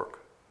doesn't work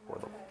for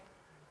them.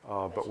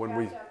 But when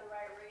we...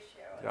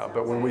 Yeah,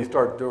 but when we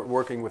start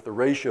working with the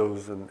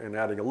ratios and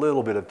adding a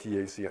little bit of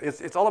THC,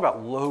 it's all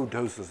about low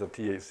doses of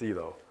THC,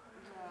 though.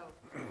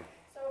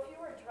 So if you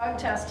were drug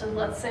tested,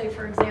 let's say,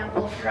 for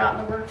example, if you're out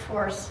in the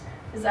workforce,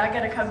 is that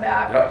going to come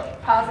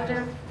back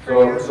positive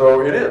for you?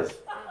 So it is.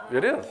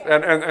 It is.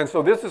 And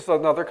so this is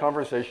another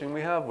conversation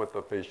we have with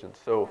the patients.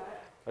 So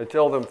I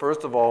tell them,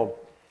 first of all,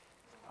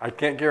 I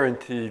can't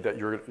guarantee that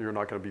you're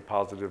not going to be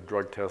positive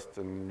drug tests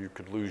and you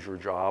could lose your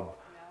job,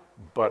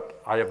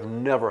 but I have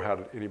never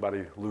had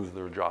anybody lose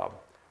their job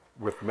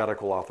with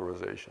medical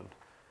authorization.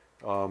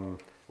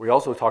 We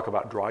also talk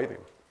about driving,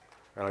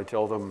 and I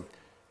tell them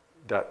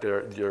that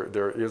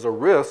there is a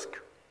risk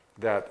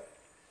that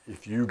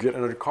if you get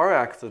in a car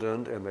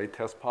accident and they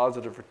test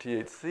positive for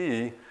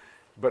THC,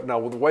 but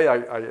now the way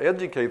I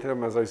educate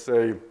them is I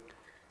say,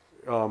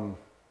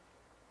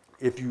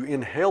 if you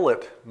inhale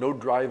it, no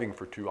driving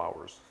for 2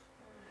 hours.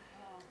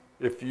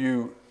 If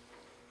you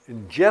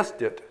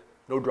ingest it,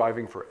 no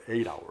driving for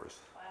 8 hours.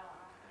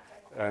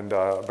 And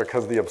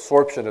because the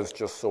absorption is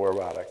just so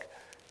erratic.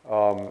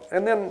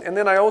 And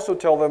then I also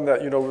tell them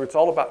that, it's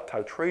all about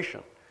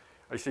titration.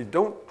 I say,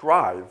 don't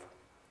drive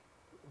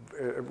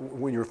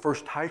when you're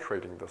first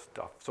titrating this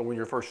stuff. So when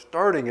you're first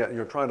starting it and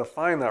you're trying to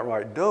find that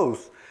right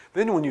dose,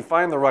 then when you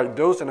find the right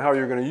dose and how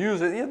you're going to use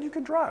it, yeah, you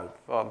can drive.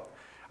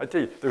 I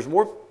tell you, there's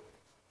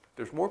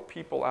more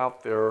people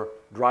out there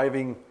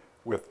driving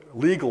with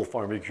legal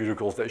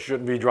pharmaceuticals that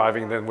shouldn't be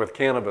driving than with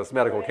cannabis,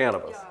 medical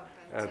cannabis.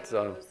 It's,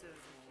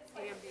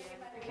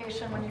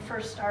 medication, when you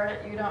first start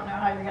it, you don't know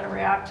how you're going to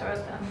react to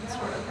it, then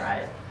sort of,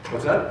 right?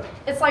 What's that?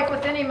 It's like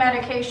with any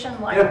medication,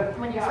 like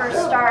when you first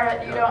start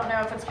it, you don't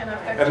know if it's going to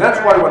affect you. And that's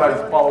why when I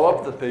follow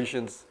up the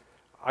patients,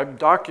 I'm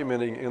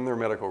documenting in their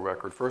medical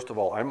record. First of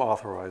all, I'm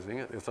authorizing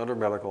it. It's under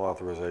medical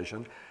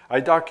authorization.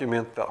 I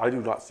document that I do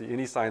not see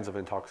any signs of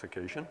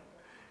intoxication.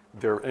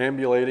 They're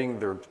ambulating,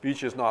 their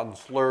speech is not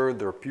slurred,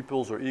 their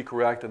pupils are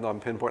ecorrect and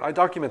non-pinpoint. I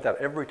document that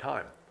every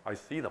time I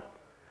see them.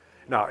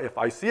 Now, if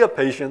I see a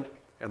patient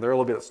and they're a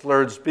little bit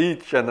slurred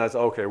speech, and I say,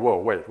 okay, whoa,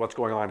 wait, what's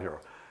going on here?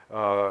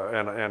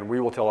 And we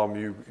will tell them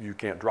you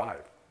can't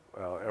drive,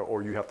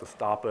 or you have to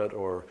stop it,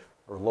 or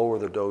lower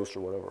the dose,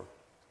 or whatever.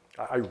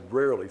 I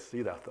rarely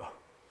see that, though.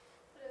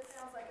 But it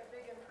sounds like a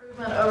big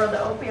improvement over the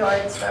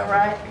opioids, though,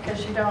 right?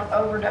 Because you don't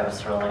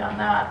overdose really on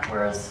that,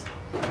 whereas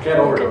you can't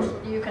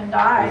overdose. You can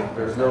die.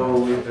 There's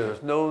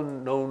no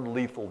known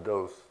lethal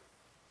dose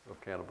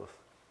of cannabis.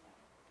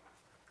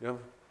 Yeah.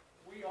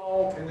 We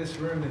all in this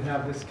room that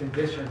have this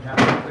condition have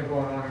something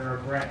going on in our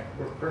brain.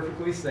 We're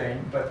perfectly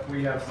sane, but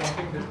we have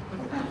something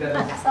that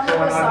is going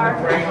on in our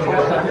brain. It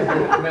has nothing to do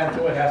with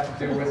mental. It has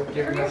to do with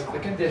giving us the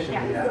condition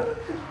we have.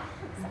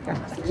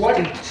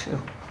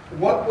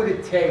 What would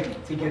it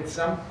take to get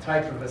some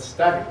type of a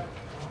study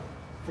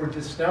for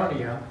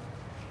dystonia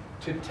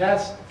to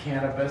test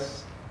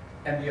cannabis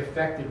and the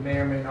effect it may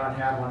or may not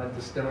have on a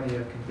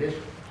dystonia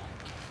condition?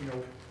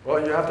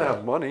 Well, you have to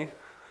have money.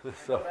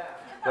 So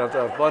you have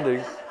to have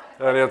funding.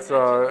 And it's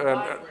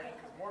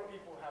more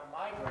people have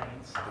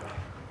migraines,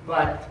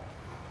 but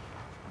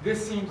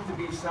this seems to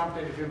be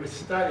something, if it was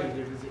studied,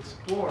 it was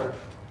explored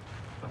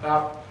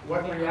about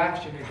what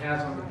reaction it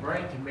has on the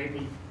brain to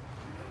maybe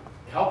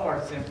help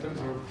our symptoms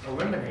or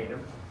eliminate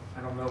them.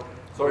 I don't know.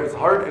 So it's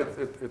hard.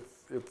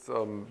 It's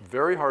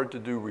very hard to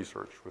do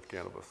research with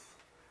cannabis.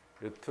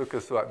 It took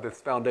us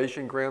this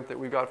foundation grant that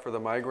we got for the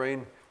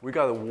migraine. We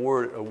got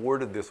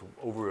awarded this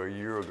over a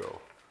year ago.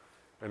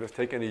 And it's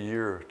taken a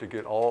year to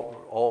get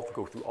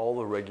go through all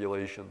the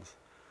regulations.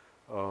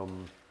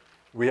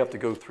 We have to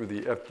go through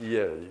the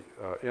FDA,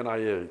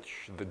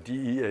 NIH, the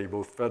DEA,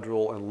 both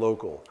federal and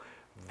local,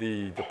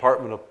 the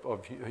Department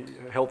of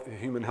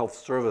Human Health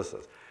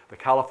Services, the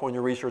California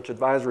Research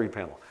Advisory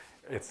Panel.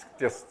 It's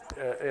just,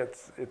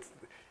 it's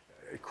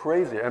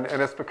crazy, and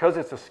it's because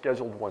it's a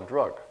Scheduled I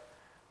drug.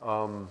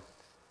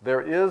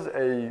 There is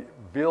a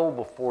bill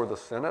before the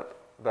Senate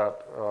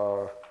that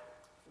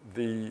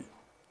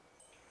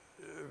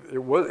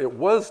it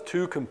was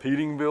two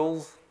competing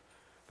bills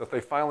that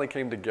they finally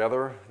came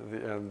together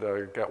and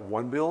got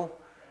one bill.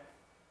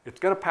 It's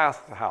going to pass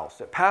the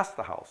House. It passed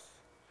the House.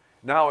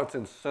 Now it's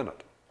in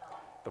Senate.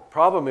 The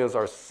problem is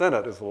our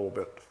Senate is a little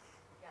bit,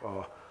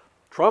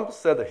 Trump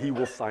said that he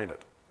will sign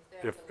it.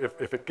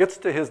 If it gets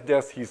to his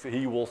desk,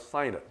 he will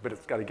sign it, but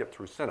it's got to get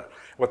through Senate.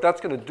 What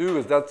that's going to do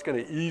is that's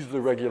going to ease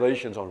the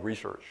regulations on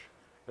research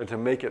and to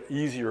make it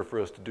easier for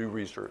us to do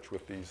research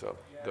with these,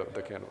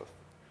 the cannabis.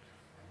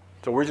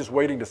 So we're just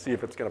waiting to see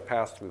if it's going to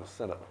pass through the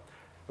Senate.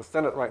 The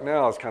Senate right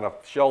now has kind of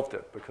shelved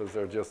it because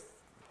they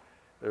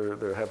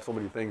have so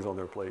many things on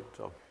their plate.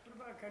 So.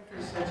 What about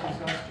countries such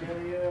as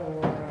Australia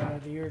or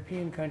the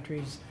European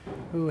countries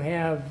who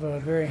have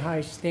very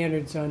high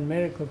standards on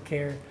medical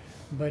care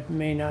but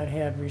may not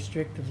have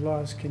restrictive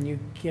laws? Can you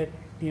get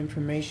the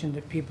information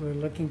that people are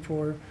looking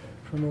for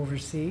from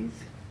overseas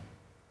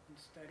in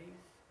studies?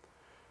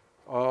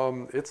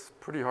 It's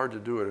pretty hard to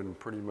do it in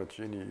pretty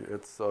much any.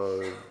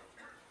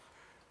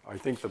 I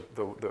think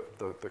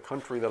the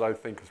country that I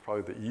think is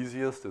probably the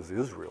easiest is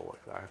Israel,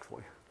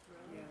 actually.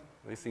 Yeah.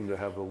 They seem to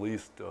have the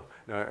least.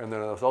 And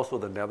then there's also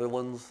the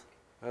Netherlands.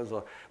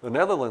 The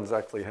Netherlands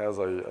actually has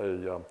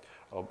a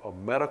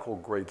medical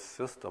grade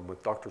system where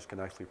doctors can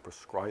actually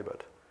prescribe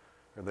it.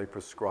 And they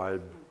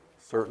prescribe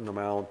certain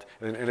amount,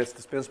 and it's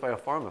dispensed by a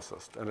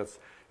pharmacist. And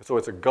so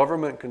it's a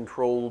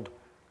government-controlled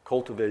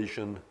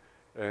cultivation,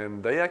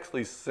 and they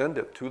actually send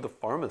it to the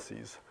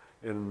pharmacies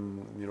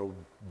in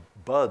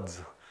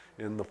buds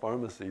in the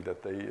pharmacy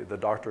that the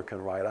doctor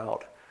can write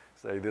out.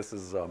 Say this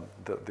is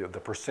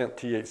the percent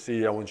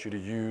THC I want you to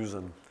use,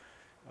 and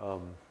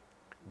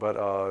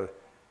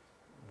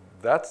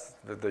that's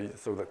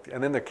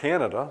and then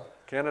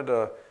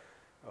Canada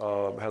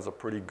has a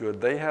pretty good.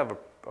 They have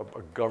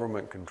a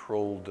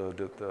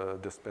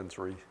government-controlled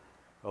dispensary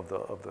of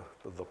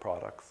the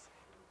products.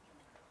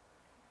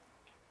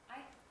 I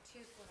have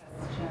two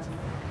questions.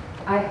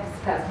 I have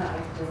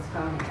spasmodic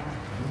dysphonia,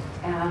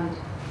 and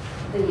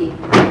the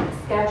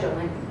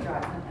scheduling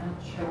drugs, and I'm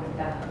sure what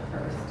that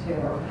refers to,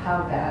 or how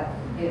that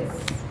is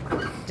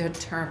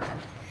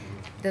determined.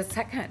 The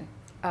second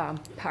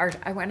part,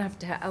 I went up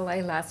to LA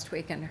last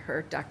week and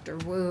heard Dr.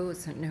 Wu,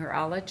 who's a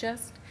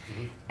neurologist,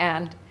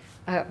 and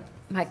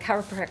my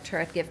chiropractor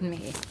had given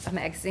me a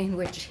magazine,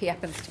 which he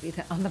happens to be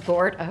on the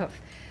board of,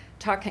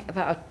 talking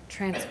about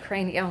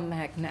transcranial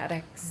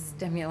magnetic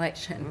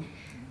stimulation.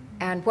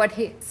 And what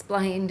he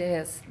explained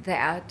is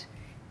that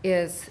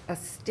is a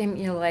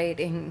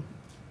stimulating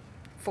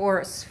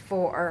force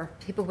for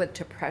people with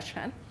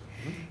depression.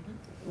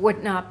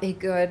 Would not be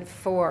good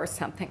for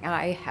something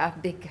I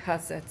have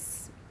because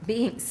it's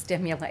being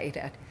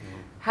stimulated.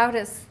 How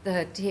does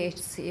the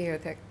THC or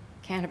the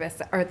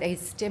cannabis, are they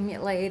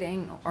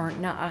stimulating or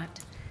not?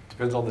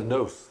 Depends on the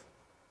dose.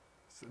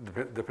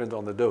 Depends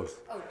on the dose.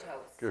 Oh,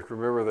 dose.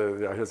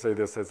 Remember, I should say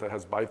this has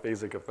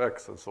biphasic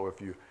effects, and so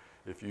if you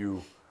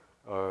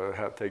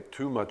take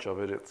too much of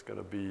it, it's going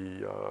to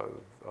be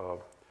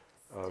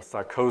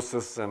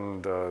psychosis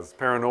and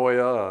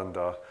paranoia, and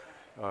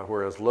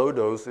whereas low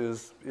dose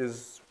is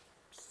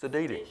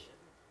sedating.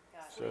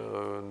 So,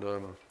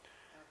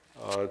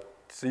 and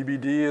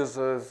CBD is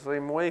the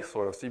same way,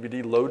 sort of.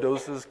 CBD low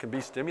doses can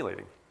be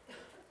stimulating,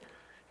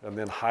 and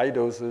then high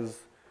doses,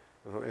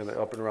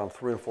 up and around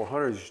 300 and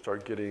 400, you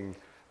start getting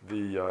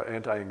the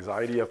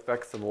anti-anxiety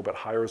effects and a little bit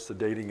higher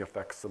sedating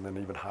effects, and then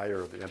even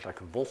higher the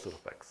anticonvulsive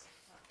effects.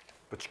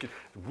 But you get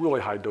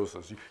really high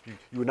doses. You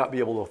would not be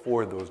able to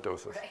afford those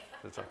doses. Right.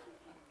 So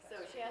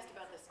she asked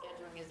about the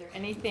scheduling. Is there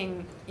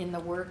anything in the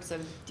works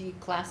of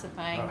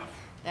declassifying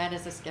that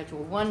as a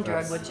Schedule I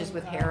drug, which is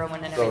with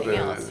heroin and everything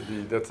else?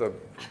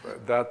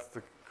 That's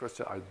the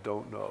question. I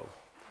don't know.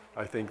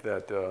 I think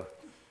that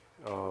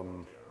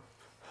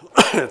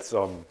it's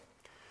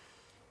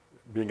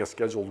being a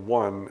Scheduled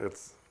I.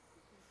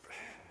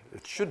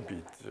 It should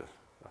be.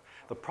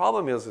 The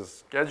problem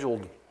is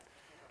scheduled.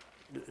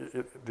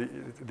 The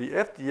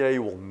FDA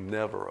will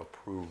never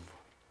approve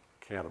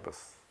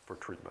cannabis for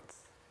treatments.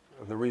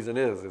 And the reason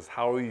is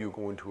how are you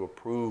going to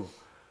approve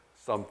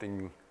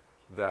something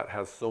that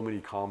has so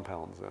many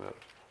compounds in it?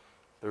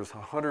 There's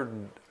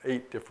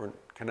 108 different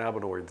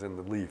cannabinoids in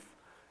the leaf,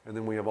 and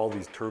then we have all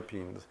these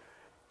terpenes.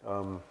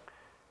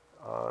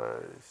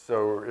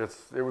 So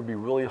it would be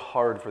really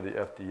hard for the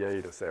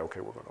FDA to say, okay,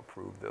 we're going to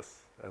approve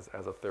this as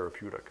a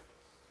therapeutic.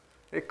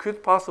 It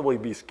could possibly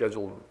be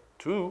Schedule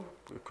II.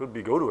 It could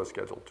go to a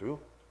Schedule II.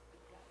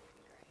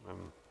 But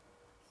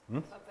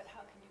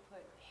how can you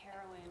put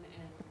heroin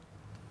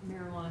and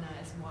marijuana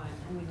as one?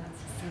 I mean, that's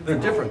they're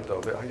different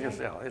though. I guess,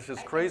 yeah, it's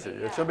just crazy.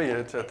 It should be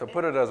to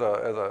put it as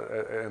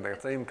in the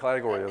same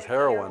category as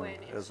heroin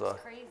is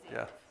crazy.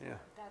 Yeah.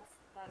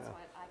 That's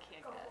what I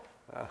can't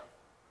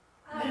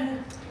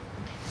get.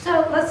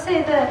 So let's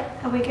say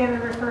that we get a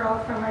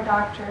referral from our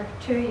doctor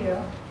to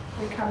you,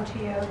 we come to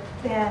you,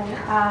 then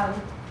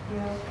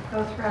you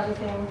go through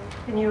everything,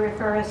 and you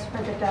refer us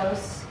for the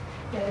dose,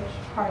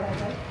 part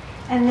of it.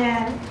 And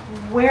then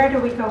where do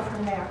we go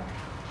from there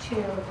to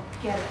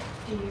get it?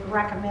 Do you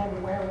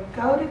recommend where we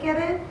go to get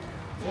it?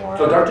 Or?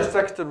 So Dr.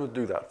 Sexton would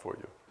do that for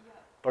you.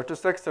 Dr.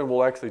 Sexton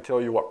will actually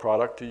tell you what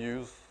product to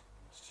use.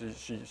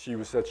 She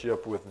would set you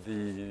up with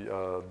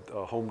the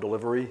home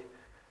delivery.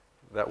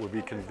 That would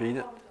be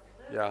convenient.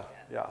 Yeah.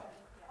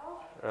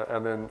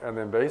 And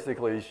then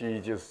basically she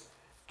just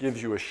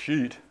gives you a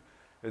sheet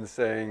and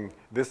saying,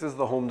 this is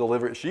the home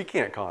delivery. She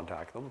can't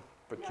contact them,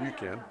 but you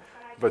can.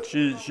 But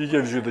she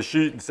gives you the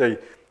sheet and say,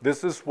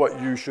 this is what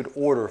you should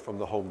order from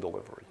the home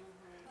delivery.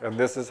 And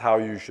this is how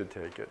you should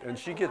take it. And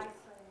she gets,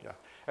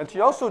 and she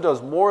also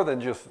does more than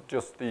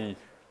just the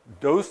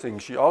dosing.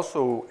 She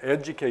also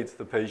educates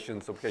the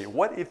patients, okay,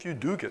 what if you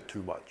do get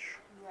too much?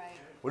 Right.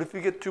 What if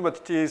you get too much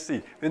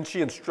THC? Then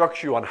she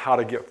instructs you on how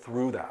to get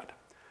through that.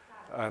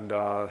 And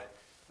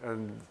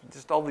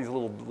just all these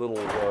little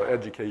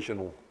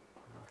educational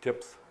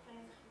tips.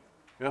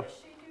 Yeah. Does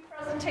she do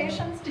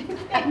presentations, do you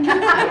think?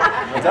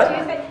 What's that? Do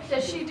you think,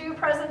 does she do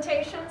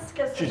presentations?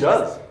 She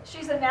does.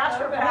 She's a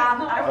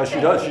naturopath.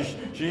 She does.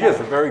 She is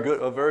a very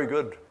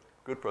good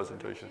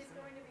presentation. She's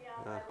going to be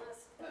on my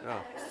list.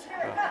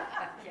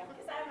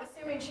 Because I'm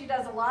assuming she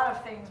does a lot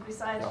of things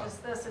besides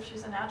just this if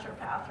she's a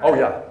naturopath, right? Oh,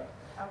 yeah.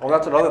 Okay. Well,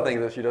 that's another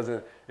thing that she does.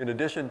 In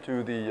addition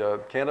to the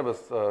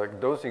cannabis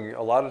dosing,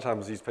 a lot of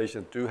times these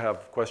patients do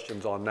have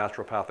questions on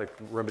naturopathic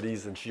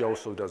remedies, and she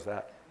also does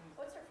that.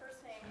 What's her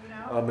first name? You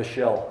know?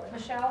 Michelle.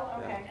 Michelle?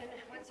 Okay. Yeah. And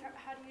what's her,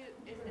 how do you,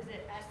 is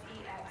it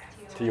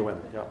S-E-X-T-O-N?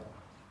 T-O-N, yeah.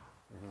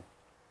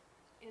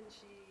 And does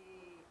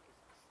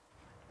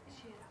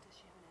she have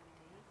an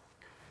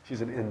MD?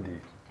 She's an ND.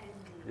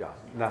 ND. Yeah,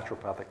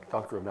 naturopathic,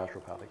 doctor of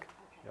naturopathic.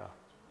 Yeah.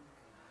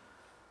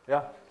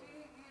 Yeah. Do you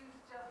use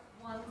just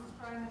one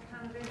strain of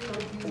cannabis or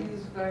do you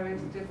use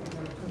various different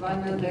ones? Because I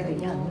know they're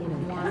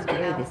more out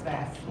there.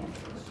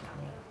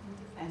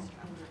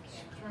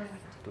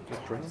 The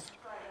strains?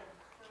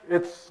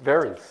 It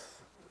varies.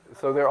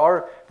 So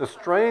the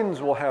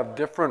strains will have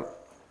different,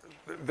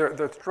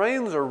 the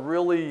strains are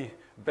really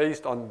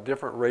based on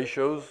different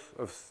ratios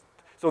of,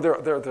 so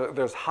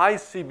there's high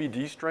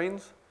CBD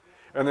strains,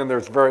 and then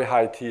there's very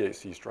high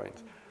THC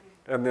strains.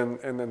 And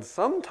then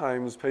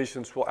sometimes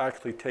patients will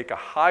actually take a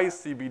high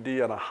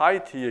CBD and a high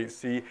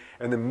THC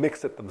and then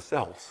mix it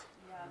themselves.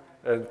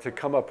 Yeah. And to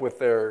come up with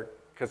their,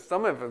 because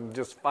some of them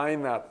just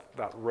find that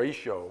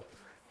ratio.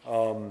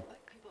 Like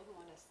people who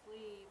want to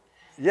sleep.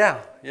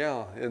 Yeah,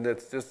 and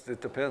it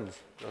depends.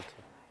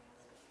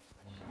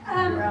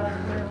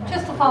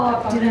 Just to follow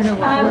up on this,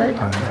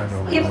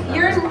 if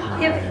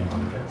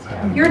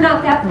you're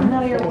not that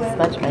familiar with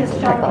this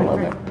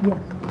genre,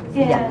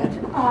 and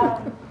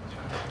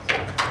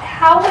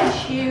how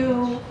would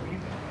you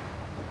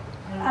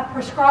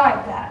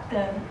prescribe that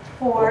then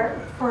for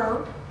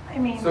I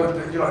mean? So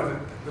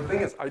the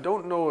thing is, I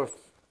don't know if,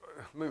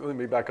 let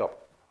me back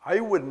up. I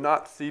would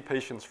not see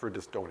patients for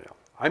dystonia.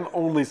 I'm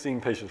only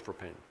seeing patients for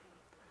pain.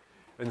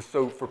 And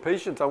so for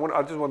patients, I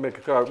just want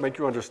to make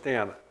you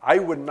understand, I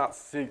would not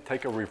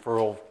take a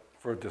referral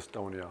for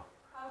dystonia.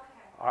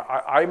 Okay.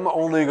 I'm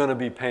only going to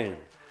be pain.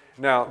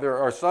 Now, there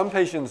are some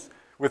patients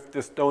with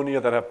dystonia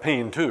that have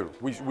pain too.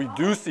 We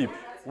do see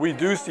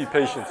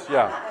patients,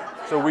 yeah.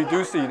 So we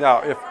do see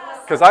now,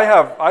 because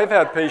I've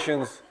had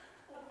patients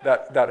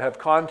that have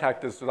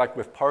contacted us like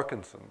with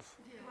Parkinson's.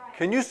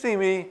 Can you see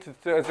me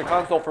as a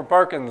consult for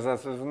Parkinson's? I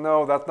says,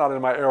 no, that's not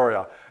in my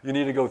area. You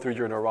need to go through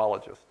your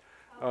neurologist.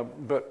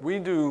 But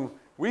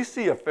we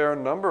see a fair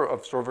number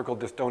of cervical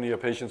dystonia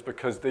patients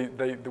because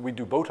we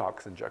do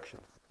Botox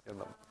injections in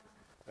them.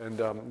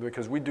 And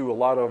because we do a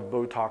lot of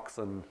Botox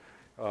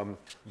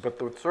but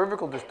the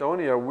cervical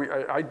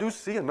dystonia, I do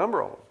see a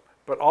number of them,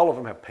 but all of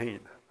them have pain.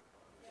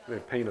 They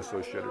have pain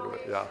associated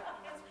with it, yeah.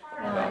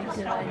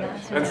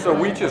 And so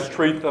we just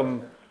treat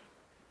them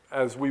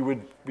as we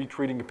would be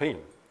treating a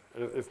pain.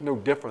 It's no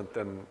different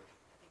than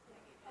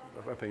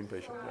a pain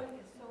patient. Yeah.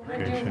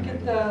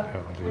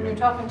 When you're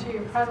talking to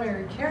your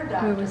primary care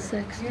doctor,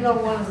 you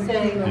don't want to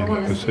say, I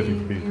want to see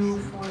you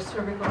for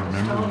cervical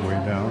dystonia.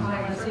 I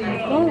want to see you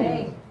for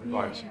pain.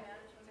 Right.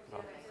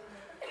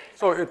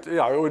 So it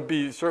would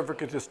be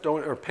cervical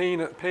dystonia or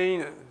pain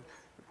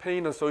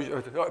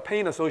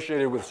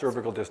associated with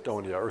cervical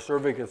dystonia or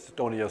cervical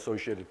dystonia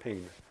associated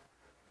pain.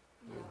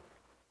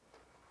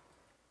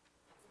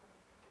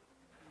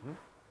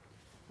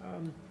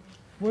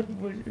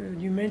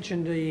 You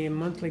mentioned the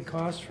monthly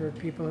cost for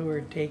people who are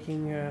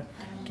taking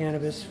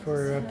cannabis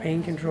for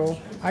pain control.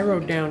 I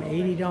wrote down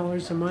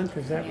 $80 a month.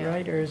 Is that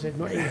right, or is it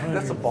 $800?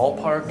 That's a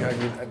ballpark. I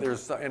mean,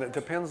 and it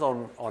depends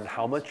on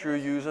how much you're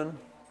using.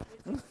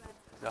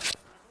 Yeah.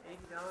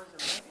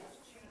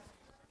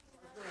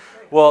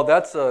 Well,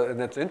 and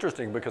that's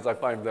interesting because I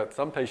find that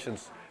some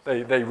patients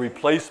they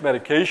replace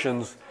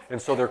medications, and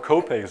so their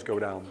copays go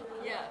down.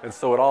 Yeah. And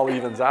so it all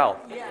evens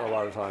out a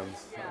lot of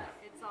times. Yeah,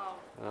 it's all.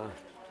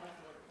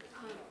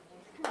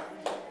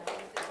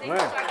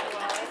 Right.